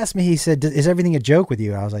 And he asked me, he said, is everything a joke with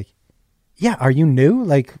you? I was like, yeah, are you new?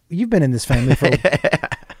 Like, you've been in this family for...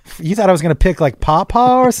 You thought I was going to pick like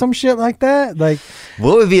Pawpaw or some shit like that? Like,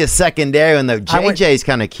 what would be a secondary one though? JJ's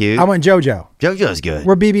kind of cute. I went JoJo. JoJo's good.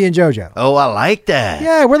 We're BB and JoJo. Oh, I like that.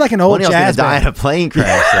 Yeah, we're like an old One of y'all's jazz gonna die in band. a plane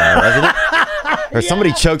crash, though, wasn't it? Or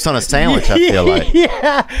somebody chokes on a sandwich, I feel like.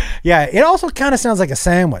 Yeah. It also kind of sounds like a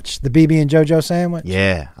sandwich, the BB and JoJo sandwich.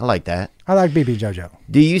 Yeah, I like that. I like BB JoJo.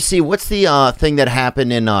 Do you see, what's the thing that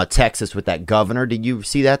happened in Texas with that governor? Did you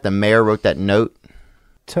see that? The mayor wrote that note.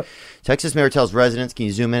 Texas mayor tells residents, can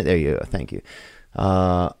you zoom in? There you go. Thank you.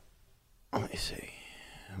 Let me see.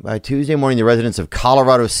 By Tuesday morning, the residents of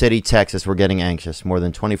Colorado City, Texas were getting anxious. More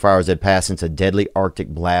than 24 hours had passed since a deadly Arctic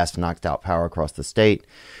blast knocked out power across the state.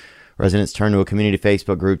 Residents turned to a community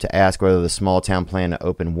Facebook group to ask whether the small town planned to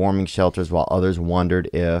open warming shelters, while others wondered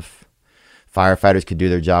if firefighters could do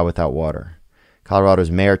their job without water.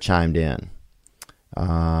 Colorado's mayor chimed in.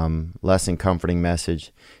 Less than comforting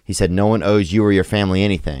message. He said, no one owes you or your family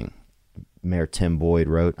anything. Mayor Tim Boyd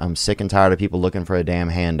wrote, I'm sick and tired of people looking for a damn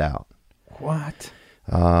handout. What?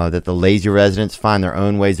 That the lazy residents find their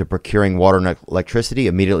own ways of procuring water and electricity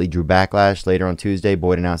immediately drew backlash. Later on Tuesday,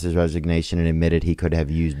 Boyd announced his resignation and admitted he could have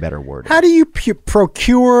used better wording. How do you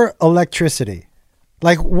procure electricity?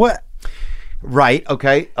 Like what? Right,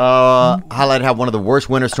 okay. Highlighted how one of the worst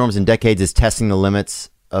winter storms in decades is testing the limits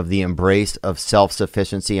of the embrace of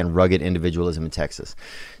self-sufficiency and rugged individualism in Texas.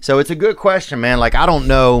 So it's a good question, man. Like, I don't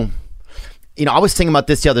know. You know, I was thinking about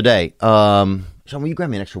this the other day. Sean, will you grab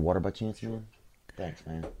me an extra water by chance? Thanks,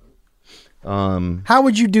 man. How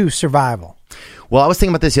would you do survival? Well, I was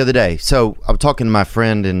thinking about this the other day. So I was talking to my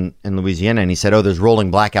friend in Louisiana, and he said, oh, there's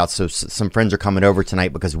rolling blackouts, so some friends are coming over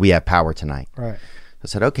tonight because we have power tonight. Right. I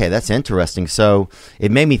said, okay, that's interesting. So it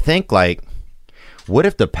made me think, like, what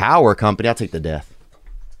if the power company, I'll take the death.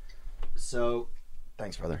 So,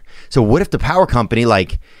 thanks, brother. So what if the power company,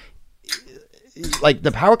 like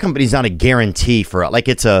the power company's not a guarantee for, like,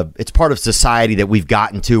 it's part of society that we've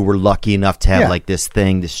gotten to. We're lucky enough to have like this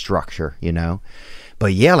thing, this structure, you know?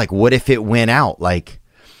 But yeah, like, what if it went out? Like,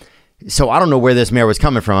 so I don't know where this mayor was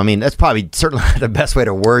coming from. I mean, that's probably certainly not the best way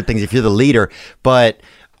to word things if you're the leader, but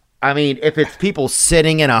I mean, if it's people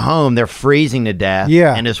sitting in a home, they're freezing to death.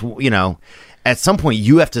 Yeah. And it's, you know, at some point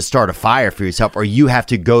you have to start a fire for yourself, or you have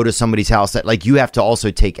to go to somebody's house that, like, you have to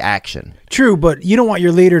also take action. True, but you don't want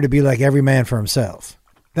your leader to be like every man for himself.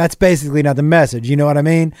 That's basically not the message. You know what I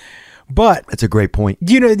mean? But That's a great point.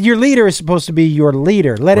 you know, your leader is supposed to be your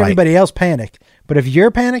leader. Let Right. everybody else panic. But if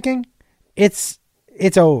you're panicking, it's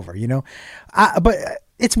over, you know. But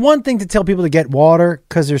it's one thing to tell people to get water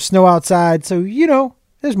because there's snow outside. So, you know,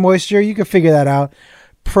 there's moisture. You can figure that out.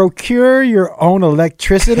 Procure your own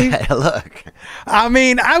electricity. Look, I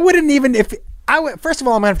mean, I wouldn't even first of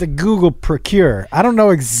all, I'm gonna have to Google procure. I don't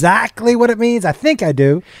know exactly what it means. I think I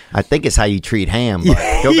do. I think it's how you treat ham. But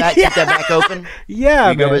go back, keep that back open.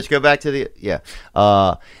 Yeah, You man. go back to the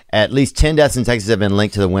at least 10 deaths in Texas have been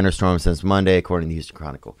linked to the winter storm since Monday, according to the Houston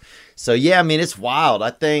Chronicle. So yeah, I mean it's wild.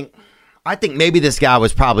 I think maybe this guy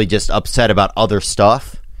was probably just upset about other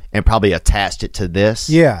stuff and probably attached it to this.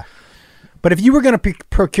 Yeah. But if you were going to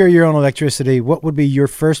procure your own electricity, what would be your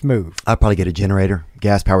first move? I'd probably get a generator,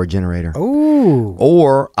 gas powered generator. Ooh.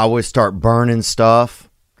 Or I would start burning stuff.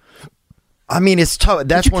 I mean, it's tough.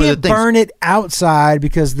 That's But you one of the can't things. burn it outside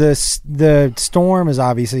because the storm is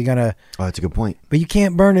obviously going to, Oh, that's a good point. but you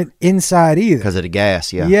can't burn it inside either. Because of the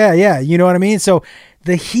gas, yeah. Yeah. You know what I mean? So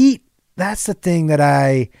the heat, that's the thing that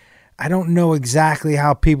I don't know exactly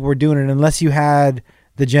how people were doing it unless you had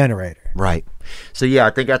the generator. Right. So, yeah,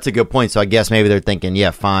 I think that's a good point. So I guess maybe they're thinking,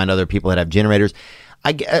 yeah, find other people that have generators.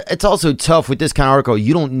 It's also tough with this kind of article.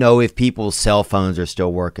 You don't know if people's cell phones are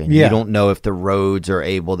still working. Yeah. You don't know if the roads are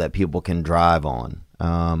able that people can drive on.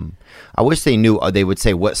 I wish they knew. They would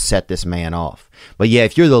say what set this man off. But yeah,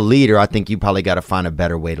 if you're the leader, I think you probably got to find a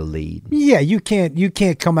better way to lead. Yeah, you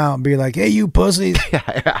can't come out and be like, "Hey, you pussies,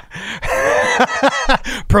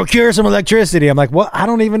 procure some electricity." I'm like, "What? I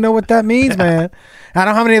don't even know what that means, man. I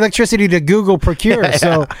don't have any electricity to Google procure,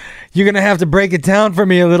 so you're gonna have to break it down for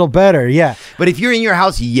me a little better." Yeah, But if you're in your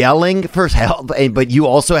house yelling for help, but you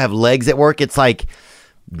also have legs at work, it's like,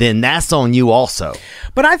 then that's on you also.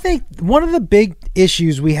 but I think one of the big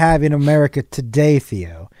issues we have in America today,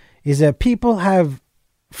 Theo, is that people have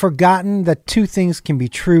forgotten that two things can be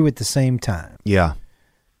true at the same time. Yeah.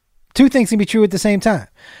 Two things can be true at the same time.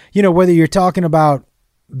 You know, whether you're talking about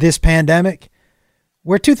this pandemic,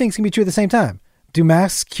 where two things can be true at the same time. Do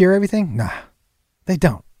masks cure everything? Nah, they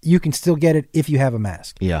don't. You can still get it if you have a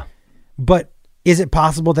mask. Yeah. But is it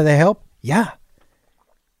possible that they help? Yeah.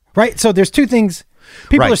 Right? So there's two things.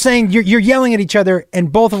 People Right. are saying you're yelling at each other,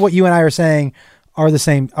 and both of what you and I are saying are the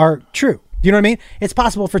same, are true. You know what I mean? It's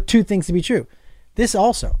possible for two things to be true. This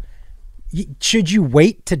also. Should you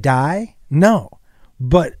wait to die? No.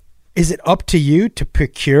 But is it up to you to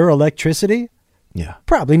procure electricity? Yeah.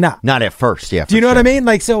 Probably not. Not at first. Yeah. Do you know what I mean?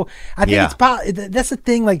 Like, so I think Yeah. that's the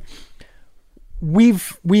thing. Like,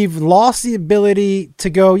 we've lost the ability to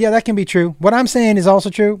go, yeah, that can be true. What I'm saying is also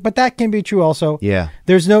true, but that can be true also. Yeah.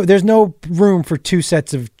 There's no room for two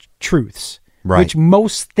sets of truths, Right. which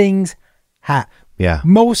most things have. Yeah.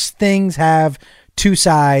 Most things have two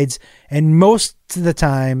sides, and most of the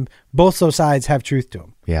time, both those sides have truth to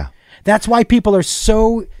them. Yeah. That's why people are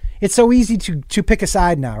so, it's so easy to pick a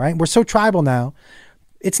side now, right? We're so tribal now.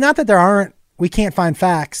 It's not that we can't find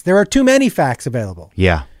facts. There are too many facts available.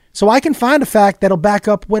 Yeah. So I can find a fact that'll back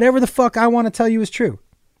up whatever the fuck I want to tell you is true.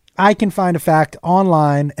 I can find a fact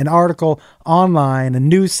online, an article online, a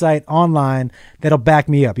news site online that'll back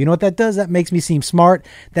me up. You know what that does? That makes me seem smart.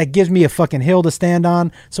 That gives me a fucking hill to stand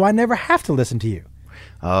on, so I never have to listen to you.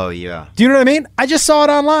 Oh, yeah. Do you know what I mean? I just saw it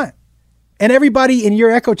online. And everybody in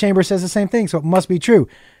your echo chamber says the same thing, so it must be true.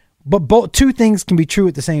 But two things can be true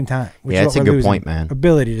at the same time. Which Yeah, is that's what a we're good losing point, man.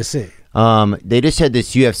 Ability to see. They just had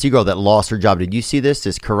this UFC girl that lost her job. Did you see this?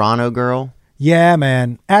 This Carano girl? Yeah,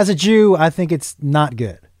 man. As a Jew, I think it's not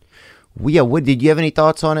good. Well, yeah. What did you have any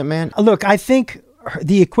thoughts on it, man? Look, I think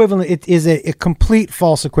the equivalent, it is a complete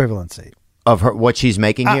false equivalency. Of her, what she's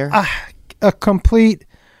making here? A complete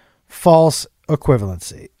false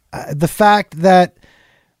equivalency. The fact that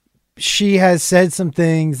she has said some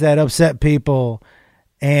things that upset people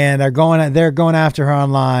and they're going after her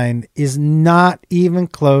online is not even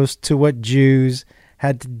close to what Jews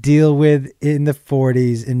had to deal with in the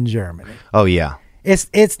 40s in Germany. Oh, yeah.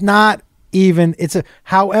 It's not even,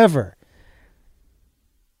 however,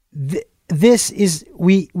 this is,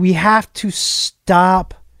 we have to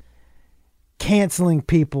stop canceling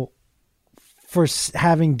people for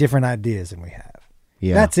having different ideas than we have.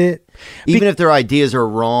 Yeah. That's it. Even if their ideas are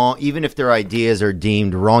wrong, even if their ideas are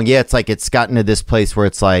deemed wrong, yeah, it's like it's gotten to this place where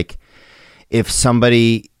it's like if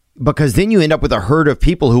somebody, because then you end up with a herd of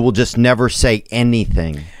people who will just never say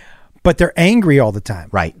anything. But they're angry all the time.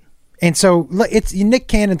 Right. And so it's Nick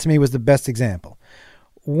Cannon to me was the best example.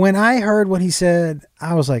 When I heard what he said,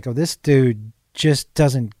 I was like, oh, this dude just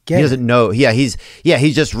doesn't get He it. doesn't know. Yeah, he's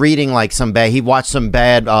just reading like some bad. He watched some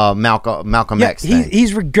bad Malcolm X thing.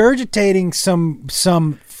 He's regurgitating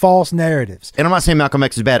some false narratives. And I'm not saying Malcolm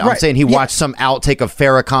X is bad. I'm Right. saying he Yeah. watched some outtake of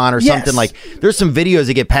Farrakhan or Yes. something. Like, there's some videos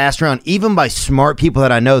that get passed around, even by smart people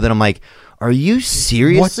that I know, that I'm like, are you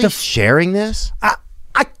seriously sharing this?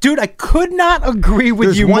 Dude, I could not agree with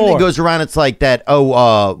There's you one more. that goes around, it's like that,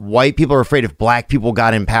 white people are afraid if black people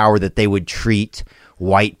got in power that they would treat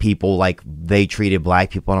white people like they treated black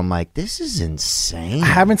people. And I'm like, this is insane. I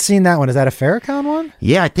haven't seen that one. Is that a Farrakhan one?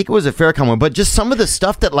 Yeah, I think it was a Farrakhan one, but just some of the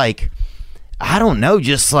stuff that, like, I don't know,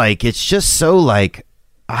 just like, it's just so like,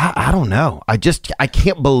 I don't know. I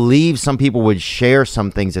can't believe some people would share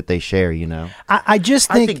some things that they share, you know? I just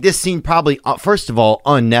I think this seemed probably, first of all,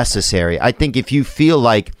 unnecessary. I think if you feel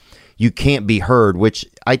like you can't be heard, which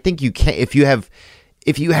I think you can't, if you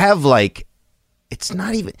have like, it's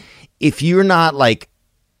not even, if you're not like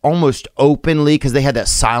almost openly, because they had that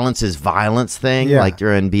silence is violence thing, Yeah. like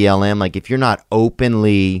during BLM, like if you're not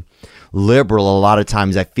openly liberal, a lot of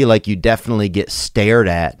times I feel like you definitely get stared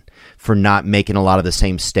at for not making a lot of the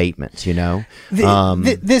same statements, you know?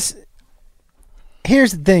 This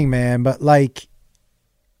here's the thing, man, but like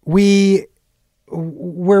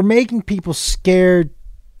we're making people scared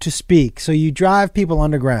to speak. So you drive people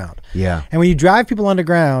underground. Yeah. And when you drive people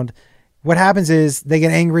underground, what happens is they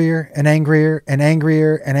get angrier and angrier and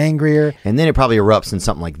angrier and angrier. And then it probably erupts in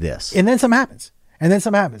something like this. And then something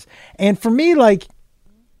happens. And for me, like,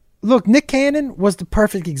 look, Nick Cannon was the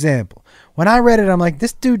perfect example. When I read it, I'm like,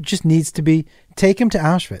 this dude just needs to be, take him to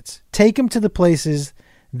Auschwitz. Take him to the places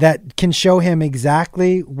that can show him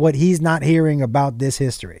exactly what he's not hearing about this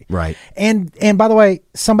history. Right. And by the way,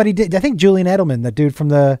 somebody did, I think Julian Edelman, the dude from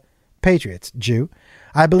the Patriots, Jew,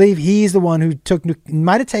 I believe he's the one who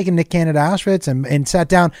might have taken Nick Cannon to Auschwitz and sat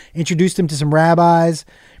down, introduced him to some rabbis.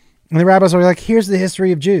 And the rabbis were like, here's the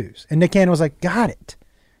history of Jews. And Nick Cannon was like, got it.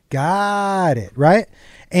 Right.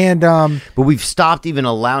 And, but we've stopped even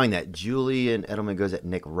allowing that. Julian Edelman goes at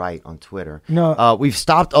Nick Wright on Twitter. No. We've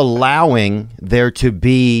stopped allowing there to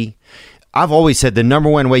be, I've always said the number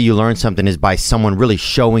one way you learn something is by someone really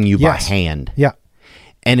showing you Yes. by hand. yeah.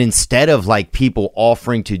 And instead of like people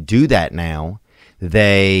offering to do that now,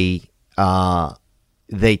 they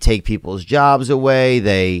take people's jobs away.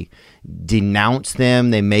 They denounce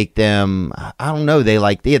them. They make them, I don't know.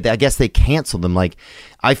 I guess they cancel them. Like,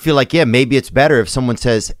 I feel like, yeah, maybe it's better if someone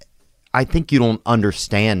says, I think you don't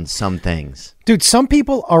understand some things. Dude, some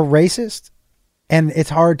people are racist and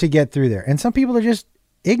it's hard to get through there. And some people are just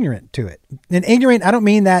ignorant to it. And ignorant, I don't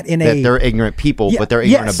mean that in That they're ignorant people, Yeah, but they're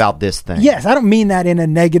ignorant yes. about this thing. Yes, I don't mean that in a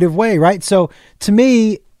negative way, right? So to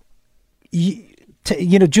me,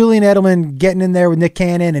 Julian Edelman getting in there with Nick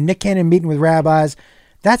Cannon and Nick Cannon meeting with rabbis,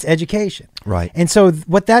 that's education. Right. And so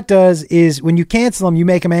what that does is when you cancel him, you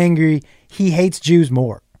make him angry. He hates Jews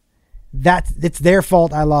more. It's their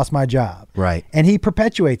fault I lost my job. Right. And he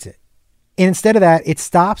perpetuates it. And instead of that, it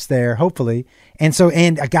stops there, hopefully. And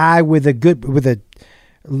a guy with a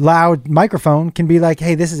loud microphone can be like,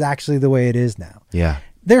 hey, this is actually the way it is now. Yeah.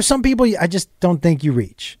 There's some people I just don't think you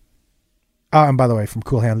reach. And by the way, from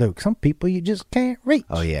Cool Hand Luke, some people you just can't reach.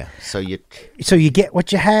 Oh, yeah. So you get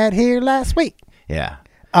what you had here last week. yeah.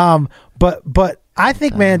 But I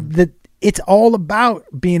think, man, that it's all about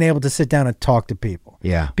being able to sit down and talk to people.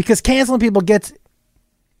 Yeah. Because canceling people doesn't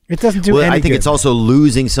do Well, any I think good, it's man. also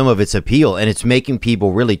losing some of its appeal, and it's making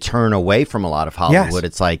people really turn away from a lot of Hollywood. Yes.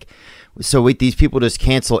 It's like, so wait, these people just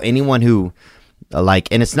cancel anyone who, like,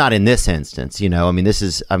 and it's not in this instance, you know. I mean,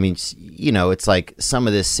 it's like some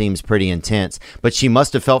of this seems pretty intense, but she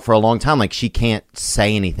must have felt for a long time like she can't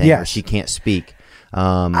say anything or Yes. she can't speak.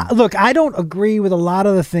 Look, I don't agree with a lot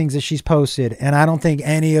of the things that she's posted, and I don't think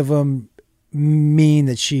any of them mean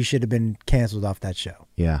that she should have been canceled off that show.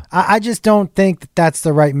 Yeah. I just don't think that that's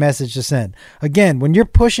the right message to send. Again, when you're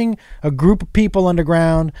pushing a group of people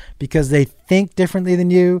underground because they think differently than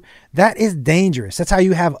you, that is dangerous. That's how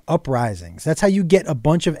you have uprisings. That's how you get a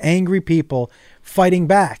bunch of angry people fighting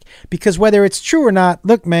back. Because whether it's true or not,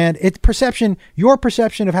 look, man, it's perception. Your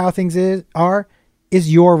perception of how things are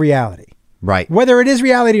your reality. Right. Whether it is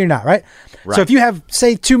reality or not, right? Right. So if you have,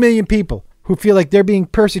 say, 2 million people who feel like they're being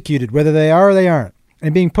persecuted, whether they are or they aren't,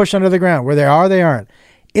 and being pushed under the ground, where they are or they aren't,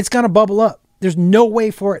 it's going to bubble up. There's no way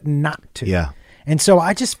for it not to. Yeah. And so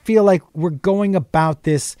I just feel like we're going about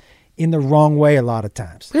this in the wrong way a lot of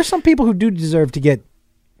times. There's some people who do deserve to get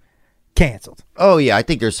canceled. Oh, yeah. I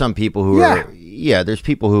think there's some people who Yeah. there's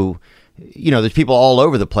people who, there's people all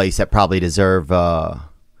over the place that probably deserve,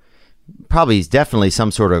 definitely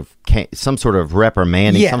some sort of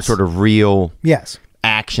reprimanding, Yes. some sort of real Yes.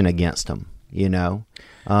 action against them,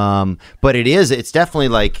 but it's definitely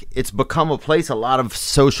like, it's become a place, a lot of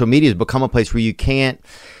social media has become a place where you can't,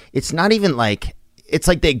 it's not even like, it's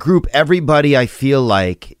like they group everybody. I feel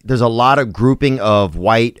like there's a lot of grouping of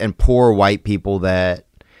white and poor white people that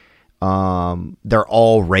they're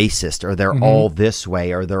all racist, or they're all this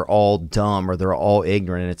way, or they're all dumb, or they're all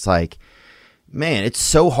ignorant. And it's like, man, it's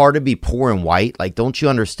so hard to be poor and white. Like, don't you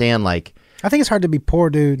understand? Like, I think it's hard to be poor,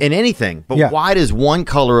 dude. in anything, but Yeah. why does one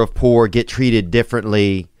color of poor get treated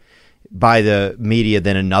differently by the media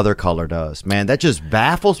than another color does? Man, that just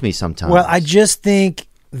baffles me sometimes. Well, I just think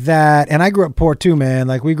that, and I grew up poor too, man.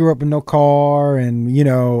 Like, we grew up with no car, and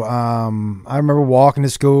I remember walking to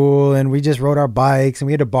school, and we just rode our bikes, and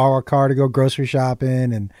we had to borrow a car to go grocery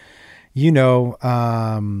shopping, and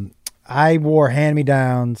I wore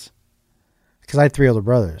hand-me-downs because I had 3 older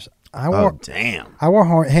brothers. I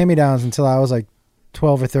wore hand-me-downs until I was like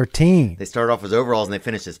 12 or 13. They started off as overalls and they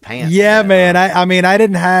finished as pants. Yeah, man. I mean, I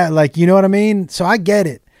didn't have, like, you know what I mean? So I get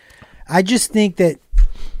it. I just think that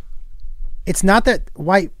it's not that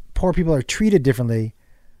white poor people are treated differently.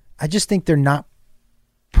 I just think they're not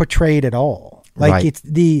portrayed at all. Like, Right. it's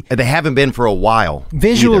the They haven't been for a while.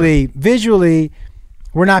 visually,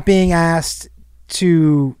 we're not being asked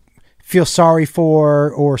to feel sorry for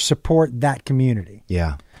or support that community.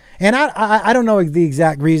 Yeah. And I don't know the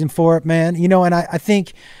exact reason for it, man. And I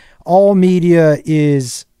think all media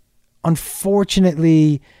is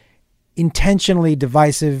unfortunately intentionally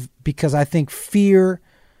divisive, because I think fear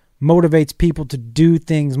motivates people to do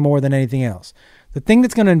things more than anything else. The thing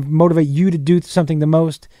that's going to motivate you to do something the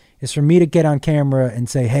most is for me to get on camera and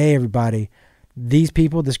say, hey, everybody, these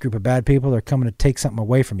people, this group of bad people, are coming to take something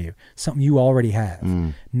away from you, something you already have.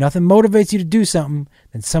 Nothing motivates you to do something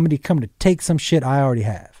than somebody coming to take some shit I already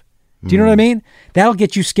have. Do you know what I mean? That'll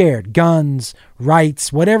get you scared. Guns,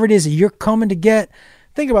 rights, whatever it is that you're coming to get.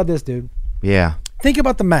 Think about this, dude. Yeah. Think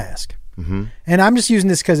about the mask. And I'm just using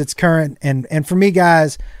this because it's current. And for me,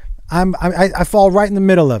 guys, I fall right in the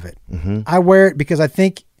middle of it. I wear it because I don't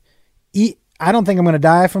think I'm going to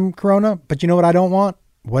die from Corona, but you know what I don't want?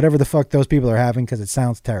 Whatever the fuck those people are having, because it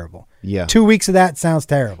sounds terrible. Yeah. 2 weeks of that sounds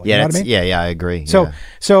terrible. Yeah. You know what I mean? Yeah, I agree. So,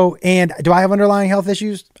 yeah. And do I have underlying health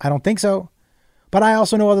issues? I don't think so. But I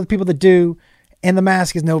also know other people that do, and the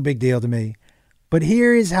mask is no big deal to me. But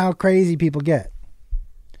here is how crazy people get.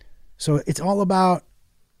 So it's all about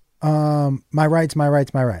my rights,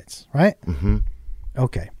 right?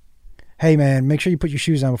 Okay. Hey, man, make sure you put your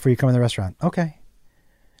shoes on before you come in the restaurant. Okay.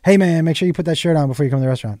 Hey, man, make sure you put that shirt on before you come in the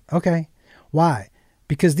restaurant. Okay. Why?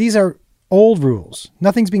 Because these are old rules.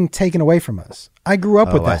 Nothing's being taken away from us. I grew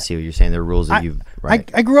up with that. I see what you're saying. There are rules that you've...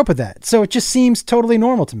 Right. I grew up with that. So it just seems totally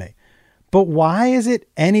normal to me. But why is it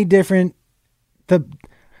any different?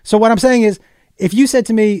 So what I'm saying is, if you said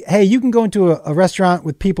to me, hey, you can go into a restaurant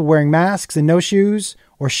with people wearing masks and no shoes,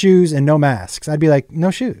 or shoes and no masks, I'd be like,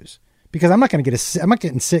 no shoes, because I'm not going to I'm not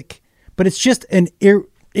getting sick. But it's just an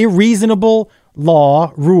irreasonable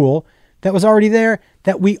rule that was already there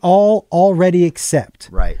that we all already accept.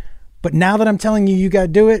 Right. But now that I'm telling you, you got to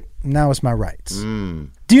do it. Now it's my rights.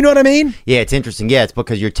 Do you know what I mean? Yeah, it's interesting. Yeah, it's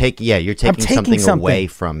because you're taking something away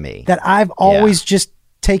from me that I've always just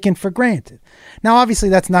taken for granted. Now, obviously,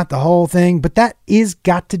 that's not the whole thing, but that is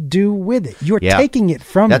got to do with it. You're taking it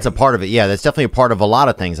from me. That's a part of it. Yeah, that's definitely a part of a lot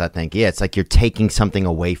of things, I think. Yeah, it's like you're taking something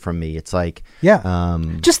away from me. It's like... Yeah.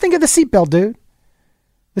 Just think of the seatbelt, dude.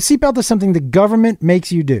 The seatbelt is something the government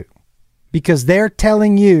makes you do because they're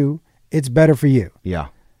telling you it's better for you. Yeah.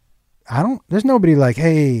 There's nobody like,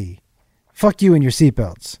 hey, fuck you and your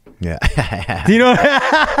seatbelts. Yeah. Do you know?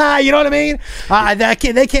 You know what I mean?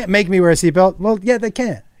 They can't make me wear a seatbelt. Well, yeah, they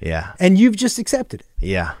can. Yeah. And you've just accepted it.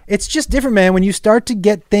 Yeah. It's just different, man. When you start to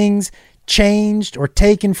get things changed or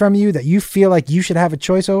taken from you that you feel like you should have a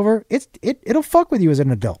choice over, it'll fuck with you as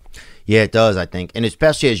an adult. Yeah, it does, I think. And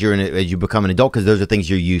especially as you become an adult, because those are things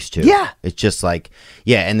you're used to. Yeah. It's just like,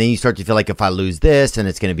 yeah. And then you start to feel like if I lose this, and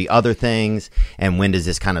it's going to be other things. And when does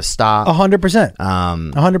this kind of stop? 100%.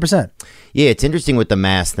 100%. Yeah, it's interesting with the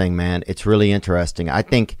mask thing, man. It's really interesting. I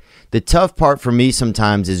think the tough part for me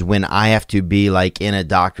sometimes is when I have to be like in a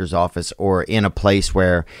doctor's office or in a place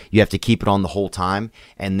where you have to keep it on the whole time.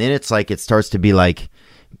 And then it's like it starts to be like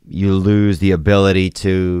you lose the ability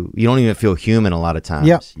to, you don't even feel human a lot of times.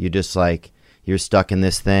 Yep. You just like, you're stuck in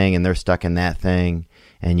this thing and they're stuck in that thing.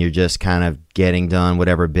 And you're just kind of getting done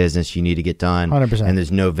whatever business you need to get done. 100%. And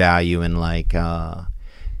there's no value in like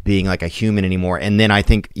being like a human anymore. And then I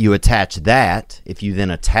think you attach that, if you then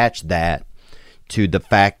attach that to the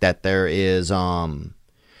fact that there is, that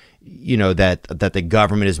the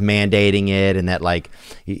government is mandating it, and that like,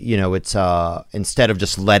 it's instead of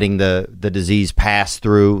just letting the disease pass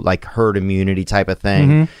through like herd immunity type of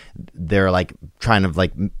thing, they're like trying to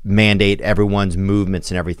like mandate everyone's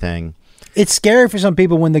movements and everything. It's scary for some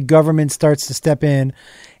people when the government starts to step in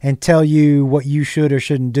and tell you what you should or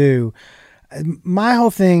shouldn't do. My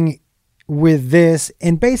whole thing with this,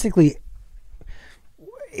 and basically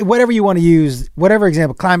whatever you want to use, whatever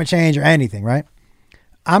example, climate change or anything, right?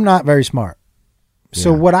 I'm not very smart.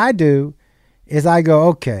 So what I do is I go,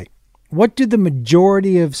 okay, what do the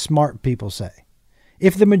majority of smart people say?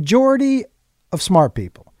 If the majority of smart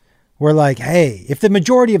people were like, hey, if the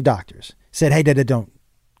majority of doctors said, hey, don't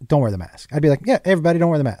wear the mask, I'd be like, yeah, everybody don't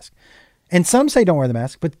wear the mask. And some say don't wear the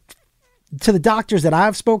mask, but to the doctors that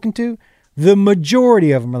I've spoken to, the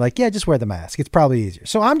majority of them are like, yeah, just wear the mask. It's probably easier.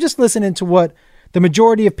 So I'm just listening to what the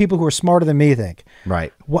majority of people who are smarter than me think.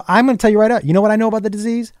 Right. Well, I'm going to tell you right out. You know what I know about the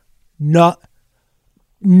disease? Nothing.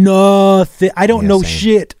 I don't know same.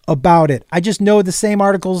 shit about it. I just know the same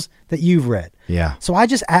articles that you've read. Yeah. So I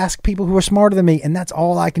just ask people who are smarter than me, and that's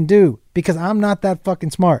all I can do because I'm not that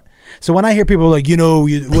fucking smart. So when I hear people like,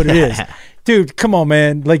 what it is, dude, come on,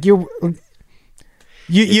 man. Like you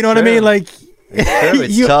know what I mean? Like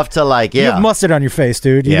It's tough to you have mustard on your face,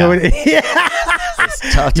 dude. You know what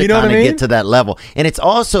It's tough to You know what kind I of mean? get to that level. And it's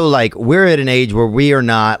also like we're at an age where we are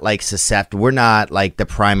not like susceptible. We're not like the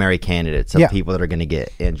primary candidates of people that are going to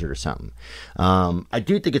get injured or something. I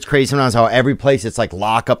do think it's crazy sometimes how every place it's like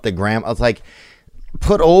lock up the grandma. It's like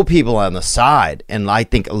put old people on the side and I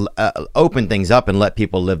think open things up and let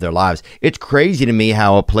people live their lives. It's crazy to me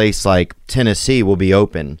how a place like Tennessee will be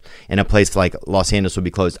open and a place like Los Angeles will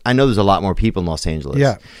be closed. I know there's a lot more people in Los Angeles.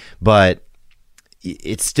 Yeah. But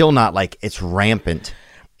it's still not like it's rampant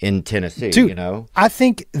in Tennessee, Dude, you know? I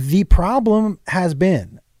think the problem has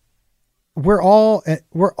been we're all,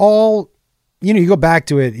 you go back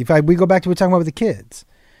to it. We go back to what we're talking about with the kids.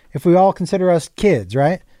 If we all consider us kids,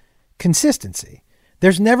 right? Consistency.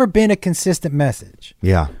 There's never been a consistent message.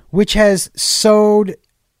 Yeah. Which has sowed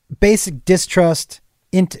basic distrust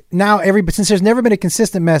into now since there's never been a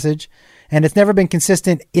consistent message and it's never been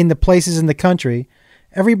consistent in the places in the country,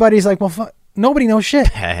 everybody's like, well, nobody knows shit.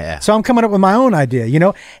 So I'm coming up with my own idea,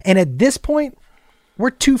 And at this point, we're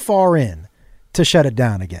too far in to shut it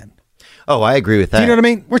down again. Oh, I agree with that. Do you know what I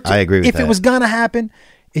mean? I agree with that. If it was going to happen,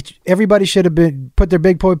 everybody should have put their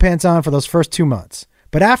big boy pants on for those first 2 months.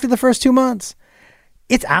 But after the first 2 months,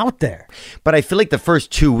 it's out there. But I feel like the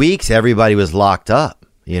first 2 weeks, everybody was locked up.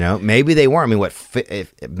 Maybe they weren't. I mean,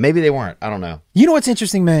 maybe they weren't. I don't know. You know what's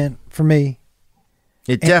interesting, man, for me?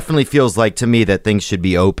 It definitely feels like to me that things should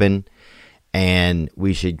be open and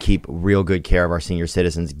we should keep real good care of our senior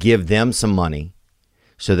citizens, give them some money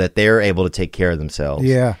so that they're able to take care of themselves.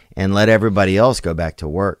 Yeah. And let everybody else go back to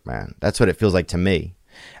work, man. That's what it feels like to me.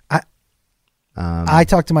 I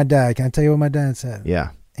talked to my dad. Can I tell you what my dad said?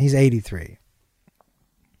 Yeah. He's 83.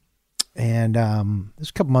 And this was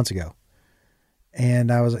a couple months ago.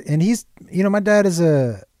 And he's, my dad is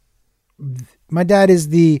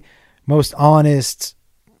the most honest,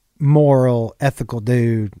 moral, ethical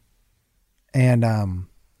dude. And,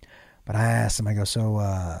 but I asked him, I go, so,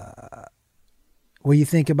 what do you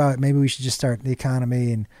think about maybe we should just start the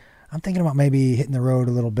economy? And I'm thinking about maybe hitting the road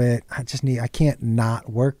a little bit. I can't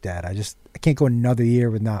not work, Dad. I can't go another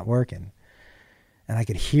year with not working. And I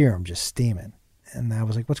could hear him just steaming. And I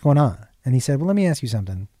was like, what's going on? And he said, well, let me ask you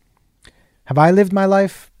something. Have I lived my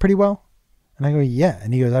life pretty well? And I go, yeah.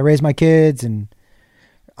 And he goes, I raised my kids and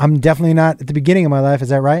I'm definitely not at the beginning of my life. Is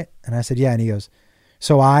that right? And I said, yeah. And he goes,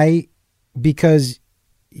 because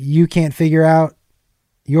you can't figure out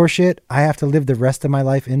your shit, I have to live the rest of my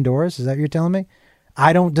life indoors? Is that what you're telling me?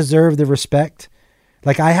 I don't deserve the respect.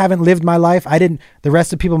 Like I haven't lived my life. The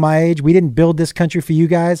rest of people my age, we didn't build this country for you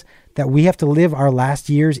guys that we have to live our last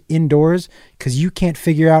years indoors because you can't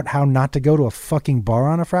figure out how not to go to a fucking bar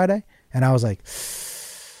on a Friday. And I was like,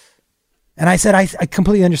 and I said, I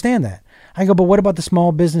completely understand that. I go, but what about the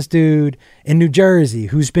small business dude in New Jersey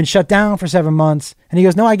who's been shut down for 7 months? And he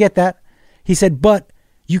goes, no, I get that. He said, but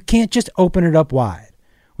you can't just open it up wide.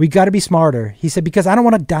 We got to be smarter. He said, because I don't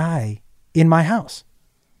want to die in my house.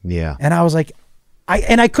 Yeah. And I was like,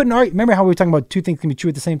 I couldn't argue. Remember how we were talking about two things can be true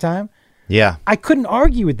at the same time? Yeah. I couldn't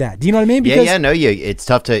argue with that. Do you know what I mean? Because it's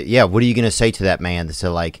tough to, what are you going to say to that man?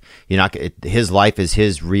 So like, his life is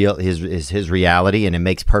his reality and it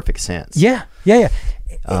makes perfect sense. Yeah.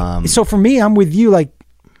 So for me, I'm with you. Like,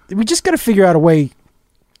 we just got to figure out a way.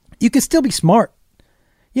 You can still be smart.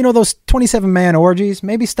 Those 27-man orgies,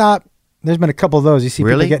 maybe stop. There's been a couple of those. You see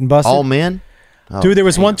people getting busted. All men? Oh, dude, there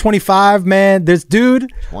was 125, man. This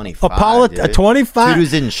dude, 25, a 25. Dude who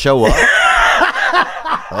didn't show up.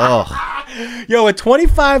 Oh. Yo, a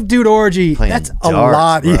 25 dude orgy. That's darts, a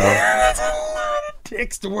lot. Bro. Yeah, that's a lot of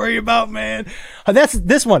dicks to worry about, man. That's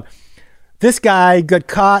this one. This guy got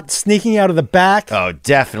caught sneaking out of the back. Oh,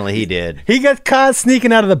 definitely he did. He got caught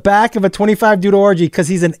sneaking out of the back of a 25 dude orgy because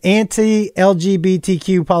he's an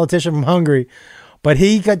anti-LGBTQ politician from Hungary. But so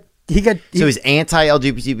he's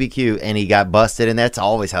anti-LGBTQ and he got busted, and that's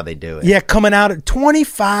always how they do it. yeah, coming out at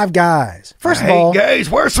 25 guys. First of all, guys,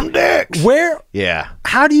 where's some dicks? Yeah.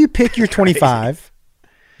 How do you pick your 25?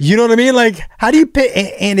 You know what I mean? Like, how do you pick?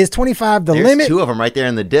 And is 25 the There's limit? two of them right there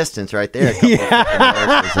in the distance, right there.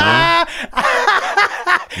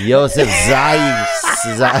 Josef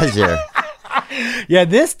Zajer. Yeah,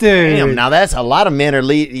 this dude. Damn, now that's a lot of men are,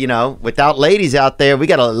 without ladies out there. We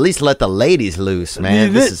got to at least let the ladies loose,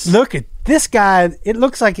 man. Look at this guy. It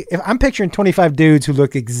looks like if I'm picturing 25 dudes who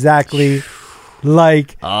look exactly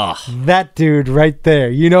like that dude right there.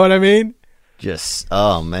 You know what I mean? Just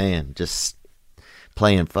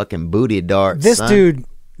playing fucking booty darts. This dude,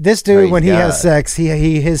 Praise when he God. has sex,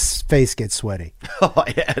 his face gets sweaty. Oh,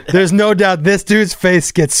 yeah. There's no doubt this dude's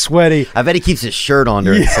face gets sweaty. I bet he keeps his shirt on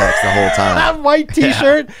during sex the whole time. That white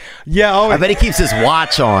T-shirt. Yeah. I bet he keeps his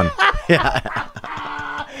watch on. Oh,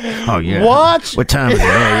 yeah. Watch. What time is it? Oh,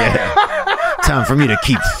 yeah. Time for me to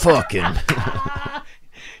keep fucking.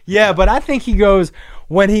 Yeah, but I think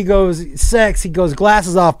when he goes sex, he goes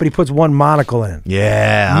glasses off, but he puts one monocle in.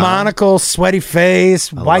 Yeah. Monocle, sweaty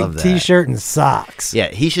face, love white that. T-shirt, and socks. Yeah,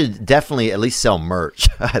 he should definitely at least sell merch.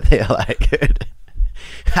 They like it.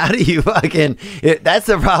 How do you that's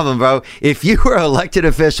the problem, bro. If you were an elected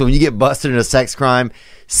official and you get busted in a sex crime,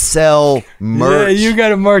 sell merch. Yeah, you got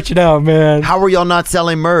to merch it out, man. How are y'all not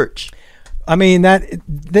selling merch? I mean, that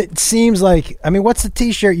seems like, what's the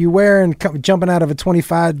T-shirt you wearing jumping out of a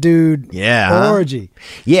 25 dude orgy?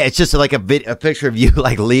 Yeah, it's just like a picture of you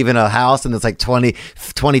like leaving a house and it's like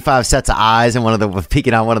 25 sets of eyes and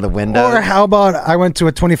peeking out one of the windows. Or how about I went to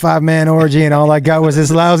a 25 man orgy and all I got was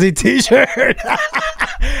this lousy T-shirt?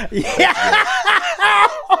 Yeah.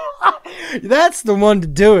 That's the one to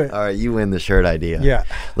do it. All right, you win the shirt idea. Yeah.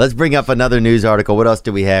 Let's bring up another news article. What else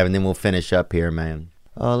do we have? And then we'll finish up here, man.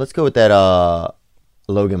 Let's go with that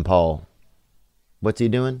Logan Paul. What's he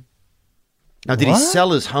doing? Now, did he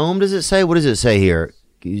sell his home? Does it say? What does it say here?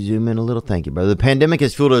 Can you zoom in a little? Thank you, brother. The pandemic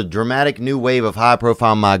has fueled a dramatic new wave of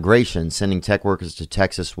high-profile migration, sending tech workers to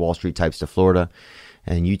Texas, Wall Street types to Florida,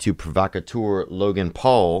 and YouTube provocateur Logan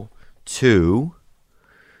Paul to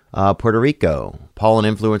Puerto Rico. Paul,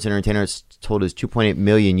 an influencer entertainer, told his 2.8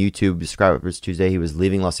 million YouTube subscribers Tuesday he was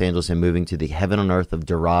leaving Los Angeles and moving to the heaven on earth of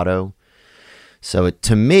Dorado. So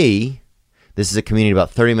to me, this is a community about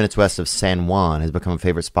 30 minutes west of San Juan, has become a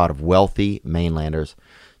favorite spot of wealthy mainlanders.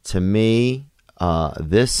 To me,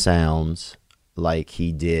 this sounds like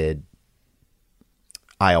he did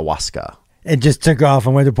ayahuasca. And just took off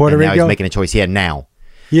and went to Puerto And now Rico. he's making a choice. Yeah, now.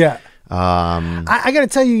 Yeah. I got to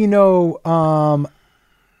tell you,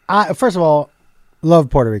 I first of all, love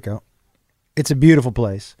Puerto Rico. It's a beautiful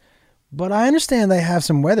place. But I understand they have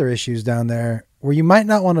some weather issues down there where you might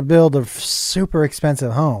not want to build a super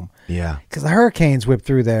expensive home. Yeah. Because the hurricanes whip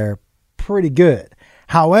through there pretty good.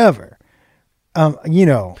 However,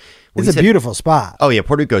 it's a beautiful spot. Oh, yeah.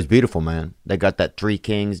 Puerto Rico is beautiful, man. They got that Three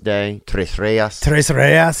Kings Day, Tres Reyes. Tres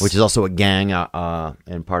Reyes. Which is also a gang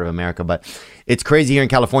in part of America. But it's crazy here in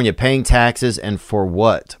California, paying taxes, and for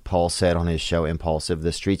what? Paul said on his show, Impulsive.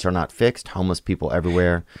 The streets are not fixed. Homeless people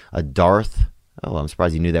everywhere. A dearth. Oh, I'm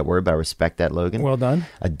surprised you knew that word, but I respect that, Logan. Well done.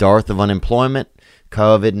 A dearth of unemployment.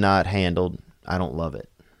 COVID not handled. I don't love it.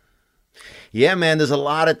 Yeah, man, there's a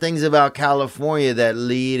lot of things about California that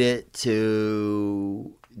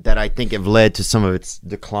that I think have led to some of its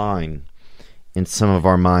decline in some of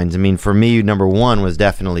our minds. I mean, for me, number one was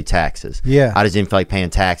definitely taxes. Yeah. I just didn't feel like paying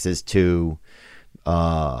taxes to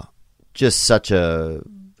just such a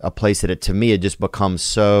place that to me, it just becomes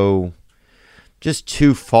so just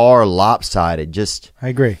too far lopsided. Just I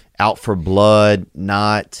agree. Out for blood,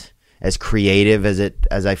 not as creative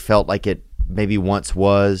as I felt like it maybe once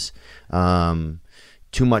was.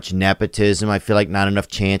 Too much nepotism. I feel like not enough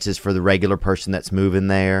chances for the regular person that's moving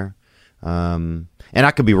there. And I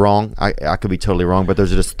could be wrong. I could be totally wrong, but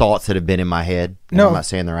those are just thoughts that have been in my head. No. I'm not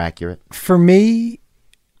saying they're accurate. For me,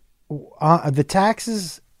 the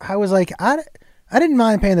taxes, I was like, I didn't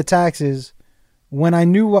mind paying the taxes when I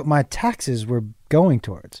knew what my taxes were going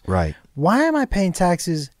towards. Right. Why am I paying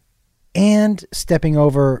taxes and stepping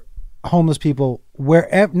over homeless people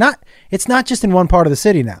wherever? It's not just in one part of the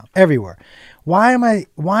city now, everywhere. Why am I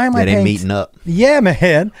They paying meeting up. Yeah,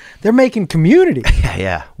 man. They're making community.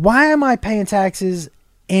 Yeah. Why am I paying taxes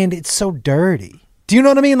and it's so dirty? Do you know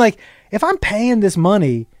what I mean? Like, if I'm paying this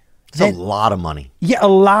money, It's a lot of money. Yeah, a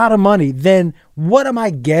lot of money. Then what am I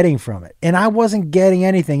getting from it? And I wasn't getting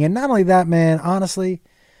anything. And not only that, man, honestly,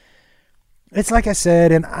 It's like I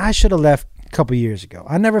said, and I should have left a couple years ago.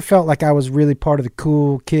 I never felt like I was really part of the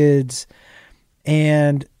cool kids,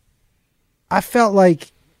 and I felt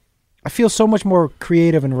like I feel so much more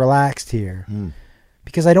creative and relaxed here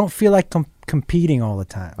because I don't feel like competing all the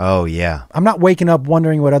time. Oh, yeah. I'm not waking up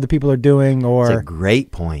wondering what other people are doing or... That's a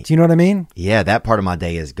great point. Do you know what I mean? Yeah, that part of my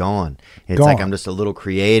day is gone. It's Gone. like I'm just a little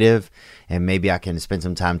creative, and maybe I can spend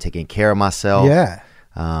some time taking care of myself. Yeah.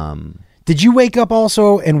 Um, Did you wake up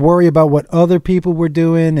also and worry about what other people were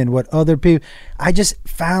doing and what other people... I just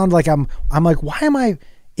found like I'm like, why am I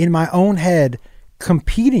in my own head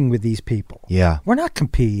competing with these people? Yeah. We're not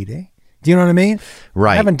competing. Do you know what I mean?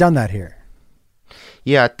 Right. I haven't done that here.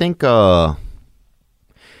 Yeah, I think well,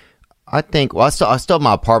 I still have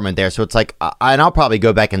my apartment there, so it's like, and I'll probably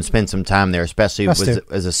go back and spend some time there, especially Us too.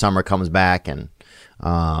 as the summer comes back, and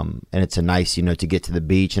it's a nice, to get to the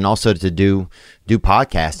beach and also to do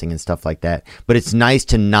podcasting and stuff like that. But it's nice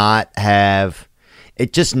to not have.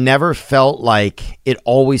 It just never felt like, it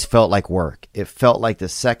always felt like work. It felt like the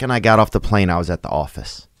second I got off the plane, I was at the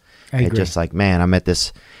office. I It's agree. just like, man, I'm at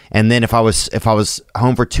this. And then if I was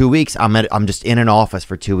home for 2 weeks, I'm just in an office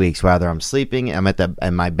for 2 weeks. Whether I'm sleeping, I'm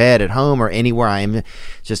in my bed at home or anywhere I am,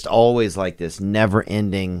 just always like this never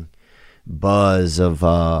ending buzz of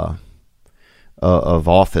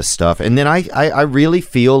office stuff. And then I really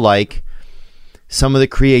feel like some of the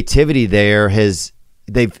creativity there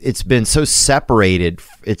it's been so separated.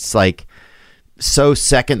 It's like so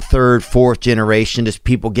second, third, fourth generation, just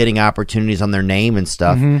people getting opportunities on their name and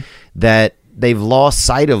stuff that they've lost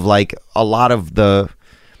sight of, like a lot of and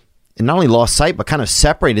not only lost sight, but kind of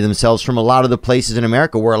separated themselves from a lot of the places in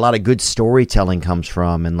America where a lot of good storytelling comes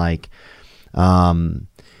from, and like, and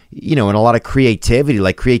a lot of creativity.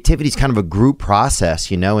 Like creativity is kind of a group process,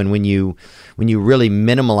 and when you really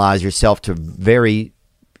minimalize yourself to very,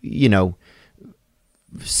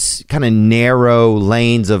 kind of narrow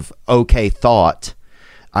lanes of okay thought,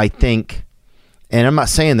 I think. And I'm not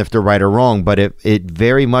saying if they're right or wrong, but it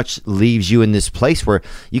very much leaves you in this place where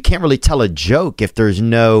you can't really tell a joke if there's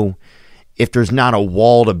not a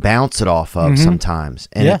wall to bounce it off of sometimes.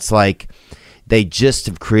 And it's like they just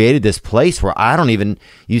have created this place where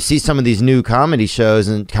you see some of these new comedy shows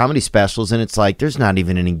and comedy specials, and it's like there's not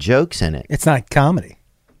even any jokes in it. It's not comedy.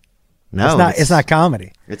 No, it's not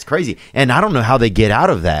comedy. It's crazy. And I don't know how they get out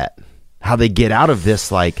of that. How they get out of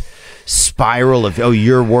this like spiral of, oh,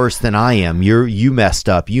 you're worse than I am. You messed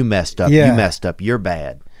up. You messed up. Yeah. You messed up. You're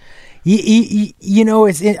bad. I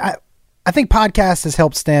think podcast has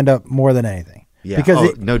helped stand up more than anything. Yeah.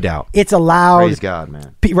 Because no doubt. It's allowed. Praise God,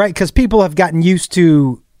 man. Right, because people have gotten used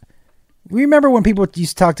to. Remember when people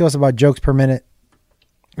used to talk to us about jokes per minute?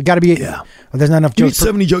 We got to be. Yeah. Well, there's not enough You need jokes.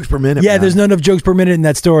 70 jokes per minute. Yeah, man. there's not enough jokes per minute in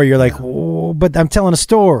that story. You're like, oh, but I'm telling a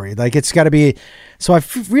story. Like it's got to be. So I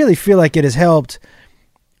really feel like it has helped.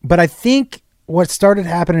 But I think what started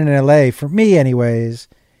happening in LA, for me anyways,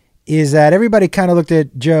 is that everybody kind of looked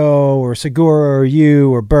at Joe or Segura or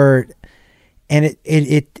you or Bert, and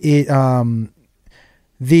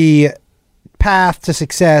the path to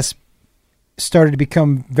success started to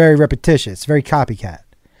become very repetitious, very copycat.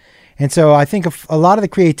 And so I think a lot of the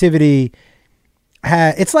creativity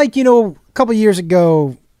it's like, a couple of years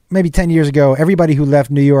ago, maybe 10 years ago, everybody who left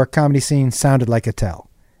New York comedy scene sounded like Attell.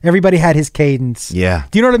 Everybody had his cadence. Yeah.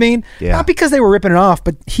 Do you know what I mean? Yeah. Not because they were ripping it off,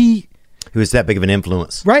 but He was that big of an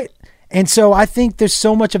influence. right. And so I think there's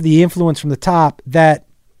so much of the influence from the top that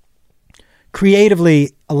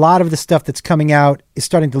creatively, a lot of the stuff that's coming out is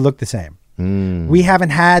starting to look the same. We haven't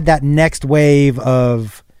had that next wave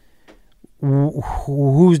of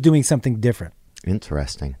who's doing something different.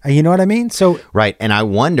 Interesting. You know what I mean? So Right. And I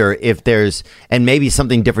wonder if and maybe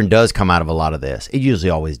something different does come out of a lot of this. It usually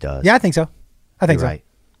always does. yeah, I think so. You're right.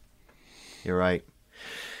 You're right.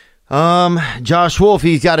 Josh Wolf,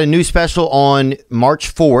 he's got a new special on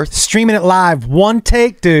March 4th. Streaming it live, one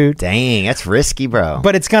take, dude. Dang, that's risky, bro.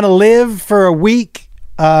 But it's gonna live for a week.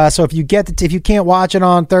 So if you can't watch it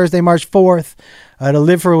on Thursday, March 4th, it'll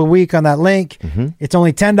live for a week on that link. It's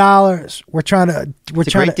only $10. We're trying to. It's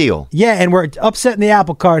a great deal. Yeah, and we're upsetting the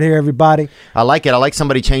apple cart here, everybody. I like it. I like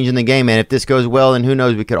somebody changing the game, man. If this goes well, then who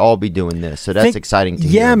knows? We could all be doing this. So that's exciting to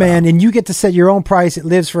hear Yeah, man. about. And you get to set your own price. It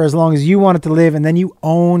lives for as long as you want it to live, and then you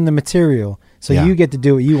own the material. So Yeah. you get to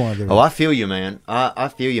do what you want to do. Oh, I feel you, man. I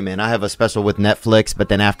feel you, man. I have a special with Netflix, but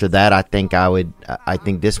then after that, I think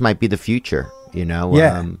this might be the future,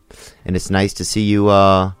 Yeah. And it's nice to see you,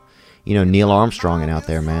 Neil Armstrong out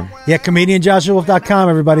there, man. Yeah, comedianjoshuawolf.com,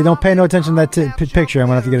 everybody. Don't pay no attention to that picture. I'm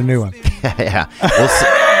going to have to get a new one. Yeah.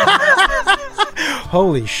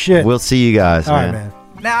 Holy shit. We'll see you guys, All man. right, man.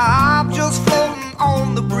 Now I'm just floating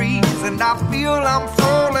on the breeze, and I feel I'm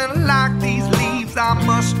falling like these leaves. I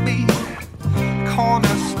must be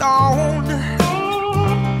cornerstone.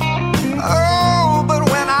 Oh, but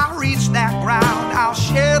when I reach that ground, I'll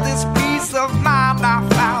share this peace of mind I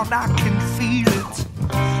found. I can feel it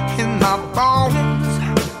in my bones,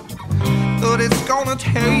 but it's gonna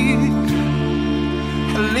take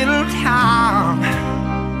a little time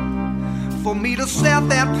for me to set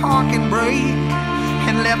that parking brake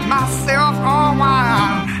and let myself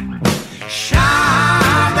unwind.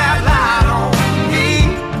 Shine that light on me.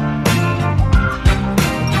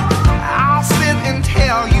 I'll sit and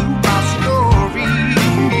tell you my stories.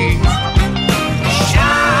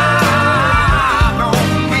 Shine on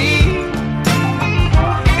me,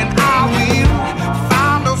 and I will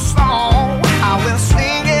find a song. I will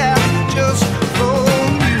sing it just for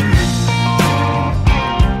you.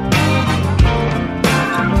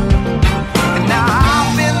 And now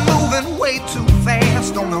I've been moving way too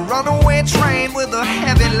fast on the runaway train with a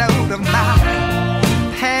heavy load of mine.